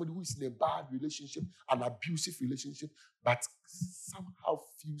 It's like somebody who is in a bad relationship, an abusive relationship, but somehow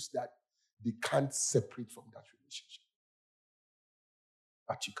feels that they can't separate from that relationship.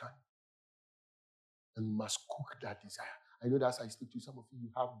 But you can. And you must cook that desire. I know that's how I speak to you. Some of you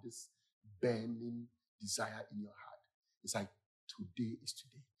have this burning desire in your heart. It's like today is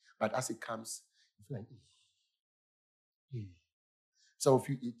today. But as it comes, you feel like, Some of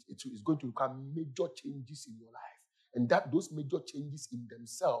you, it's going to become major changes in your life. And that those major changes in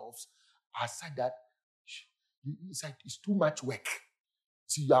themselves are said that it's too much work.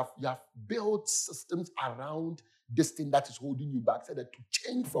 So you have built systems around this thing that is holding you back. So that to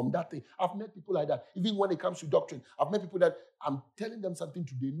change from that thing. I've met people like that. Even when it comes to doctrine, I've met people that I'm telling them something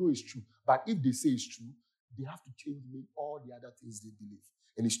they know is true. But if they say it's true, they have to change all the other things they believe.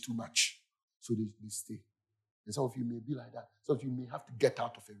 And it's too much. So they stay. And some of you may be like that. Some of you may have to get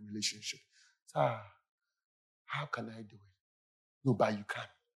out of a relationship. So, how can I do it? No, but you can.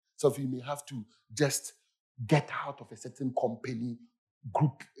 Some of you may have to just get out of a certain company,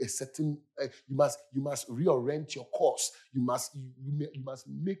 group, a certain. You must reorient your course. You must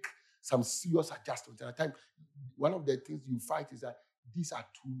make some serious adjustments. And at times, one of the things you fight is that these are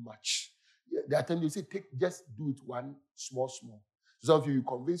too much. There are times you say, just do it one small. Some of you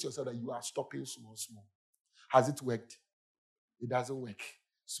convince yourself that you are stopping small. Has it worked? It doesn't work.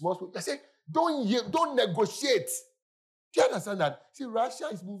 Small. I say, don't negotiate. Do you understand that? See, Russia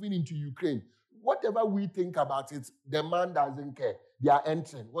is moving into Ukraine. Whatever we think about it, the man doesn't care. They are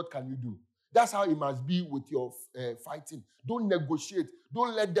entering. What can you do? That's how it must be with your fighting. Don't negotiate.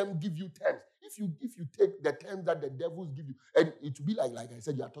 Don't let them give you terms. if you take the terms that the devils give you, and it will be like I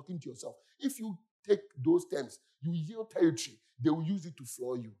said, you are talking to yourself. If you take those terms, you yield territory, they will use it to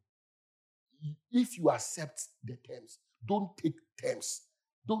floor you. If you accept the terms, don't take terms.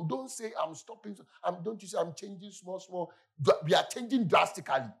 Don't say I'm stopping. Don't you say I'm changing small. We are changing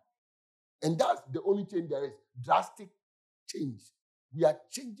drastically. And that's the only change there is. Drastic change. We are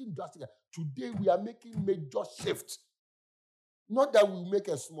changing drastically. Today we are making major shifts. Not that we make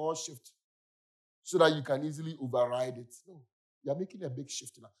a small shift so that you can easily override it. No. We are making a big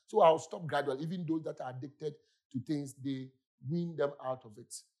shift now. So I'll stop gradually. Even those that are addicted to things, they wean them out of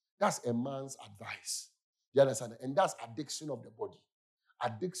it. That's a man's advice. You understand? And that's addiction of the body.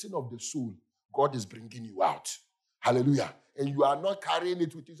 Addiction of the soul. God is bringing you out. Hallelujah. And you are not carrying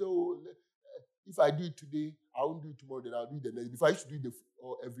it with you. So, if I do it today, I won't do it tomorrow, then I'll do it the next. Before I used to do it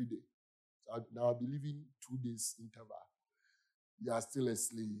every day. So now I'll be living 2 days interval. You are still a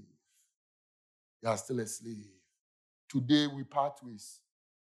slave. You are still a slave. Today we part ways.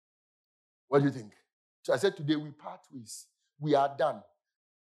 What do you think? So I said today we part ways. We are done.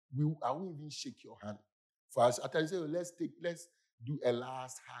 I won't even shake your hand. For us, I say, let's do a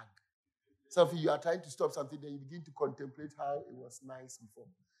last hug. Some of you are trying to stop something, then you begin to contemplate how it was nice before.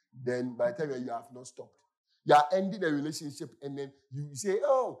 Then by the time you have not stopped, you are ending a relationship, and then you say,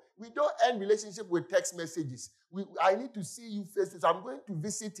 "Oh, we don't end relationship with text messages. I need to see you face to face. I'm going to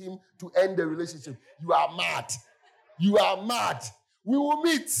visit him to end the relationship." You are mad. You are mad. We will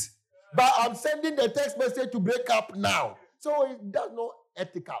meet, but I'm sending the text message to break up now. So that's not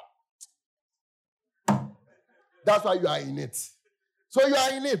ethical. That's why you are in it. So you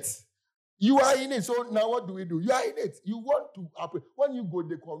are in it. You are in it. So now what do? You are in it. You want to operate. When you go,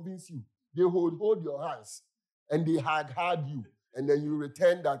 they convince you. They hold your hands and they hug you. And then you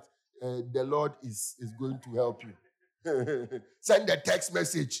return that the Lord is going to help you. Send a text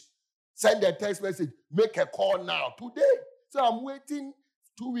message. Send a text message. Make a call now. Today. So I'm waiting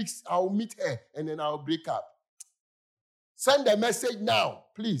 2 weeks. I'll meet her and then I'll break up. Send a message now.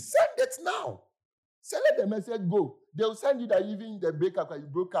 Please. Send it now. So let the message go. They'll send you that even the breakup, you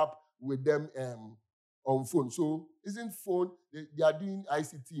broke up with them on phone. So isn't phone, they are doing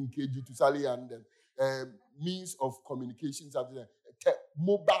ICT in KG to Sally and means of communication, something like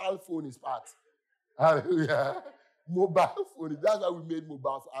mobile phone is part. Hallelujah. Mobile phone. That's why we made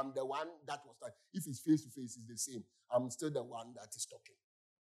mobile phone. I'm the one that was like, if it's face-to-face, it's the same. I'm still the one that is talking.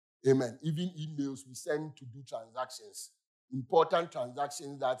 Amen. Even emails we send to do transactions. Important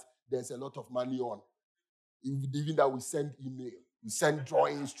transactions that there's a lot of money on. Even that we send email. We send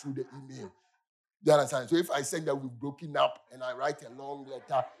drawings through the email. You understand? So if I send that we've broken up and I write a long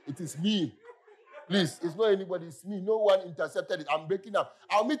letter, it is me. Please, it's not anybody, it's me. No one intercepted it. I'm breaking up.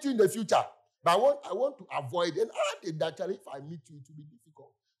 I'll meet you in the future. But I want to avoid it. And I did that. If I meet you, it will be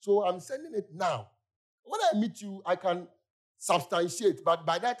difficult. So I'm sending it now. When I meet you, I can substantiate. But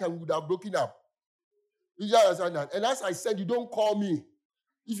by that time, we would have broken up. You understand that? And as I said, you don't call me.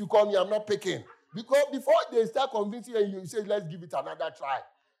 If you call me, I'm not picking. Because before they start convincing you, you say, let's give it another try.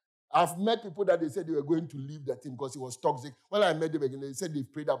 I've met people that they said they were going to leave the team because it was toxic. When I met them again, they said they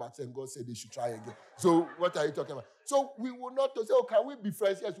prayed about it and God said they should try again. So what are you talking about? So we will not say, oh, can we be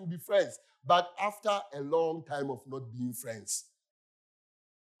friends? Yes, we'll be friends. But after a long time of not being friends.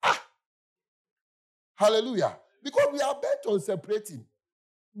 Hallelujah. Because we are bent on separating.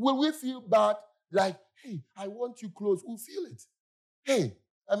 Will we feel bad? Like, hey, I want you close. We'll feel it. Hey,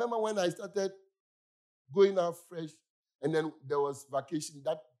 I remember when I started going out fresh, and then there was vacation.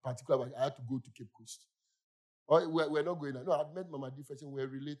 That particular vacation, I had to go to Cape Coast. Or we're not going out. No, I'd met Mama D fresh and we were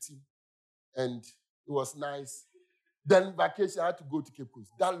relating, and it was nice. Then vacation, I had to go to Cape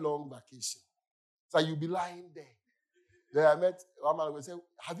Coast. That long vacation. So you'll be lying there. Then I met Mama and said,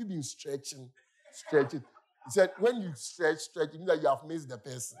 have you been stretching? Stretching. He said, when you stretch, it means that you have missed the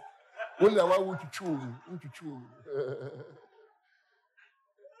person. When I want to chew.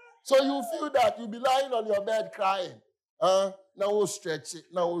 So you feel that you'll be lying on your bed crying. Now we'll stretch it.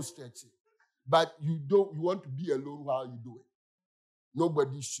 But you want to be alone while you do it.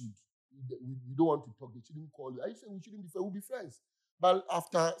 Nobody should. You don't want to talk. They shouldn't call you. I say we shouldn't be friends. We'll be friends. But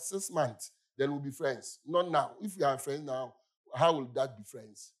after 6 months, then we'll be friends. Not now. If we are friends now, how will that be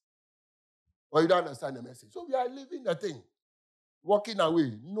friends? Well, you don't understand the message. So we are living the thing. Walking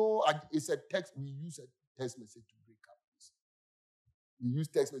away. No, it's a text. We use a text message to break up. We use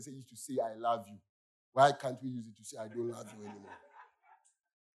text messages to say, I love you. Why can't we use it to say, I don't love you anymore?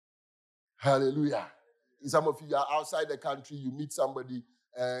 Hallelujah. Some of you are outside the country, you meet somebody,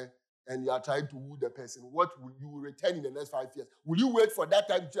 and you are trying to woo the person. What will you return in the next 5 years? Will you wait for that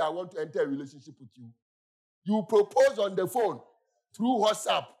time to say, I want to enter a relationship with you? You propose on the phone, through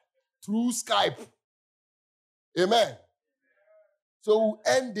WhatsApp, through Skype. Amen. So we'll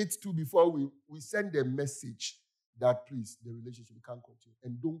end it too before we send a message that please, the relationship can't continue.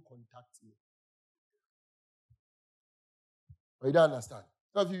 And don't contact me. But you don't understand.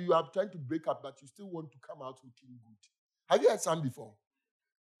 Some of you are trying to break up, but you still want to come out looking good. Have you heard some before?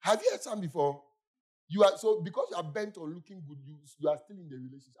 Have you heard some before? You are so because you are bent on looking good, you are still in the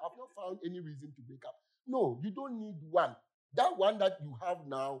relationship. I've not found any reason to break up. No, you don't need one. That one that you have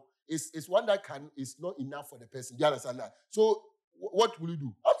now is one that is not enough for the person. Do you understand that? So what will you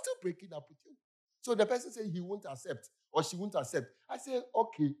do? I'm still breaking up with you. So the person says he won't accept or she won't accept. I say,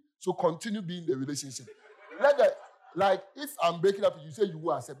 okay, so continue being in the relationship. Like if I'm breaking up, you say you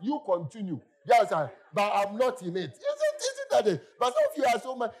will accept. You continue. Yes, but I'm not in it. Isn't that it? But some of you are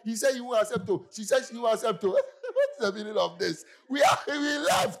so much. He said you will accept too. She says she will accept too. What's the meaning of this? We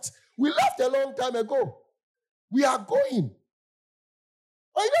left. We left a long time ago. We are going.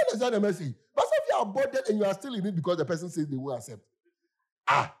 Oh, you don't understand the message. But some of you are bothered and you are still in it because the person says they will accept.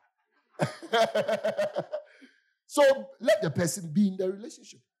 So let the person be in the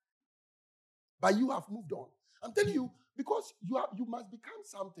relationship. But you have moved on. I'm telling you, because you must become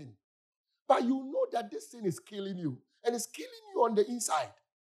something. But you know that this thing is killing you. And it's killing you on the inside.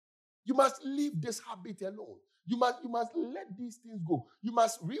 You must leave this habit alone. You must let these things go. You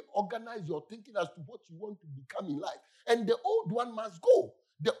must reorganize your thinking as to what you want to become in life. And the old one must go.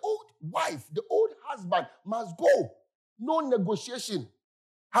 The old wife, the old husband must go. No negotiation.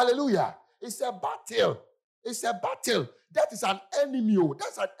 Hallelujah. It's a battle. It's a battle. That is an enemy.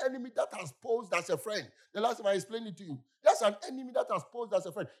 That's an enemy that has posed as a friend. The last time I explained it to you. That's an enemy that has posed as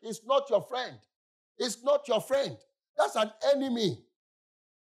a friend. It's not your friend. It's not your friend. That's an enemy.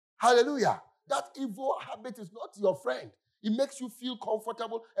 Hallelujah. That evil habit is not your friend. It makes you feel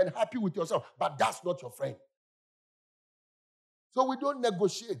comfortable and happy with yourself, but that's not your friend. So we don't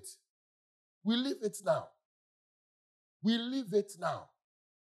negotiate. We leave it now. We leave it now.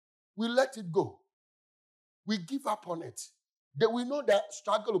 We let it go. We give up on it. We know that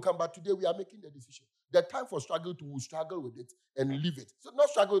struggle will come, but today we are making the decision. The time for struggle we'll struggle with it and leave it. So not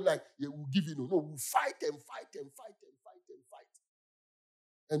struggle like we'll give in. No, we'll fight and fight and fight and fight and fight.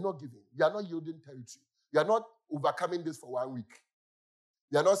 And not giving. We are not yielding territory. We are not overcoming this for 1 week.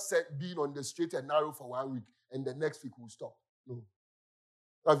 We are not being on the straight and narrow for 1 week and the next week we'll stop. No.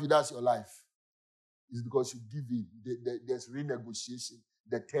 If that's your life, it's because you give in. There's renegotiation.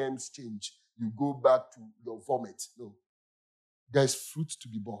 The terms change. You go back to your vomit. No. There's fruit to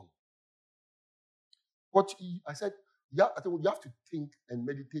be born. I said, you have to think and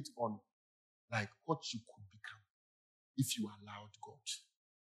meditate on like what you could become if you allowed God.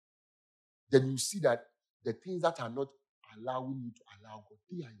 Then you see that the things that are not allowing you to allow God,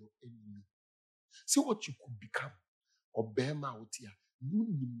 they are your enemy. See what you could become.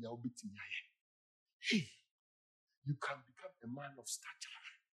 Hey, you can become a man of stature,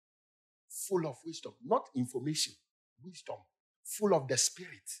 full of wisdom, not information, wisdom, full of the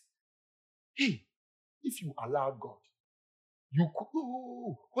Spirit. Hey, if you allowed God, you could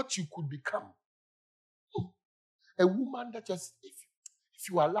what you could become. A woman that just if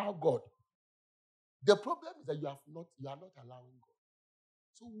you allow God. The problem is that you are not allowing God.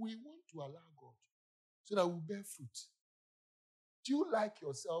 So we want to allow God so that we bear fruit. Do you like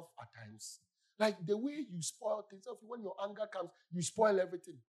yourself at times? Like the way you spoil things. When your anger comes, you spoil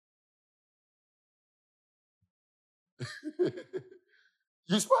everything.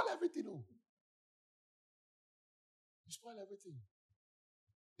 You spoil everything. You spoil everything.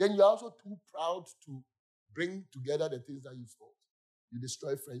 Then you're also too proud to bring together the things that you spoiled. You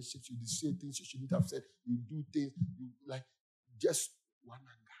destroy friendships. You say things you shouldn't have said. You do things. You like just one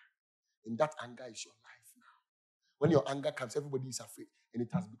anger. And that anger is your life now. When your anger comes, everybody is afraid. And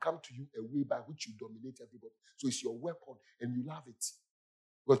it has become to you a way by which you dominate everybody. So it's your weapon and you love it.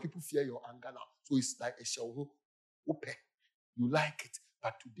 Because people fear your anger now. So it's like a shell. You like it.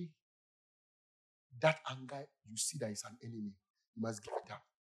 But today, that anger, you see that it's an enemy. You must give it up.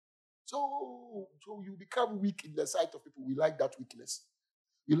 So you become weak in the sight of people. We like that weakness.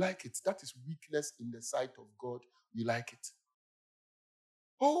 We like it. That is weakness in the sight of God. We like it.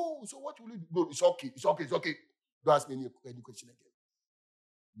 Oh, so what will you do? No, it's okay. It's okay. It's okay. Don't ask me any question again.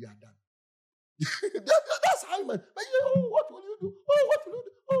 We are done. That's how man. But what will you do? Oh, what will you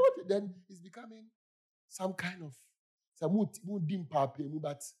do? Oh, what? Then it's becoming some kind of but how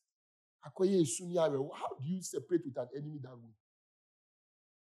do you separate with an enemy that way?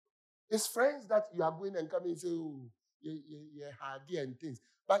 It's friends that you are going and coming and say, oh, yeah, haggy and things.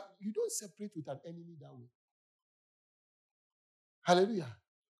 But you don't separate with an enemy that way. Hallelujah.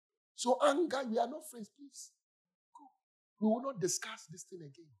 So anger, we are not friends, please. Go. We will not discuss this thing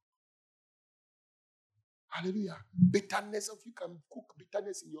again. Hallelujah. Bitterness, if you can cook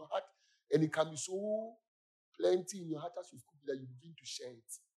bitterness in your heart, and it can be so plenty in your heart as you've cooked that you begin to share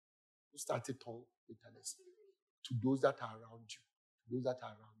it. You start to turn bitterness to those that are around you. To those that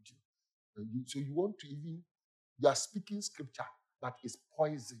are around you. So you want to even, you are speaking scripture, but it's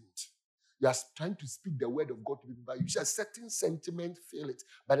poisoned. You are trying to speak the word of God to people, but you share certain sentiment, feel it.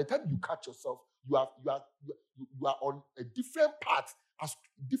 By the time you catch yourself, you are on a different path, as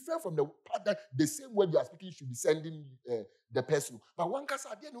different from the path that the same word you are speaking should be sending the person. But one can say,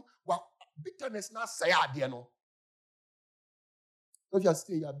 bitterness not say no. If you are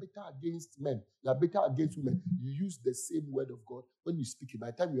saying you are bitter against men, you are bitter against women, you use the same word of God when you speak it.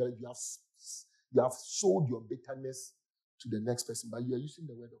 By the time you have sold your bitterness to the next person, but you are using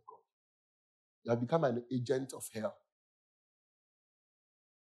the word of God. You have become an agent of hell.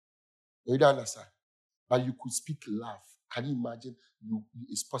 You don't understand? But you could speak love. Can you imagine?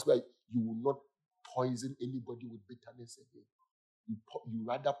 It's possible you will not poison anybody with bitterness again. You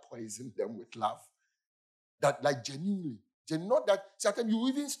rather poison them with love. That, like, genuinely. Not that certain you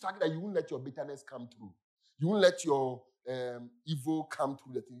even struggle that you won't let your bitterness come through. You won't let your evil come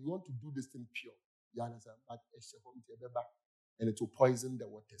through the thing. You want to do this thing pure. You understand? But and it will poison the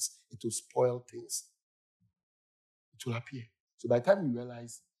waters. It will spoil things. It will appear. So by the time you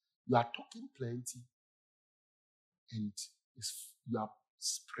realize you are talking plenty and you are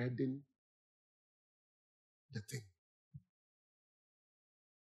spreading the thing.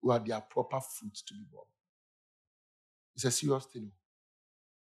 You are their proper fruit to be born. It's a serious thing.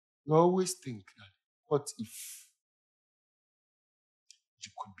 You always think that, what if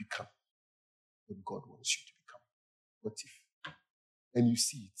you could become what God wants you to become? What if? And you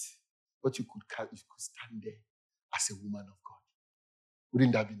see it. What you could stand there as a woman of God.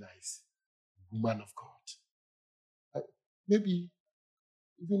 Wouldn't that be nice? Woman of God. Maybe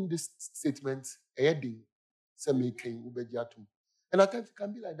even this statement, and at times it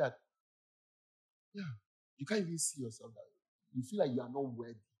can be like that. Yeah. You can't even see yourself that way. You feel like you are not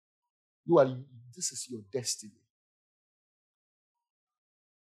worthy. This is your destiny.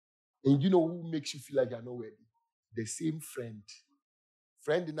 And you know who makes you feel like you're not worthy? The same friend.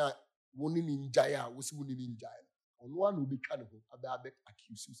 Friend in a winning in Jaya, was winning in Jaya. On one will be kind of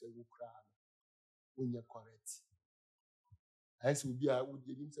accuse you, say, oh, cry. When you're correct. As will be, I would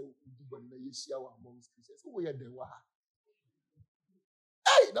give him say, you share amongst Christians. Oh, yeah, they were.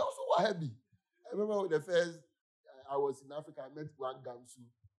 Hey, that was so heavy. I remember the first, I was in Africa, I met one Gamsu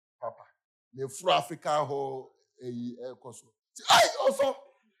Papa. The Fro Africa Ho, Koso. Hey, also.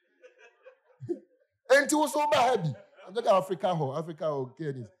 And it was so heavy. I'm talking Africa Ho,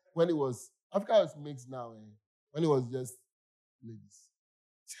 Kenny. When it was, Africa is mixed now. When it was just ladies.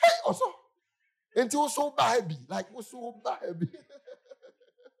 Hey, also. And it was so heavy. Like, it was so heavy.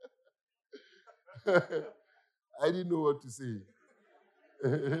 I didn't know what to say.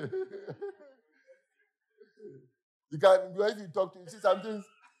 You can, when you talk to you see something,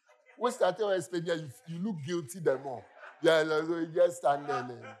 when started to explain here, you look guilty the more. Yeah, so you just stand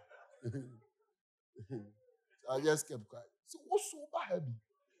there. I just kept quiet. So what's so heavy?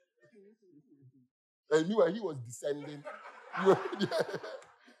 And meanwhile, he was descending.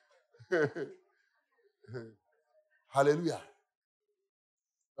 Hallelujah.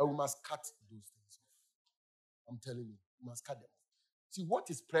 But we must cut those things off. I'm telling you, we must cut them off. See, what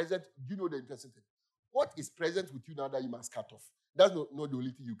is present, do you know the interesting thing? What is present with you now that you must cut off? That's not the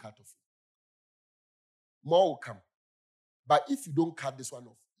only thing you cut off. More will come. But if you don't cut this one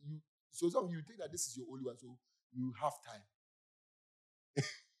off, so some of you think that this is your only one, so you have time.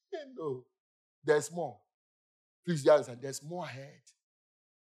 No, there's more. Please, you understand, there's more ahead.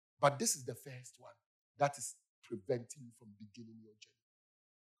 But this is the first one that is preventing you from beginning your journey.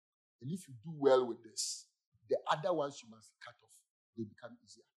 And if you do well with this, the other ones you must cut off, they become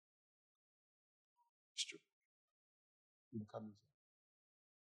easier. It's true. They become easier.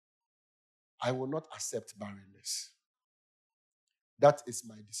 I will not accept barrenness. That is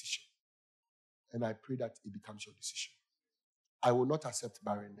my decision. And I pray that it becomes your decision. I will not accept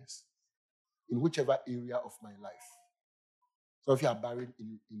barrenness in whichever area of my life. So if you are barren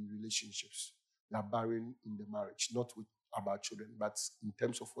in relationships, you are barren in the marriage, not about children, but in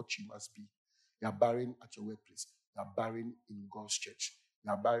terms of what you must be. You are barren at your workplace. You are barren in God's church.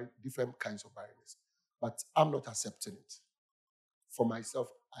 You are barren, different kinds of barrenness. But I'm not accepting it. For myself,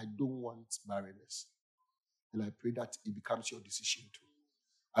 I don't want barrenness. And I pray that it becomes your decision too.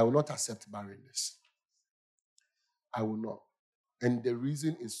 I will not accept barrenness. I will not. And the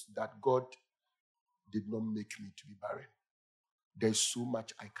reason is that God did not make me to be barren. There's so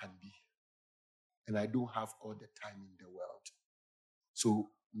much I can be. And I don't have all the time in the world. So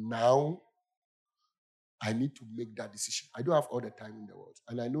now I need to make that decision. I don't have all the time in the world.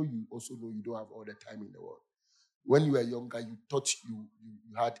 And I know you also know you don't have all the time in the world. When you were younger, you thought you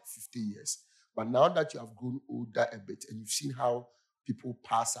had 50 years. But now that you have grown older a bit and you've seen how people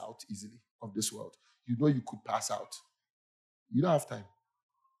pass out easily of this world, you know you could pass out. You don't have time.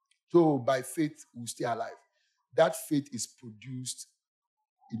 So by faith, we'll stay alive. That faith is produced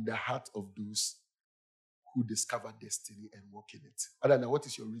in the heart of those who discover destiny and walk in it. Adana, what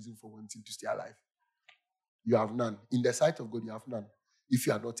is your reason for wanting to stay alive? You have none. In the sight of God, you have none. If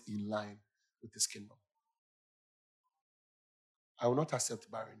you are not in line with His kingdom. I will not accept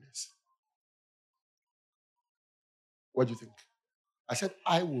barrenness. What do you think? I said,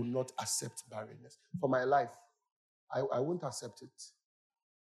 I will not accept barrenness. For my life, I won't accept it.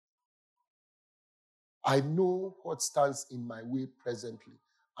 I know what stands in my way presently.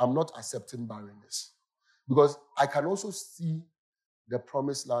 I'm not accepting barrenness. Because I can also see the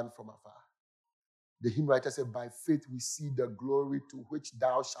promised land from afar. The hymn writer said, by faith we see the glory to which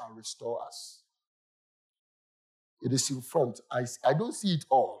thou shalt restore us. It is in front. I don't see it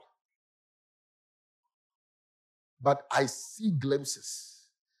all. But I see glimpses.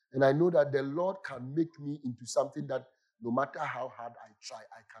 And I know that the Lord can make me into something that no matter how hard I try,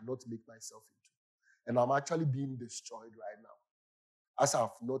 I cannot make myself into. And I'm actually being destroyed right now. As I've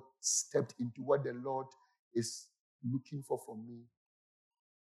not stepped into what the Lord is looking for from me.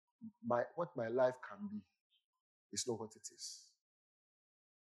 What my life can be is not what it is.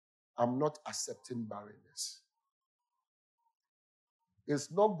 I'm not accepting barrenness.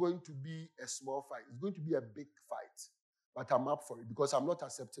 It's not going to be a small fight. It's going to be a big fight. But I'm up for it because I'm not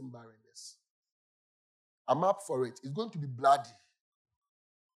accepting barrenness. I'm up for it. It's going to be bloody.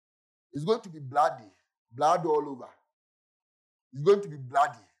 It's going to be bloody. Blood all over. It's going to be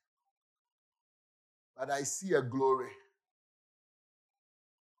bloody. But I see a glory.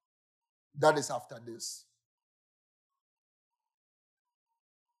 That is after this.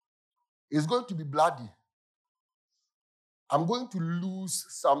 It's going to be bloody. I'm going to lose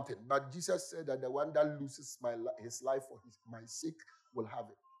something. But Jesus said that the one that loses his life for my sake will have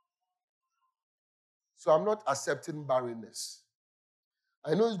it. So I'm not accepting barrenness.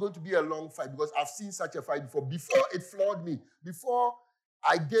 I know it's going to be a long fight because I've seen such a fight before. Before it floored me, before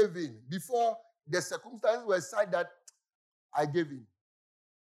I gave in, before the circumstances were such that I gave in.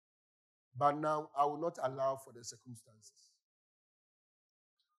 But now I will not allow for the circumstances.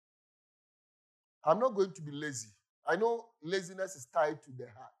 I'm not going to be lazy. I know laziness is tied to the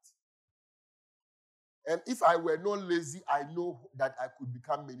heart. And if I were not lazy, I know that I could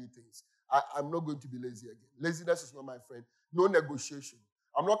become many things. I'm not going to be lazy again. Laziness is not my friend. No negotiation.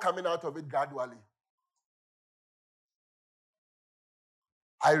 I'm not coming out of it gradually.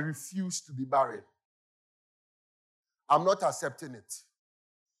 I refuse to be barren. I'm not accepting it.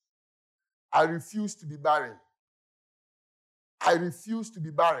 I refuse to be barren. I refuse to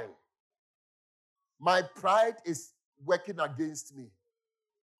be barren. My pride is working against me.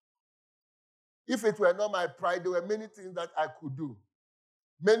 If it were not my pride, there were many things that I could do.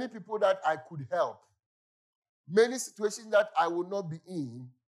 Many people that I could help. Many situations that I would not be in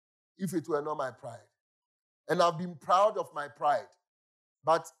if it were not my pride. And I've been proud of my pride.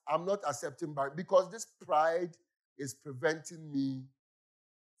 But I'm not accepting barren because this pride is preventing me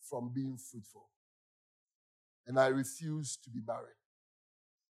from being fruitful. And I refuse to be barren.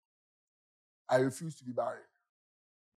 I refuse to be barren.